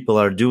 Other people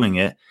are doing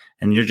it,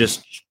 and you're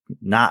just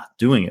not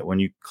doing it when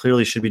you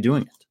clearly should be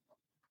doing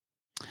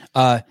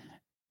it.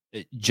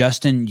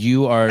 Justin,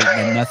 you are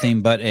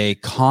nothing but a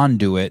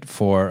conduit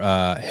for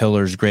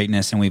Hiller's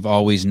greatness, and we've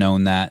always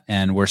known that.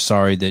 And we're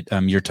sorry that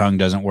your tongue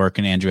doesn't work,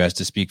 and Andrew has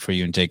to speak for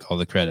you and take all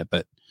the credit.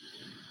 But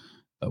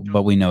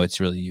we know it's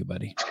really you,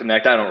 buddy.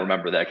 Connect. I don't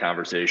remember that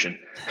conversation.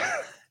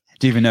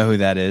 Do you even know who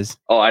that is?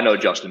 Oh, I know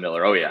Justin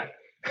Miller. Oh yeah,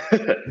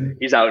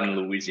 he's out in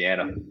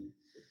Louisiana.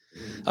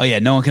 Oh yeah,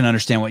 no one can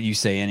understand what you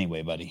say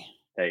anyway, buddy.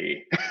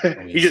 Hey,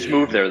 he just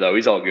moved there though.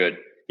 He's all good.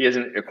 He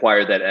hasn't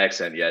acquired that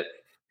accent yet.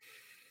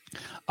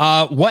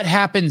 What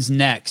happens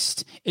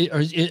next?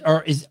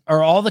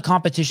 Are all the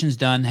competitions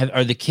done?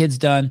 Are the kids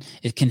done?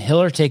 Can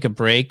Hiller take a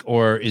break,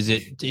 or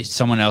is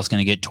someone else going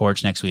to get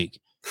torched next week?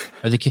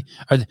 Are the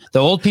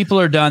old people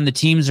are done, the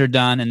teams are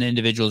done, and the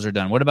individuals are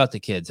done? What about the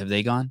kids? Have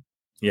they gone?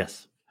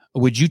 Yes.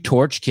 Would you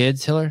torch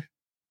kids, Hiller?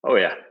 Oh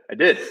yeah, I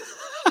did.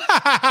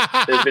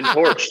 They've been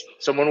torched.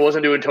 Someone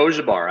wasn't doing toe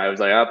to bar. I was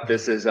like,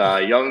 this is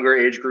a younger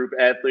age group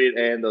athlete,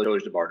 and the toe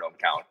to bar don't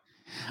count.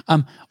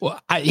 Well,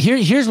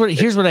 here's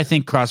what I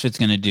think CrossFit's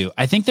going to do.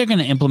 I think they're going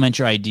to implement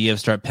your idea of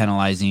start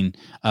penalizing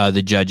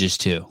the judges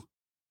too.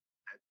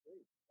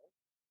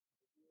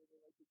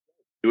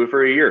 Do it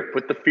for a year.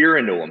 Put the fear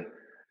into them.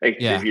 Like,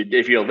 yeah.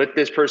 If you let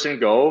this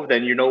person go,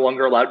 then you're no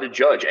longer allowed to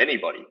judge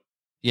anybody.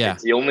 Yeah,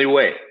 it's the only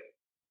way.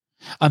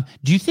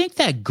 Do you think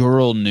that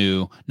girl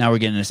knew? Now we're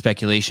getting in a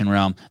speculation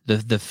realm.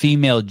 The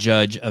female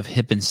judge of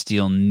Hip and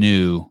Steel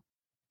knew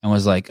and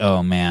was like,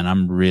 "Oh man,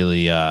 I'm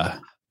really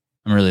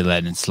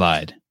letting it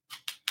slide."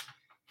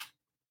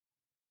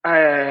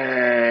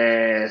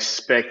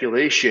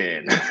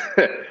 Speculation.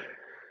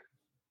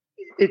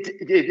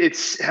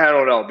 It's I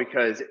don't know,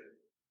 because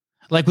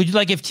like, would you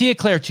like if Tia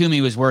Claire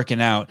Toomey was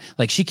working out,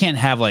 like she can't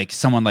have like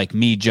someone like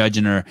me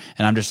judging her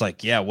and I'm just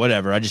like, yeah,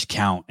 whatever. I just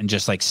count and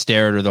just like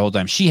stare at her the whole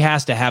time. She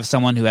has to have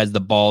someone who has the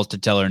balls to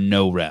tell her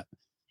no rep.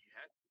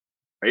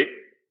 Right.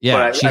 Yeah.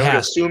 But I would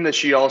assume that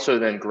she also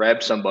then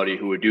grabs somebody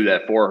who would do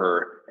that for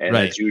her. And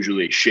right. It's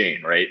usually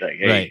Shane, right? Like,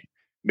 hey, right.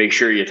 Make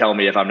sure you tell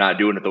me if I'm not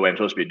doing it the way I'm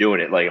supposed to be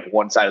doing it. Like if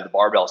one side of the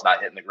barbell is not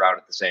hitting the ground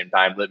at the same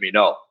time, let me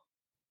know.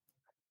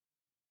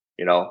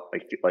 You know,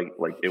 like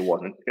it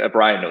wasn't.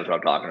 Brian knows what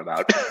I'm talking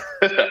about.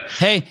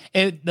 Hey,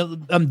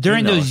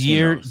 during those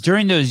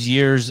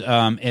years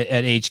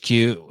at HQ,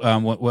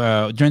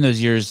 during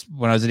those years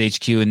when I was at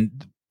HQ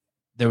and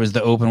there was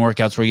the open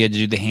workouts where you had to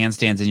do the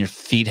handstands and your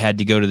feet had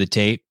to go to the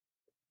tape.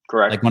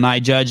 Correct. Like when I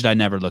judged, I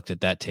never looked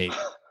at that tape.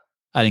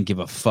 I didn't give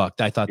a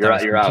fuck. I thought you're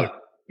out.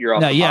 You're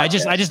off. No, yeah. I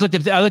just looked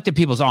at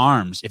people's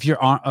arms. If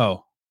your arm,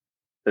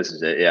 this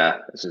is it. Yeah,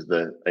 this is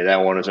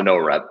that one is a no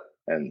rep,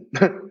 and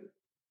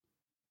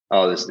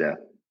this is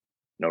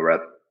no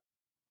rep.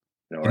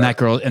 And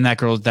that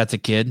girl, that's a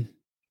kid.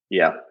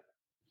 Yeah.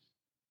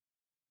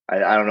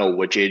 I don't know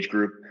which age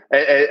group.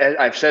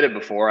 I've said it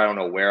before. I don't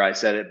know where I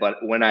said it, but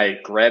when I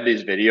grab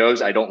these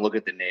videos, I don't look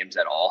at the names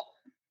at all.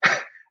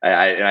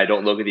 I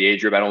don't look at the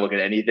age group. I don't look at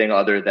anything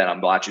other than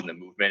I'm watching the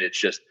movement. It's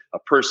just a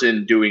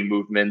person doing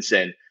movements,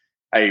 and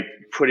I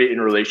put it in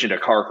relation to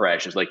car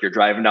crashes. Like you're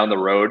driving down the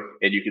road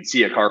and you can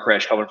see a car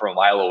crash coming from a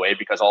mile away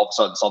because all of a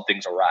sudden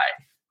something's awry.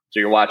 So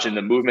you're watching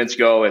the movements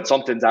go and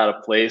something's out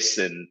of place,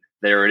 and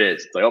there it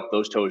is. It's like, oh,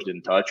 those toes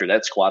didn't touch, or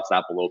that squat's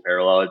not below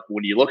parallel.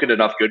 When you look at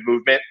enough good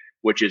movement,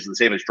 which is the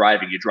same as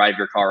driving, you drive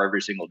your car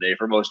every single day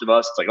for most of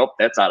us. It's like, oh,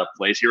 that's out of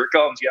place. Here it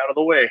comes. Get out of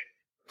the way.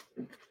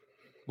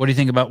 What do you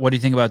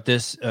think about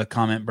this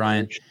comment,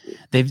 Brian?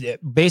 They've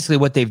basically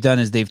what they've done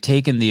is they've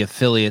taken the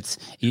affiliates.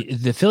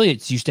 The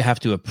affiliates used to have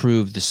to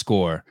approve the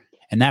score,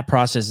 and that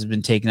process has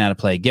been taken out of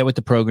play. Get with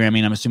the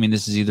programming. I'm assuming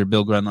this is either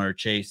Bill Grunler or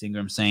Chase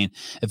Ingram saying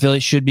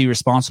affiliates should be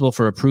responsible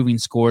for approving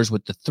scores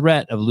with the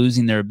threat of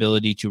losing their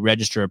ability to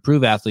register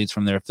approved athletes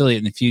from their affiliate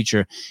in the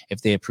future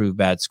if they approve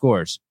bad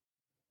scores.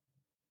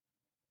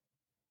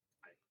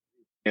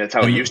 And that's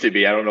how it used to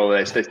be. I don't know.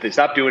 They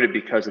stopped doing it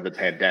because of the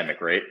pandemic,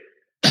 right?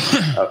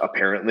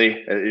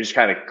 Apparently, it just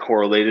kind of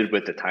correlated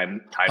with the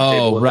timetable.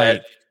 Oh,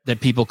 right. That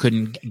people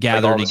couldn't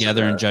gather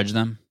together and judge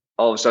them.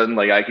 All of a sudden,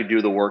 like I could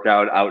do the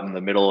workout out in the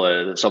middle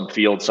of some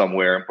field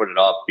somewhere and put it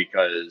up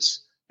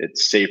because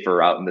it's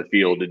safer out in the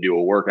field to do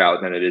a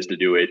workout than it is to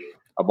do it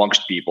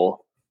amongst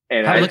people.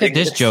 And look at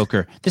this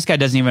joker. This guy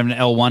doesn't even have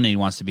an L1 and he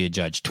wants to be a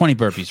judge. 20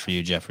 burpees for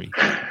you, Jeffrey.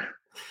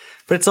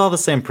 But it's all the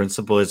same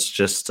principle. It's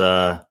just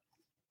that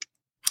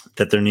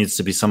there needs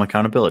to be some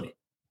accountability.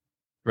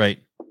 Right.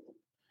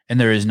 And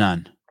there is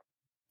none.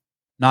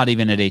 Not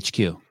even at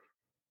HQ.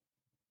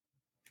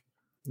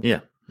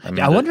 Yeah.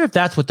 I wonder if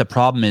that's what the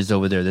problem is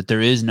over there, that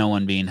there is no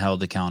one being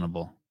held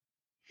accountable.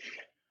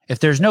 If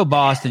there's no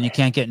boss, then you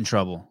can't get in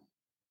trouble.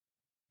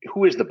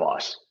 Who is the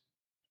boss?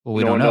 Well,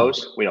 we don't know.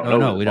 We don't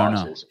know. We don't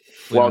know.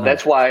 Well,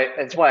 that's why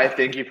I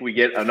think if we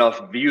get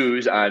enough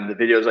views on the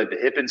videos like the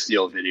hip and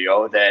steel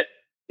video, that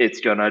it's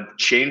going to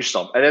change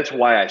something. And that's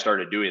why I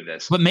started doing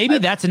this. But maybe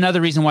that's another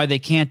reason why they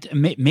can't.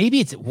 Maybe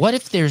it's what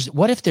if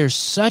there's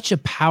such a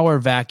power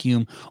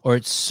vacuum, or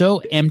it's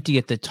so empty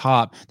at the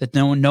top that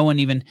no one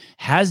even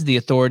has the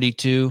authority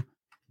to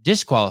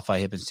disqualify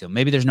hip and steel.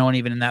 Maybe there's no one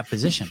even in that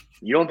position.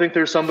 You don't think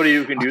there's somebody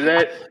who can do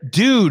that?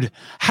 Dude,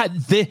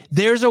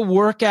 there's a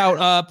workout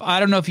up. I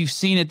don't know if you've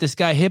seen it. This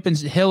guy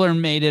Hiller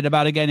made it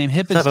about a guy named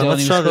Hip and Steel.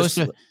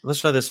 Let's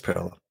try this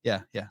parallel.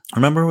 Yeah.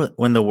 Remember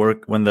when the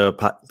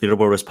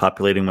leaderboard was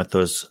populating with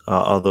those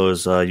all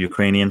those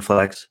Ukrainian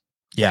flags?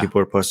 Yeah. People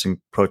were posting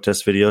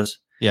protest videos.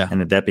 Yeah.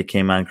 And that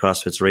became on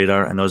CrossFit's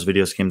radar, and those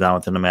videos came down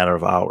within a matter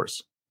of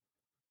hours.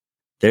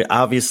 They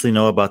obviously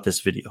know about this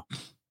video.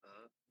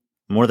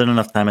 More than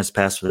enough time has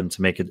passed for them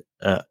to make it,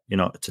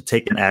 to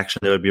take an action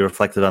that would be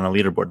reflected on the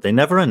leaderboard. They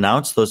never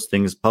announce those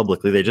things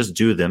publicly. They just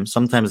do them.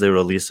 Sometimes they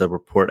release a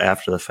report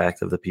after the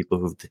fact of the people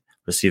who've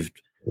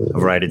received a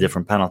variety of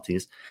different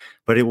penalties.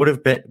 But it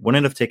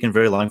wouldn't have taken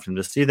very long for them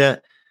to see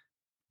that,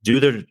 do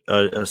their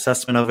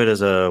assessment of it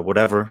as a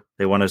whatever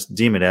they want to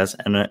deem it as,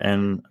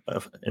 and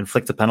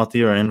inflict a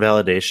penalty or an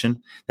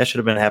invalidation. That should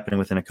have been happening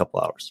within a couple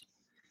hours.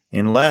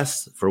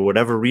 Unless, for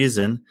whatever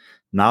reason,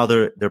 now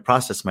their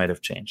process might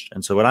have changed.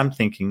 And so what I'm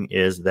thinking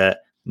is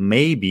that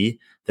maybe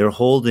they're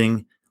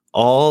holding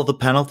all the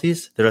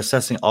penalties, they're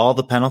assessing all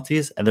the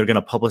penalties, and they're going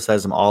to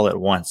publicize them all at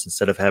once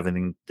instead of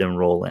having them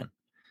roll in.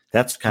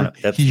 That's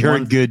You're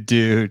a good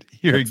dude.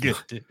 You're a good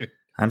dude.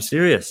 I'm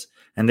serious.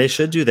 And they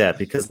should do that,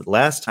 because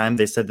last time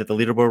they said that the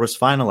leaderboard was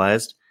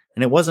finalized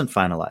and it wasn't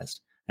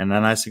finalized. And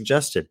then I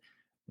suggested,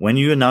 when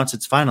you announce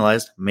it's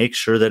finalized, make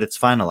sure that it's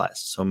finalized.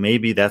 So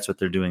maybe that's what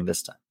they're doing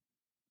this time.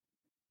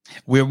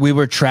 We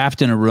were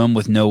trapped in a room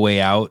with no way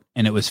out,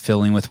 and it was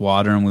filling with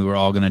water, and we were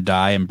all going to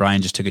die. And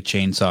Brian just took a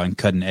chainsaw and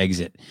cut an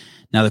exit.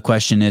 Now the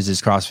question is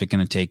CrossFit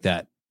going to take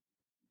that?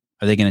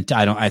 Are they going to?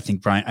 I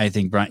think Brian.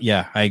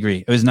 Yeah, I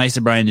agree. It was nice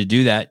of Brian to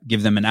do that,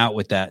 give them an out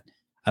with that.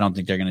 I don't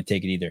think they're going to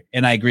take it either.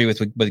 And I agree with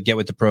get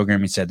what the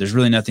programming said. There's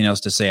really nothing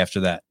else to say after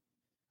that.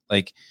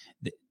 Like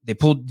you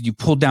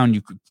pulled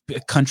down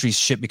country's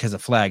shit because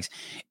of flags.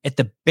 At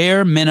the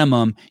bare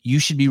minimum, you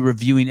should be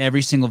reviewing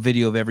every single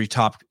video of every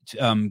top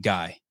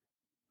guy.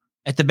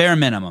 At the bare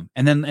minimum,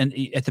 and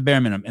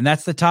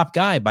that's the top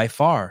guy by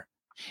far.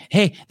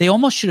 Hey, they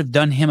almost should have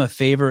done him a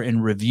favor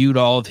and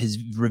reviewed his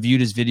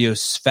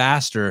videos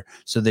faster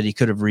so that he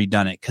could have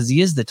redone it, because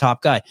he is the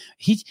top guy.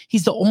 He's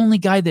the only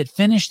guy that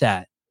finished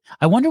that.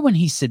 I wonder when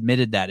he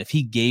submitted that, if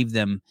he gave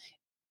them,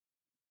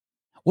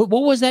 what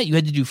was that? You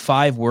had to do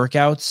 5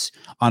 workouts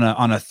on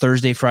a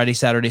Thursday, Friday,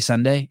 Saturday,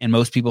 Sunday, and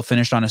most people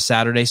finished on a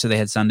Saturday, so they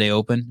had Sunday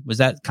open. Was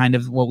that kind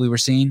of what we were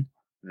seeing?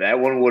 That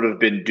one would have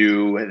been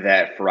due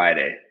that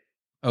Friday.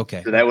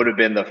 Okay. So that would have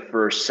been the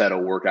first set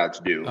of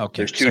workouts due.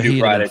 Okay. There's 2 So due he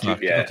had Friday. been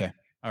fucked. Yeah. Okay.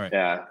 All right.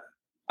 Yeah.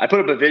 I put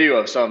up a video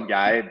of some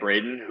guy,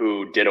 Braden,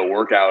 who did a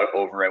workout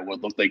over at what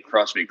looked like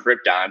CrossFit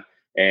Krypton.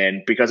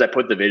 And because I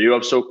put the video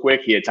up so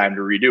quick, he had time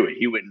to redo it.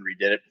 He went and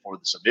redid it before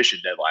the submission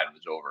deadline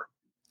was over.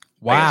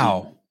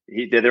 Wow.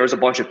 There was a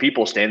bunch of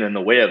people standing in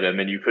the way of him,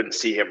 and you couldn't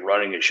see him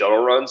running his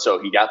shuttle run.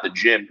 So he got the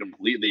gym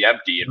completely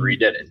empty and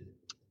redid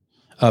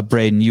it.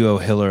 Braden, you owe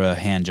Hiller a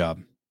hand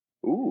job.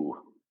 Ooh.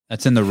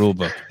 That's in the rule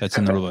book.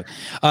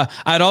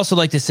 I'd also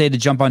like to say, to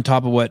jump on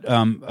top of what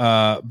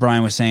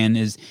Brian was saying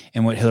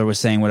and what Hiller was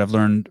saying, what I've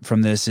learned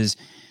from this is,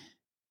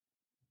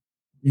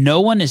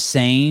 no one is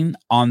saying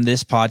on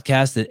this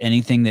podcast that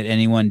anything that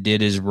anyone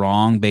did is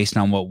wrong based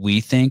on what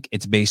we think.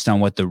 It's based on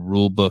what the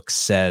rule book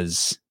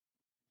says.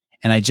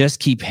 And I just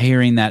keep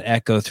hearing that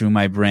echo through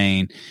my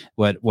brain,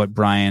 what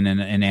Brian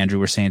and Andrew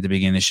were saying at the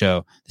beginning of the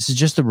show. This is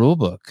just the rule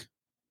book.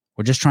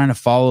 We're just trying to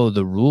follow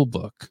the rule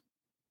book.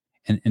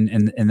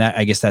 And that,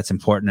 I guess that's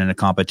important in a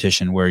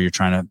competition where you're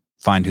trying to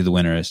find who the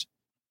winner is.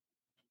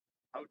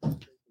 How deep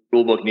does the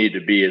rule book need to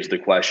be is the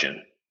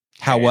question.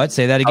 How what?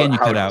 Say that again. You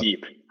cut out.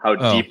 How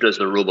deep does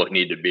the rule book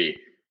need to be?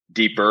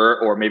 Deeper,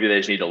 or maybe they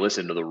just need to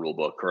listen to the rule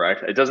book,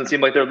 correct? It doesn't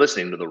seem like they're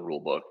listening to the rule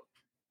book.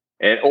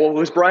 And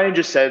as Brian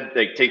just said,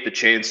 like, take the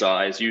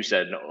chainsaw, as you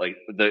said, like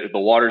the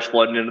water's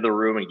flooding into the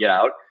room and get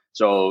out.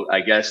 So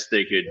I guess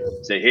they could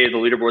say, hey, the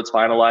leaderboard's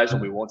finalized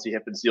and we won't see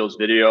Hip and Steel's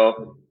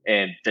video,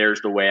 and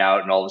there's the way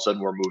out, and all of a sudden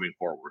we're moving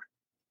forward.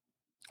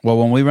 Well,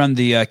 when we run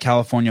the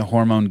California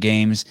Hormone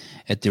Games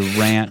at the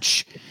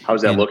ranch.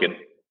 How's that looking?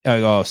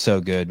 Oh, so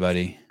good,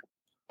 buddy.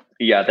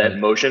 You got that in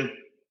motion?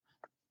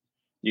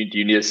 Do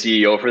you need a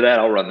CEO for that?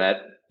 I'll run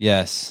that.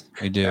 Yes,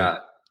 we do. Yeah.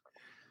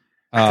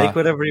 Take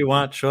whatever you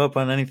want, show up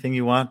on anything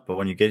you want, but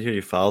when you get here,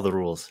 you follow the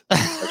rules.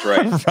 That's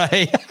right.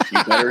 Right.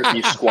 You better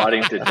be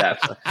squatting to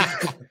depth.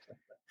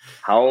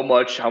 How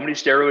many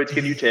steroids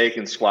can you take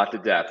and squat to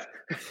depth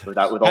with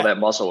all that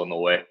muscle in the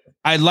way?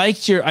 I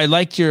liked your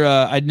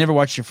I'd never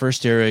watched your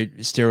first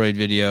steroid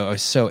video. I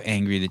was so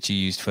angry that you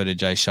used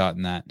footage I shot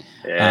in that.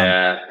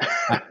 Yeah.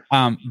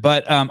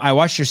 But I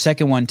watched your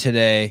second one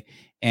today,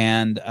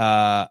 and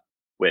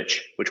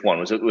which one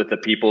was it? With the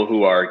people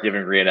who are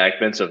giving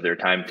reenactments of their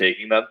time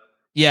taking them?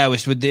 Yeah, it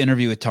was with the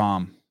interview with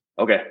Tom.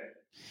 Okay.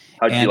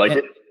 How did you like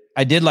it?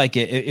 I did like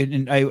it.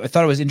 And I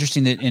thought it was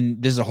interesting that,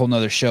 and this is a whole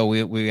nother show.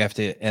 We have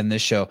to end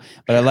this show,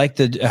 but I like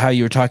how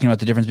you were talking about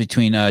the difference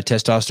between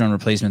testosterone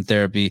replacement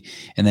therapy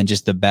and then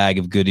just the bag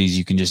of goodies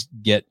you can just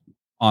get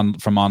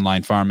from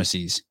online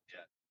pharmacies.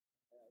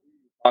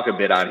 Talk a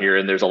bit on here,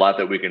 and there's a lot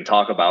that we can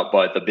talk about,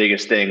 but the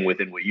biggest thing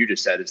within what you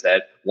just said is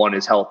that one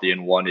is healthy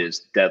and one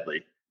is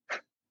deadly.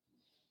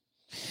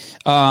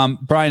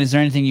 Brian, is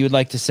there anything you would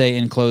like to say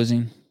in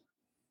closing?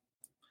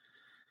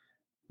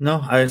 No,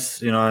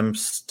 I'm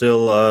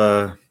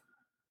still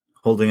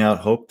holding out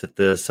hope that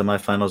the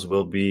semifinals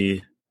will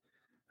be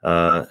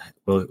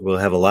we'll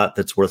have a lot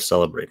that's worth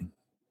celebrating.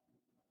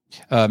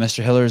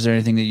 Mr. Hiller, is there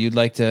anything that you'd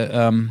like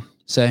to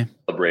say?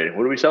 Celebrating.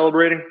 What are we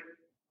celebrating?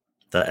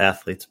 The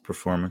athlete's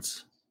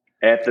performance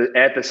at the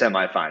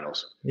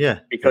semifinals. Yeah,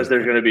 because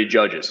there's going to be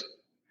judges.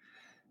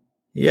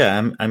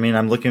 Yeah,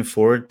 I'm looking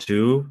forward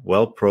to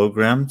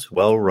well-programmed,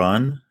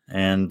 well-run,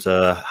 and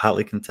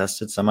hotly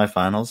contested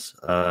semifinals.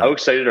 How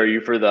excited are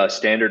you for the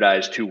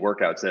standardized 2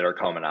 workouts that are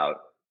coming out?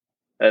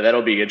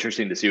 That'll be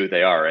interesting to see what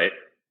they are, right?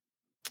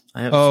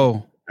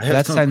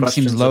 That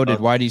seems loaded.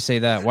 Why do you say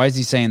that? Why is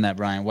he saying that,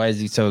 Brian? Why is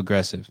he so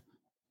aggressive?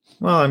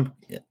 Well,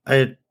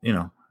 I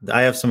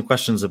have some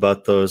questions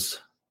about those.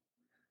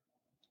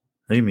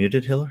 Are you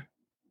muted, Hiller?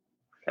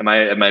 Am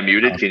I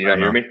muted? Can you not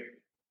hear me?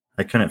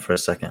 I couldn't for a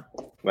second.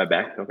 Am I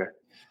back? Okay.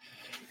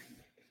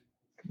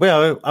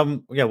 Well,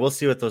 we'll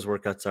see what those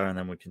workouts are, and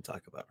then we can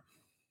talk about them.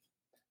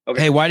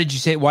 Okay. Hey, why did you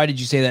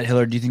say that,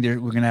 Hiller? Do you think we're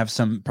going to have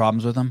some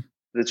problems with them?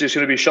 It's just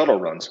going to be shuttle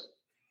runs.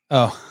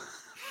 Oh.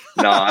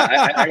 No,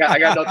 I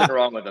got nothing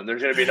wrong with them.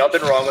 There's going to be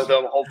nothing wrong with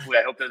them. Hopefully,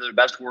 I hope they're the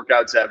best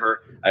workouts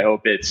ever. I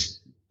hope it's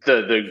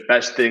the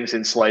best things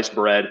in sliced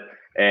bread,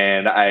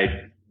 and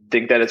I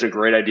think that it's a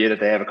great idea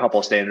that they have a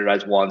couple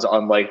standardized ones,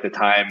 unlike the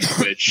time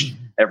in which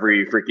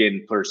every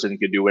freaking person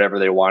could do whatever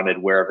they wanted,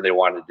 wherever they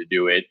wanted to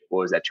do it. What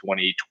was that,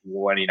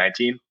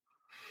 2019?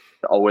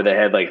 Oh, where they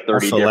had like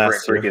 30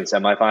 different freaking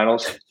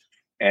semifinals.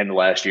 And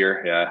last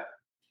year, yeah.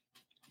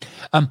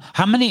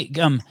 How many,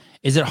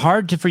 is it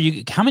hard for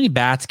you? How many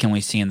bats can we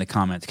see in the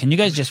comments? Can you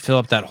guys just fill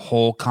up that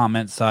whole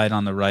comment side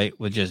on the right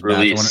with just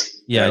bats?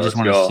 I just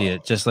want to see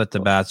it. Just let the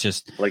bats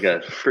just like a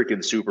freaking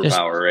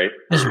superpower, right?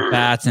 Just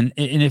bats, and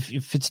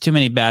if it's too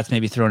many bats,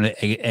 maybe throw in an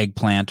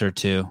eggplant or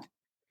 2.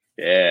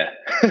 Yeah,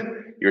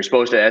 you were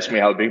supposed to ask me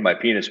how big my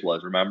penis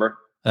was. Remember?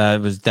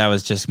 That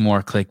was just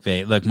more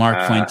clickbait. Look,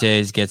 Mark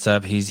Fuentes gets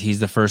up. He's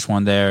the first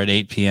one there at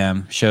 8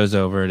 p.m. Show's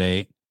over at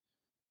 8.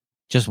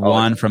 Just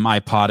one from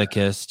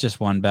Ipodicus. Just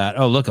one bat.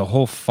 Oh, look, a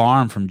whole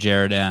farm from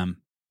Jared M.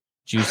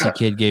 Juicy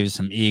Kid gave us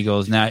some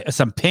eagles. Now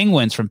some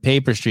penguins from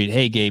Paper Street.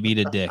 Hey, Gabe, eat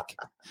a dick.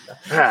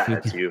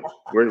 That's you.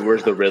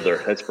 Where's the Riddler?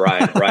 That's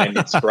Brian. Brian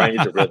needs a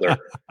Riddler.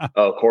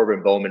 Oh,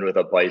 Corbin Bowman with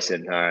a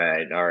bison.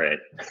 All right.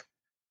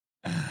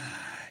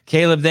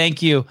 Caleb,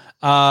 thank you.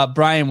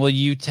 Brian, will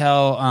you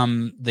tell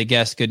the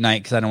guest good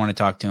night? Because I don't want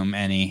to talk to him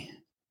any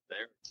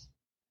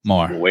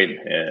more. Wait,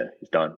 yeah, he's done.